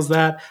absolutely nails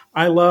that.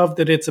 I love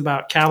that it's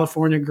about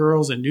California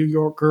girls and New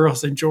York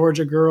girls and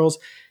Georgia girls.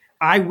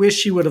 I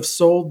wish he would have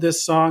sold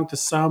this song to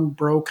some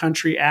bro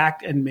country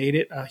act and made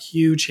it a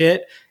huge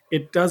hit.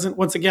 It doesn't.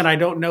 Once again, I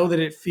don't know that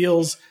it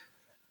feels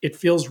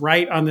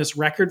right on this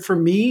record for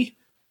me,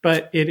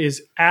 but it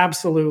is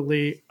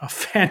absolutely a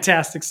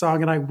fantastic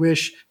song, and I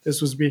wish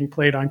this was being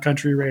played on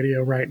country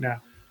radio right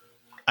now.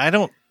 I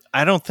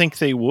don't think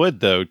they would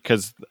though,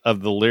 because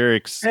of the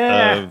lyrics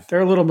of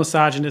They're a little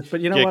misogynist,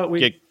 but you know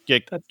what?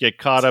 Get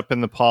caught up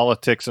in the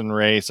politics and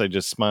race. I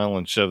just smile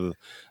and shove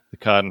the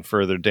cotton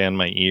further down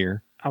my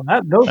ear.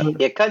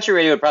 Yeah, country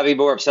radio would probably be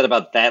more upset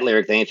about that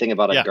lyric than anything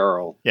about a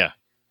girl.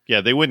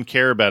 Yeah, they wouldn't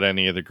care about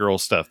any of the girl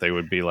stuff. They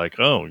would be like,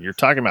 "Oh, you're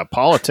talking about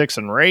politics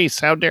and race.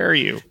 How dare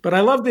you?" But I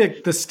love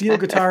the steel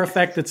guitar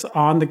effect that's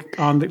on the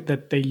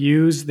that they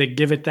use. They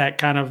give it that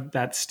kind of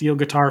that steel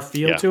guitar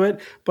feel to it.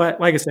 But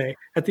like I say,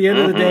 at the end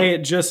of the day,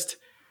 it just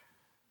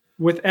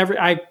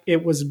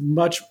it was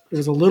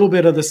a little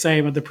bit of the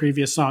same of the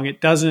previous song.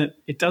 It doesn't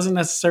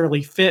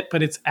necessarily fit,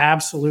 but it's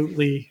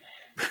absolutely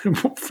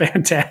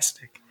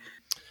fantastic.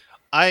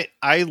 I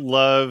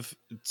love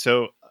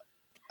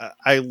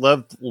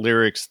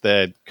lyrics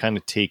that kind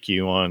of take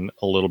you on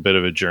a little bit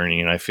of a journey,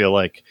 and I feel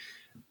like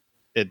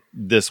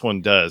this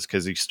one does,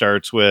 because he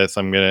starts with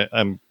I'm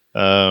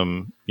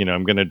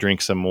gonna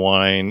drink some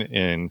wine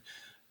and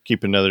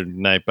keep another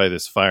night by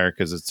this fire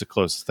because it's the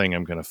closest thing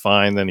I'm gonna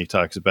find. Then he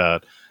talks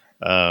about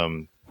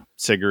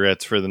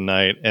cigarettes for the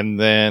night, and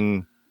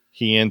then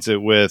he ends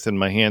it with, and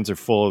my hands are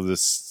full of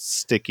this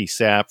sticky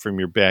sap from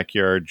your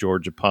backyard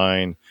Georgia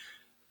pine.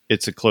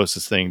 It's the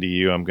closest thing to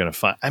you I'm gonna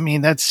find. I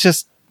mean, that's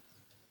just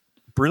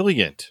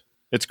brilliant.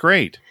 It's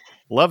great.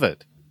 Love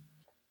it.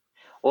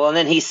 Well, and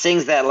then he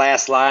sings that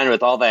last line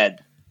with all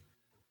that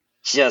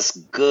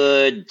just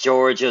good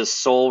Georgia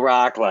soul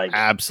rock. Like,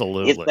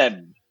 absolutely. It's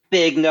that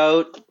big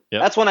note.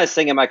 Yep. That's when I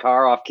sing in my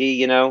car off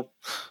key,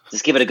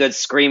 just give it a good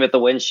scream at the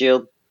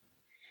windshield.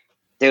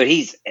 Dude,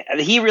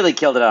 he really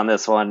killed it on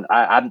this one.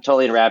 I'm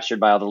totally enraptured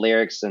by all the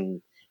lyrics,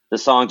 and the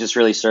song just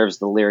really serves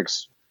the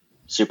lyrics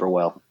super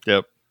well.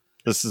 Yep.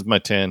 This is my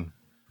 10.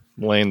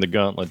 Laying the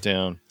gauntlet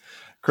down.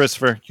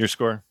 Christopher, your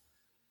score?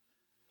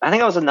 I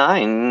think I was a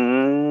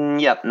 9.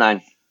 Yep,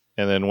 9.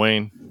 And then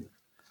Wayne?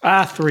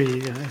 3.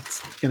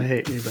 It's going to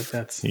hate me, but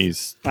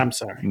I'm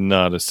sorry.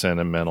 Not as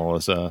sentimental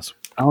as us.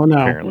 Oh, no.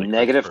 Apparently.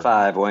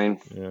 -5, Wayne.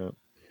 Yeah.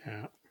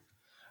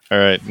 All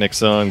right, next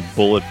song,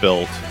 Bullet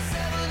Belt.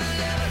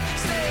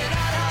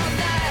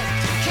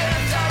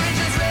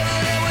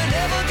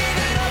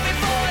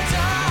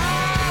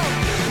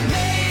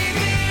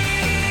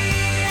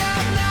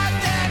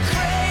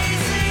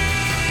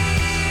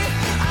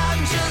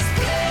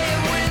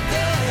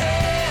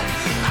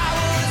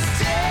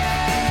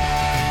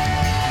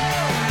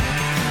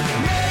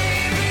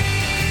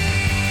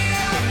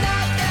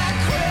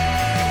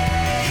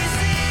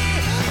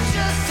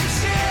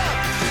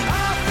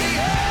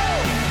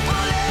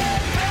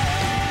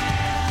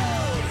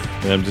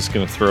 And I'm just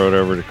going to throw it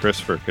over to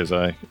Christopher because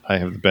I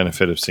have the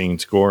benefit of seeing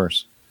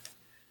scores.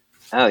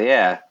 Oh,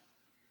 yeah.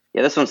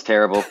 Yeah, this one's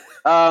terrible.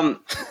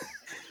 So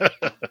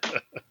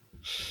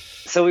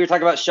we were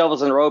talking about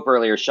Shovels and Rope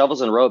earlier.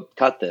 Shovels and Rope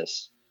cut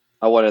this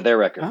on one of their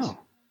records.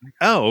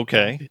 Oh,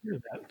 okay.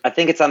 I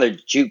think it's on their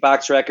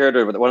jukebox record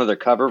or one of their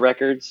cover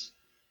records.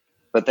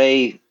 But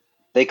they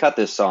cut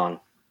this song.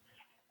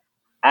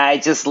 I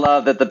just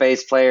love that the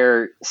bass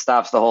player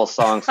stops the whole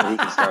song so he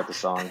can start the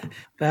song.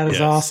 That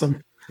is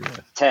awesome.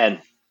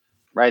 10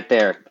 right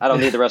there. I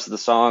don't need the rest of the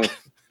song.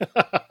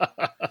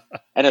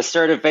 An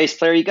assertive bass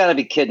player, you gotta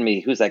be kidding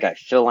me. Who's that guy?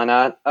 Phil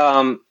Lynott?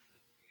 I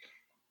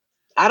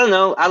don't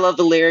know. I love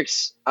the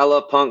lyrics. I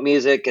love punk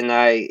music,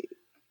 and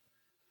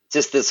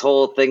just this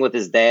whole thing with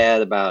his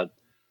dad about,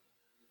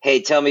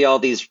 hey, tell me all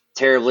these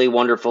terribly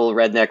wonderful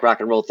redneck rock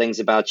and roll things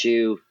about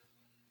you.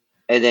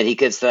 And then he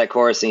gets to that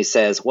chorus and he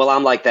says, well,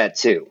 I'm like that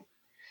too.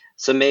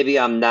 So maybe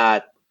I'm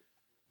not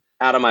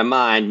out of my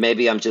mind.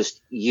 Maybe I'm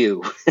just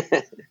you.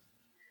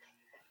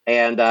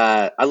 And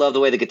I love the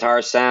way the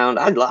guitars sound.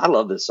 I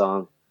love this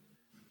song.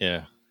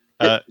 Yeah.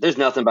 There's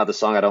nothing about the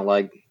song I don't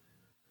like.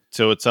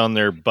 So it's on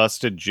their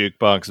Busted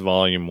Jukebox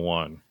Volume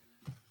 1.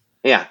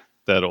 Yeah.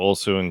 That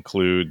also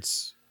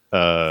includes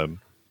their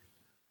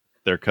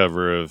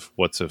cover of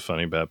What's So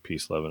Funny About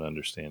Peace, Love, and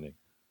Understanding.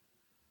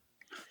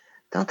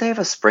 Don't they have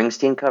a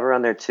Springsteen cover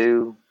on there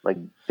too? Like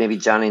maybe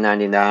Johnny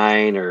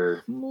 99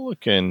 or... I'm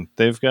looking.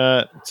 They've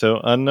got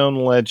Unknown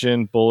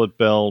Legend, Bullet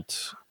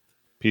Belt,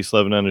 Peace,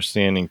 Love, and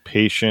Understanding,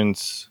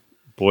 Patience,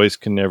 Boys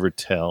Can Never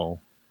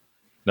Tell,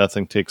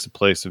 Nothing Takes the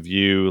Place of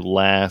You,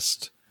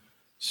 Last,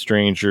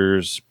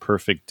 Strangers,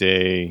 Perfect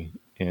Day,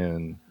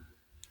 and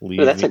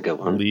that's a good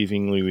one.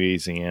 Leaving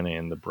Louisiana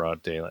in the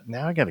Broad Daylight.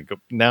 Now I gotta go.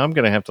 Now I'm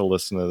gonna have to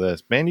listen to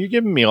this. Man, you're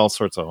giving me all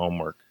sorts of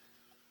homework.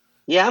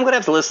 Yeah, I'm gonna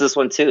have to listen to this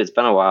one too. It's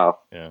been a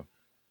while. Yeah.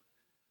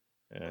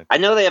 I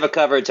know they have a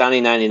cover of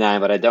Johnny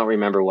 99, but I don't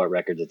remember what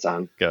record it's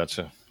on.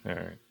 Gotcha. All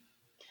right.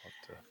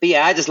 But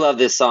yeah, I just love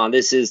this song.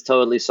 This is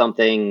totally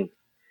something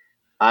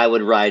I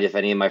would write if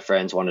any of my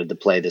friends wanted to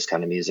play this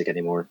kind of music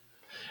anymore.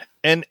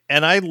 And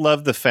I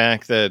love the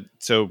fact that,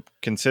 so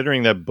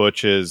considering that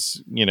Butch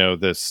is,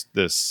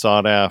 this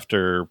sought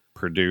after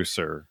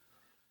producer,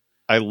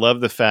 I love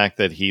the fact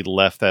that he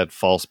left that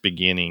false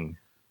beginning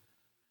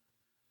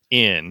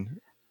in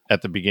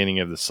at the beginning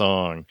of the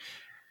song.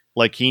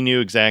 like he knew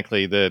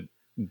exactly that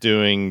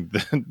doing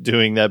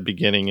that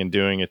beginning and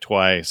doing it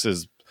twice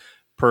is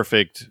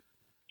perfect,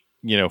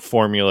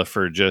 formula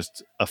for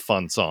just a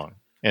fun song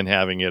and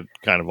having it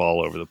kind of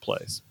all over the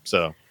place.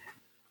 So,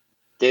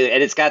 dude,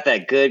 and it's got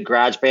that good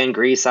garage band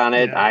grease on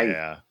it.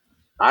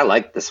 I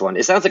like this one.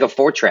 It sounds like a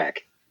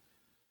 4-track.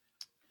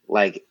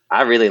 Like,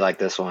 I really like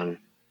this one.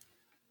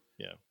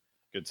 Yeah,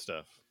 good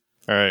stuff.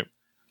 All right,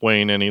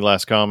 Wayne, any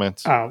last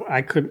comments? Oh,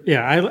 I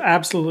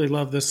absolutely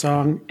love this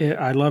song.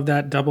 I love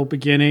that double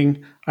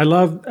beginning. I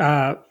love,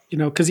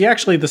 because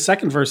the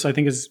second verse I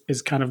think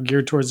is kind of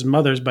geared towards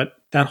mothers, but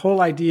that whole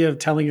idea of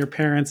telling your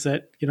parents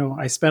that,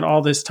 I spent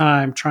all this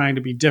time trying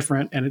to be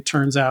different, and it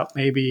turns out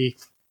maybe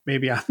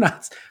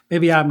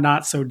I'm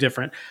not so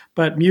different.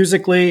 But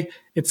musically,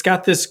 it's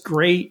got this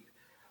great.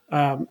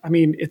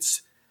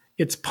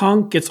 It's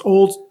punk, it's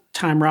old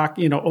time rock,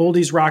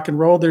 oldies rock and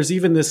roll. There's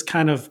even this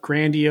kind of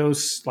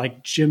grandiose,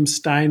 like Jim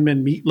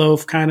Steinman,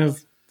 Meatloaf kind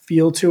of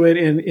feel to it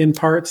in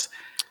parts.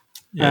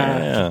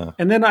 Yeah.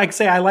 And then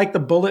I like the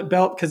Bullet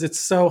Belt because it's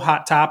so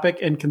Hot Topic,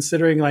 and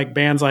considering like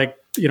bands like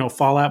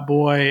Fall Out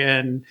Boy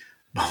and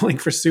Bowling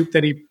for Soup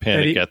that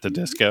Panic at the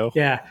Disco.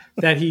 Yeah,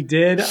 that he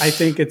did. I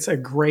think it's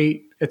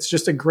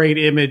just a great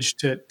image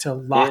to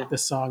lock the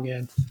song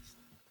in.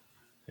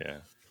 Yeah.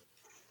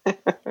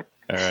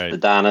 All right. The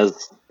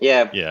Donnas.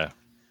 Yeah. Yeah.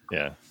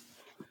 Yeah.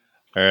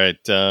 All right.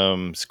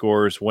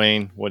 Scores,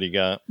 Wayne, what do you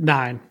got?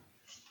 9.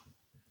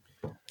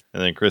 And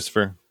then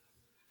Christopher?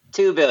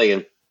 2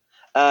 billion.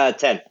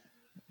 10.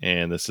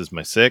 And this is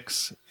my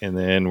 6. And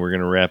then we're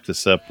going to wrap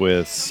this up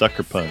with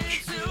Sucker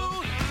Punch.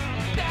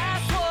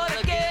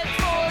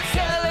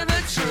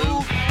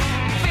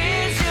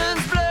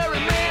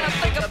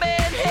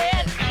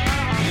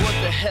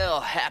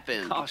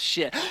 Happened. Oh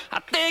shit. I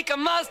think I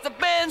must have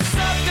been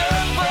sucker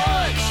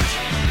punched.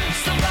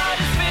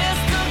 Somebody's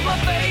fist took my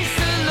face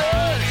and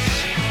lunch.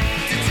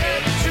 To tell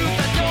the truth,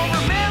 I don't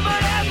remember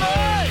that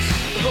much.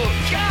 Oh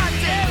god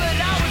damn it,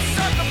 I was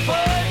sucker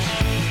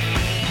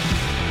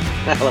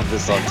punched. I love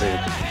this song too.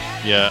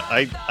 Yeah,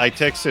 I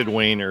texted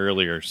Wayne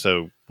earlier.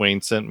 So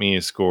Wayne sent me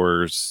his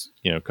scores,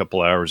 a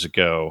couple hours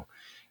ago.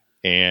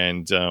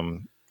 And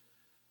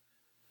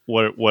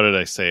what did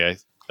I say?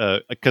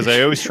 Because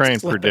I always try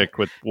and predict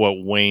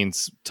what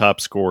Wayne's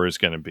top score is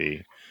going to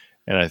be.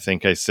 And I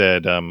think I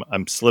said,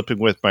 I'm slipping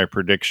with my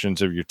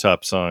predictions of your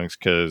top songs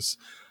because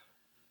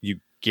you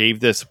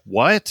gave this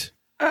what?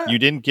 You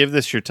didn't give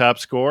this your top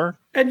score?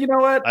 And you know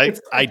what?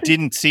 I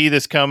didn't see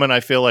this coming. I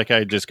feel like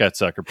I just got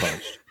sucker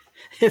punched.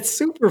 It's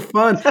super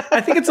fun. I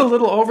think it's a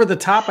little over the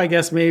top, I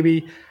guess,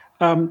 maybe.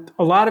 A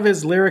lot of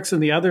his lyrics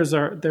and the others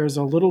there's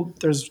some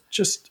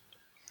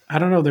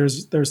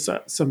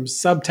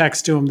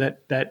subtext to him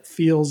that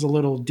feels a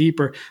little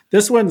deeper.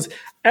 This one's,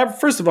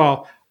 first of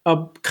all,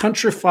 a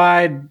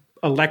countrified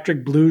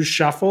electric blues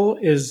shuffle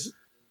is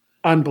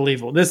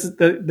unbelievable. This is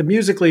the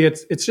musically,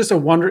 it's just a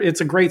wonder.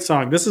 It's a great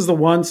song. This is the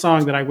one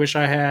song that I wish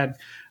I had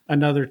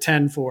another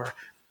 10 for,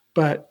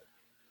 but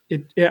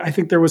I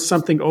think there was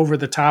something over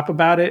the top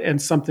about it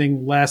and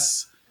something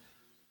less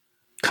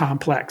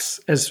complex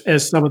as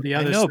some of the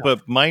other stuff.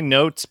 But my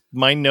notes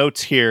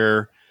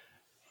here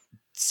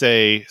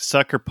say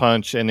Sucker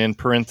Punch, and in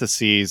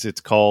parentheses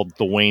it's called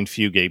the Wayne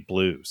Fugate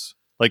Blues.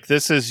 Like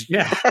this was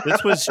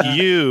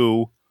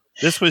you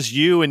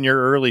in your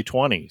early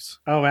 20s.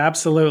 Oh,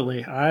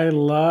 absolutely. I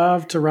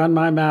love to run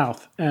my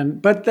mouth,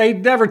 but they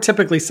never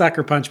typically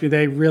sucker punch me.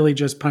 They really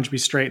just punch me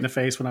straight in the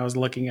face when I was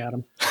looking at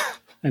them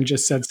and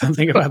just said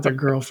something about their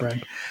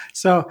girlfriend.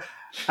 So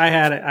I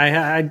had it.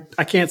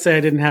 I can't say I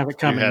didn't have it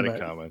coming.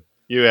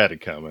 You had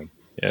it coming.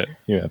 Yeah,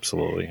 you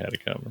absolutely had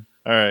it coming.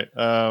 All right.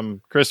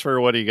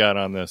 Christopher, what do you got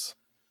on this?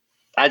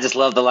 I just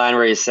love the line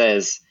where he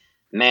says,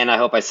 "Man, I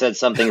hope I said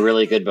something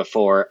really good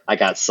before I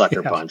got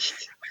sucker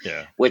punched."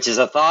 Yeah. Which is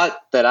a thought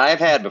that I've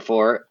had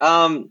before.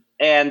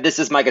 And this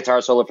is my guitar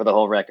solo for the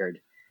whole record.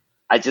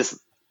 I just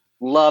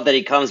love that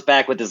he comes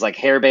back with his like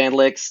hairband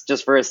licks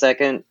just for a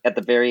second at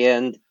the very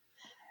end.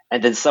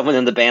 And then someone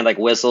in the band like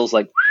whistles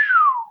like,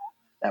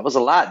 that was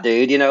a lot,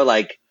 dude.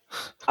 Like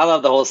I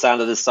love the whole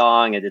sound of this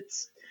song, and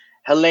it's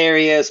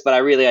hilarious, but I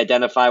really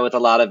identify with a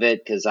lot of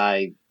it because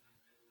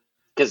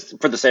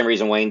for the same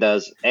reason Wayne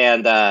does.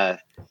 And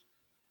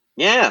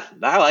yeah,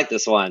 I like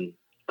this one.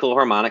 Cool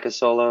harmonica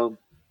solo.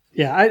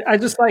 Yeah, I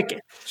just like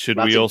it. Should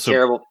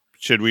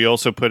we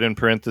also put in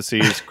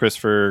parentheses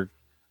Christopher's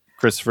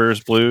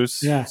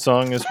Blues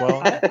song as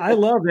well? I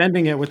love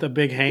ending it with a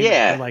big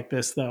hang like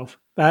this, though.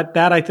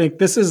 That I think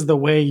this is the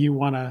way you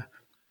want to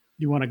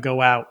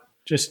go out,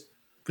 just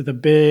with a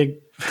big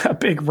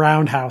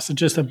roundhouse and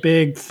just a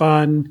big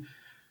fun.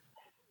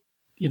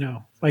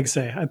 Like I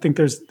say, I think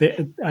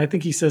I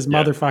think he says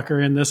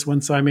motherfucker in this one.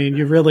 So I mean,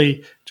 you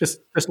really just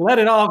let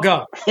it all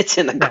go. It's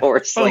in the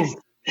chorus.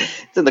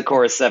 It's in the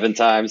chorus 7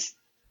 times.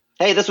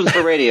 Hey, this one's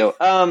for radio.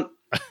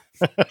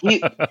 Do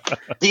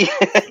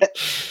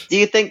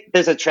you think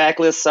there's a track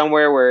list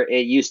somewhere where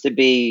it used to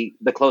be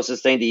the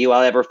closest thing to you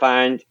I'll ever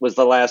find was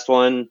the last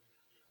one,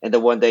 and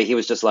then one day he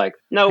was just like,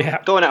 nope,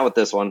 going out with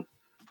this one?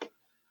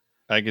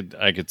 I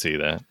could see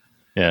that.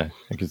 Yeah,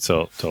 I could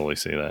totally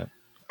see that.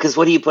 Because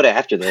what do you put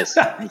after this?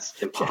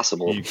 It's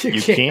impossible.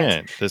 You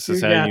can't. This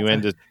is how you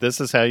end it.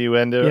 This is how you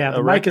end a Yeah,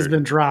 the mic has record.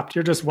 been dropped.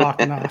 You're just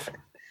walking off.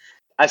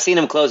 I've seen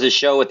him close his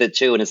show with it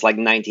too, and it's like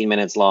 19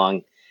 minutes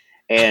long.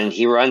 And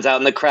he runs out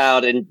in the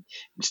crowd and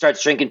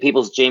starts drinking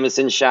people's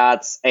Jameson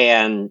shots,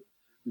 and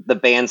the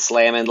band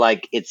slamming.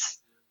 Like it's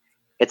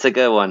a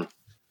good one.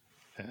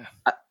 Yeah.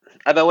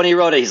 I bet when he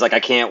wrote it, he's like, I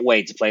can't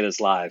wait to play this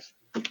live.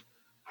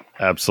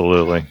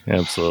 Absolutely.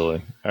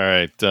 All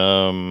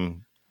right,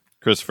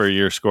 Christopher,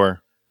 your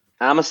score.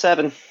 I'm a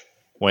 7.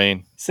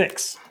 Wayne,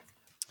 6.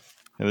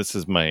 and this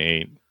is my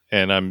 8,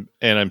 and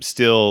I'm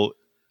still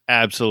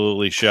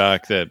absolutely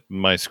shocked that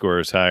my score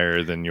is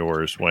higher than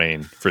yours,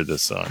 Wayne, for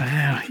this song.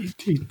 Wow,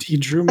 he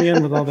drew me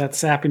in with all that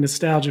sappy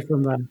nostalgia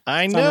from the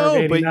I summer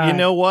know, of but you 89.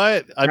 know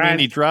what? I mean,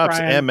 he drops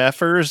Brian.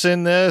 MFers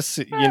in this.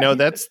 You know,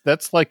 that's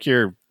like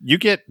you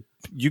give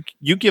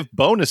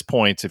bonus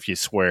points if you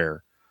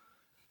swear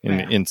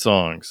in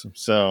songs.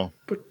 So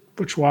But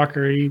Butch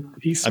Walker, he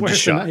just swears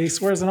shocked. he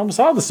swears in almost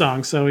all the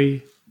songs, so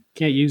he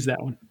can't use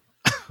that one.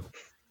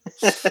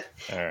 all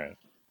right.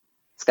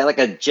 It's got like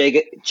a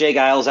Jay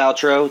Giles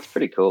outro. It's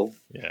pretty cool.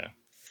 Yeah.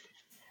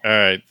 All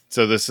right.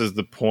 So this is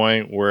the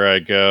point where I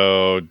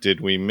go, did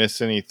we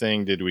miss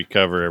anything? Did we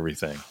cover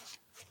everything?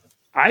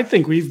 I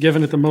think we've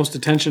given it the most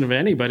attention of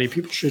anybody.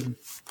 People should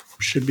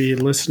be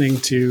listening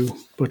to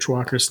Butch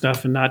Walker's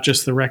stuff and not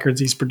just the records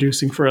he's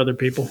producing for other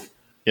people.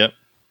 Yep.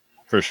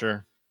 For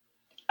sure.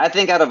 I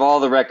think out of all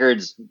the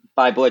records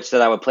by Butch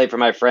that I would play for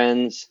my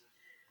friends,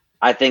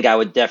 I think I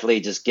would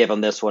definitely just give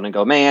them this one and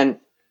go, man,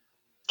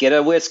 get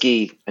a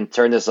whiskey and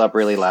turn this up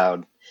really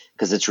loud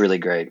because it's really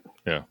great.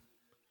 Yeah.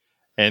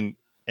 And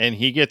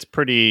he gets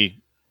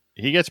pretty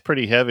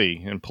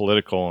heavy and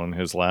political on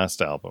his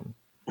last album.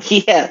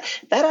 Yeah,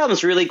 that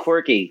album's really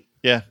quirky.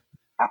 Yeah.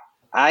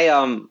 I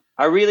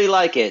really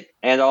like it,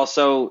 and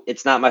also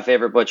it's not my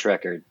favorite Butch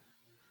record,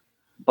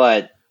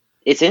 but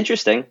it's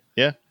interesting.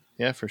 Yeah,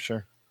 for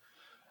sure.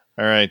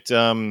 All right.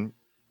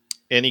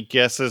 Any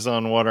guesses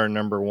on what our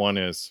number 1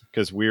 is?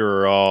 Because we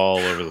were all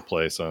over the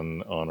place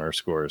on our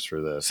scores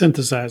for this.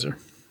 Synthesizers.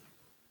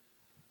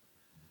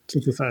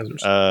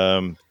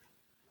 Uh,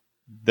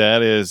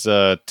 That is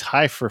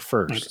tie for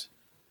first.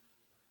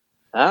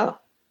 Oh,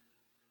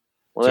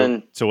 well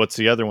then, So what's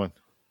the other one?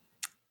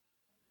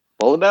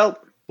 Bullet Belt.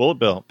 Bullet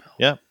Bill.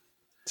 Yeah.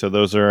 So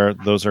those are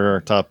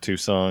our top 2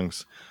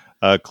 songs.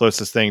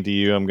 Closest thing to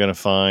you, I'm going to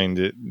find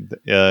it,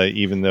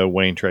 even though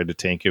Wayne tried to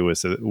tank it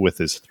with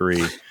his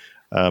 3,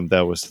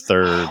 that was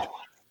 3rd.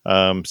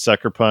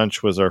 Sucker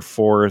Punch was our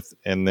 4th,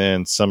 and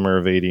then Summer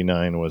of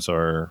 '89 was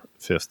our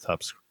 5th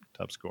top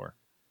score.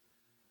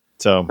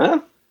 So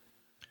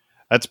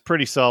that's a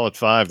pretty solid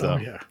 5, though. Oh,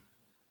 yeah.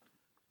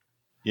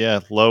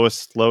 Yeah,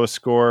 lowest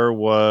score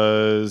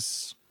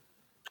was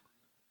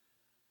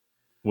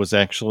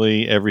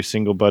actually every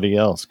single buddy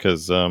else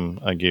because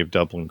I gave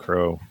Dublin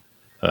Crow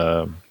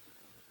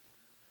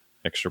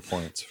extra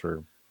points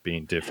for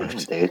being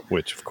different,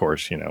 which of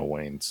course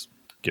Wayne's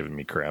giving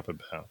me crap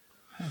about.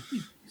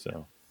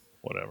 So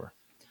whatever.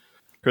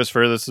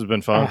 Christopher, this has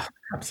been fun. Oh,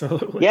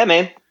 absolutely. Yeah,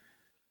 man.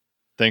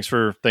 Thanks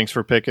for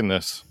picking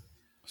this.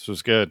 This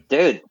was good,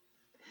 Dude.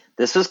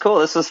 This was cool.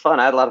 This was fun.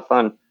 I had a lot of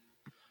fun.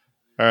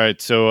 All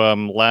right, so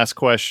last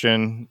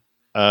question.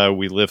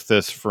 We lift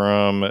this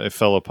from a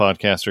fellow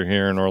podcaster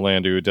here in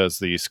Orlando who does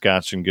the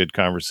Scotch and Good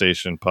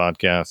Conversation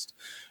podcast.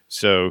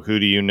 So who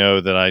do you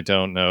know that I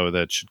don't know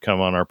that should come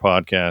on our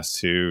podcast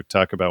to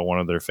talk about one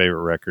of their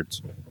favorite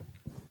records?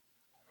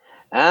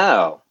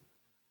 Oh,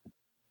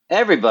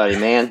 everybody,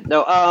 man.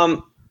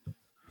 No,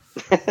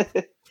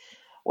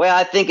 well,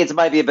 I think it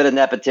might be a bit of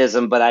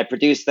nepotism, but I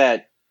produced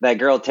that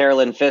girl, Tara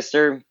Lynn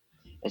Pfister,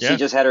 and she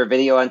just had her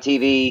video on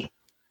TV.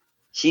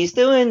 She's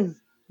doing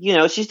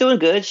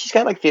good. She's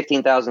got like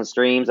 15,000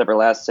 streams of her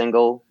last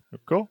single.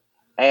 Cool.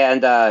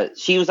 And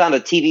she was on a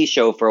TV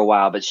show for a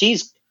while, but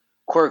she's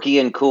quirky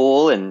and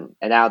cool and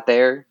out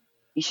there.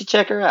 You should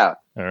check her out.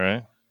 All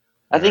right.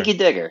 I think you'd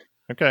dig her.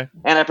 Okay.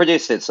 And I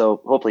produced it,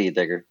 so hopefully you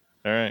dig her.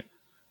 All right.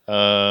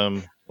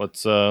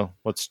 Let's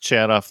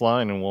chat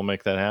offline and we'll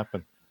make that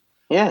happen.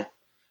 Yeah.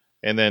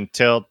 And then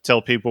tell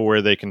people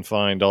where they can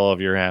find all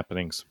of your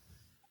happenings.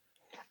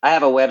 I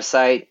have a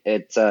website.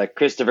 It's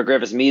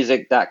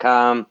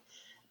ChristopherGriffithsmusic.com.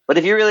 But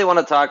if you really want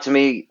to talk to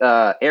me,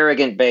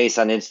 Arrogant Bass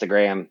on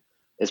Instagram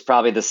is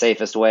probably the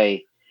safest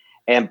way.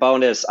 And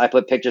bonus, I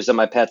put pictures of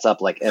my pets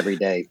up like every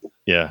day.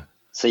 Yeah.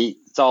 So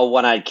it's all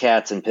one-eyed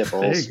cats and pit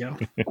bulls. There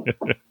you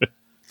go.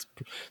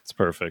 It's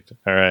perfect.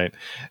 All right.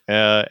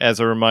 As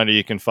a reminder,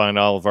 you can find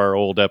all of our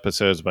old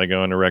episodes by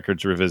going to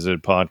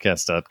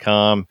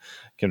recordsrevisitedpodcast.com. You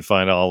can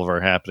find all of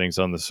our happenings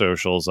on the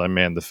socials. I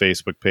man the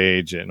Facebook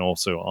page and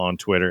also on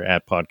Twitter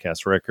at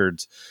Podcast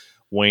Records.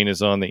 Wayne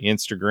is on the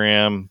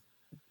Instagram.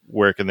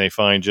 Where can they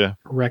find you?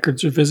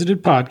 Records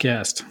Revisited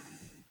Podcast.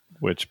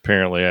 Which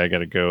apparently I got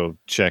to go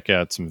check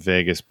out some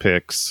Vegas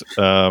picks.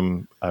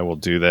 I will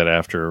do that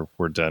after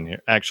we're done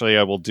here. Actually,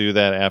 I will do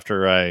that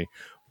after I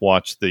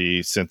watch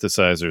the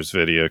Synthesizers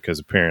video because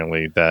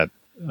apparently that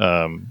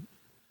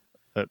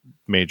a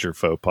major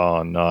faux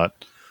pas and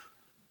not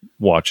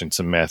watching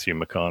some Matthew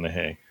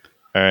McConaughey.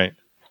 All right.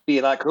 Be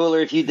a lot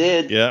cooler if you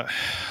did. Yeah.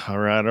 All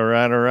right.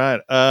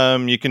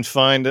 You can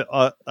find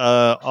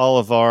all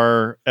of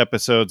our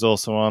episodes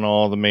also on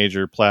all the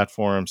major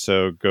platforms.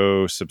 So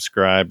go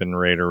subscribe and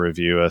rate or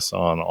review us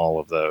on all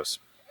of those.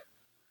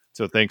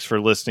 So thanks for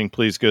listening.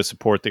 Please go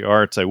support the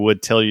arts. I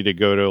would tell you to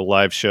go to a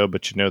live show,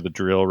 but you know the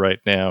drill right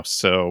now.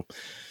 So,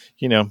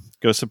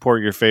 go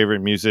support your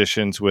favorite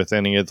musicians with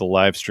any of the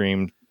live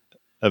stream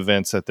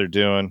events that they're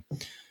doing.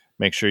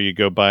 Make sure you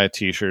go buy a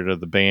t-shirt of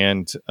the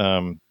band,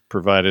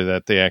 provided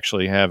that they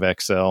actually have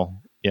XL.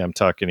 Yeah, I'm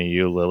talking to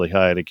you, Lily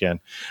Hyde, again.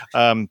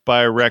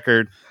 Buy a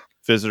record,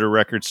 visit a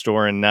record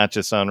store, and not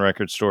just on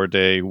Record Store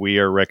Day. We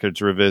are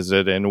Records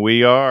Revisited, and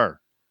we are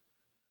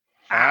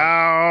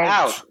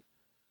out.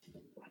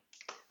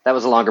 That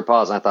was a longer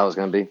pause than I thought it was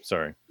going to be.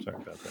 Sorry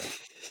about that.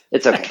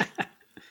 It's okay.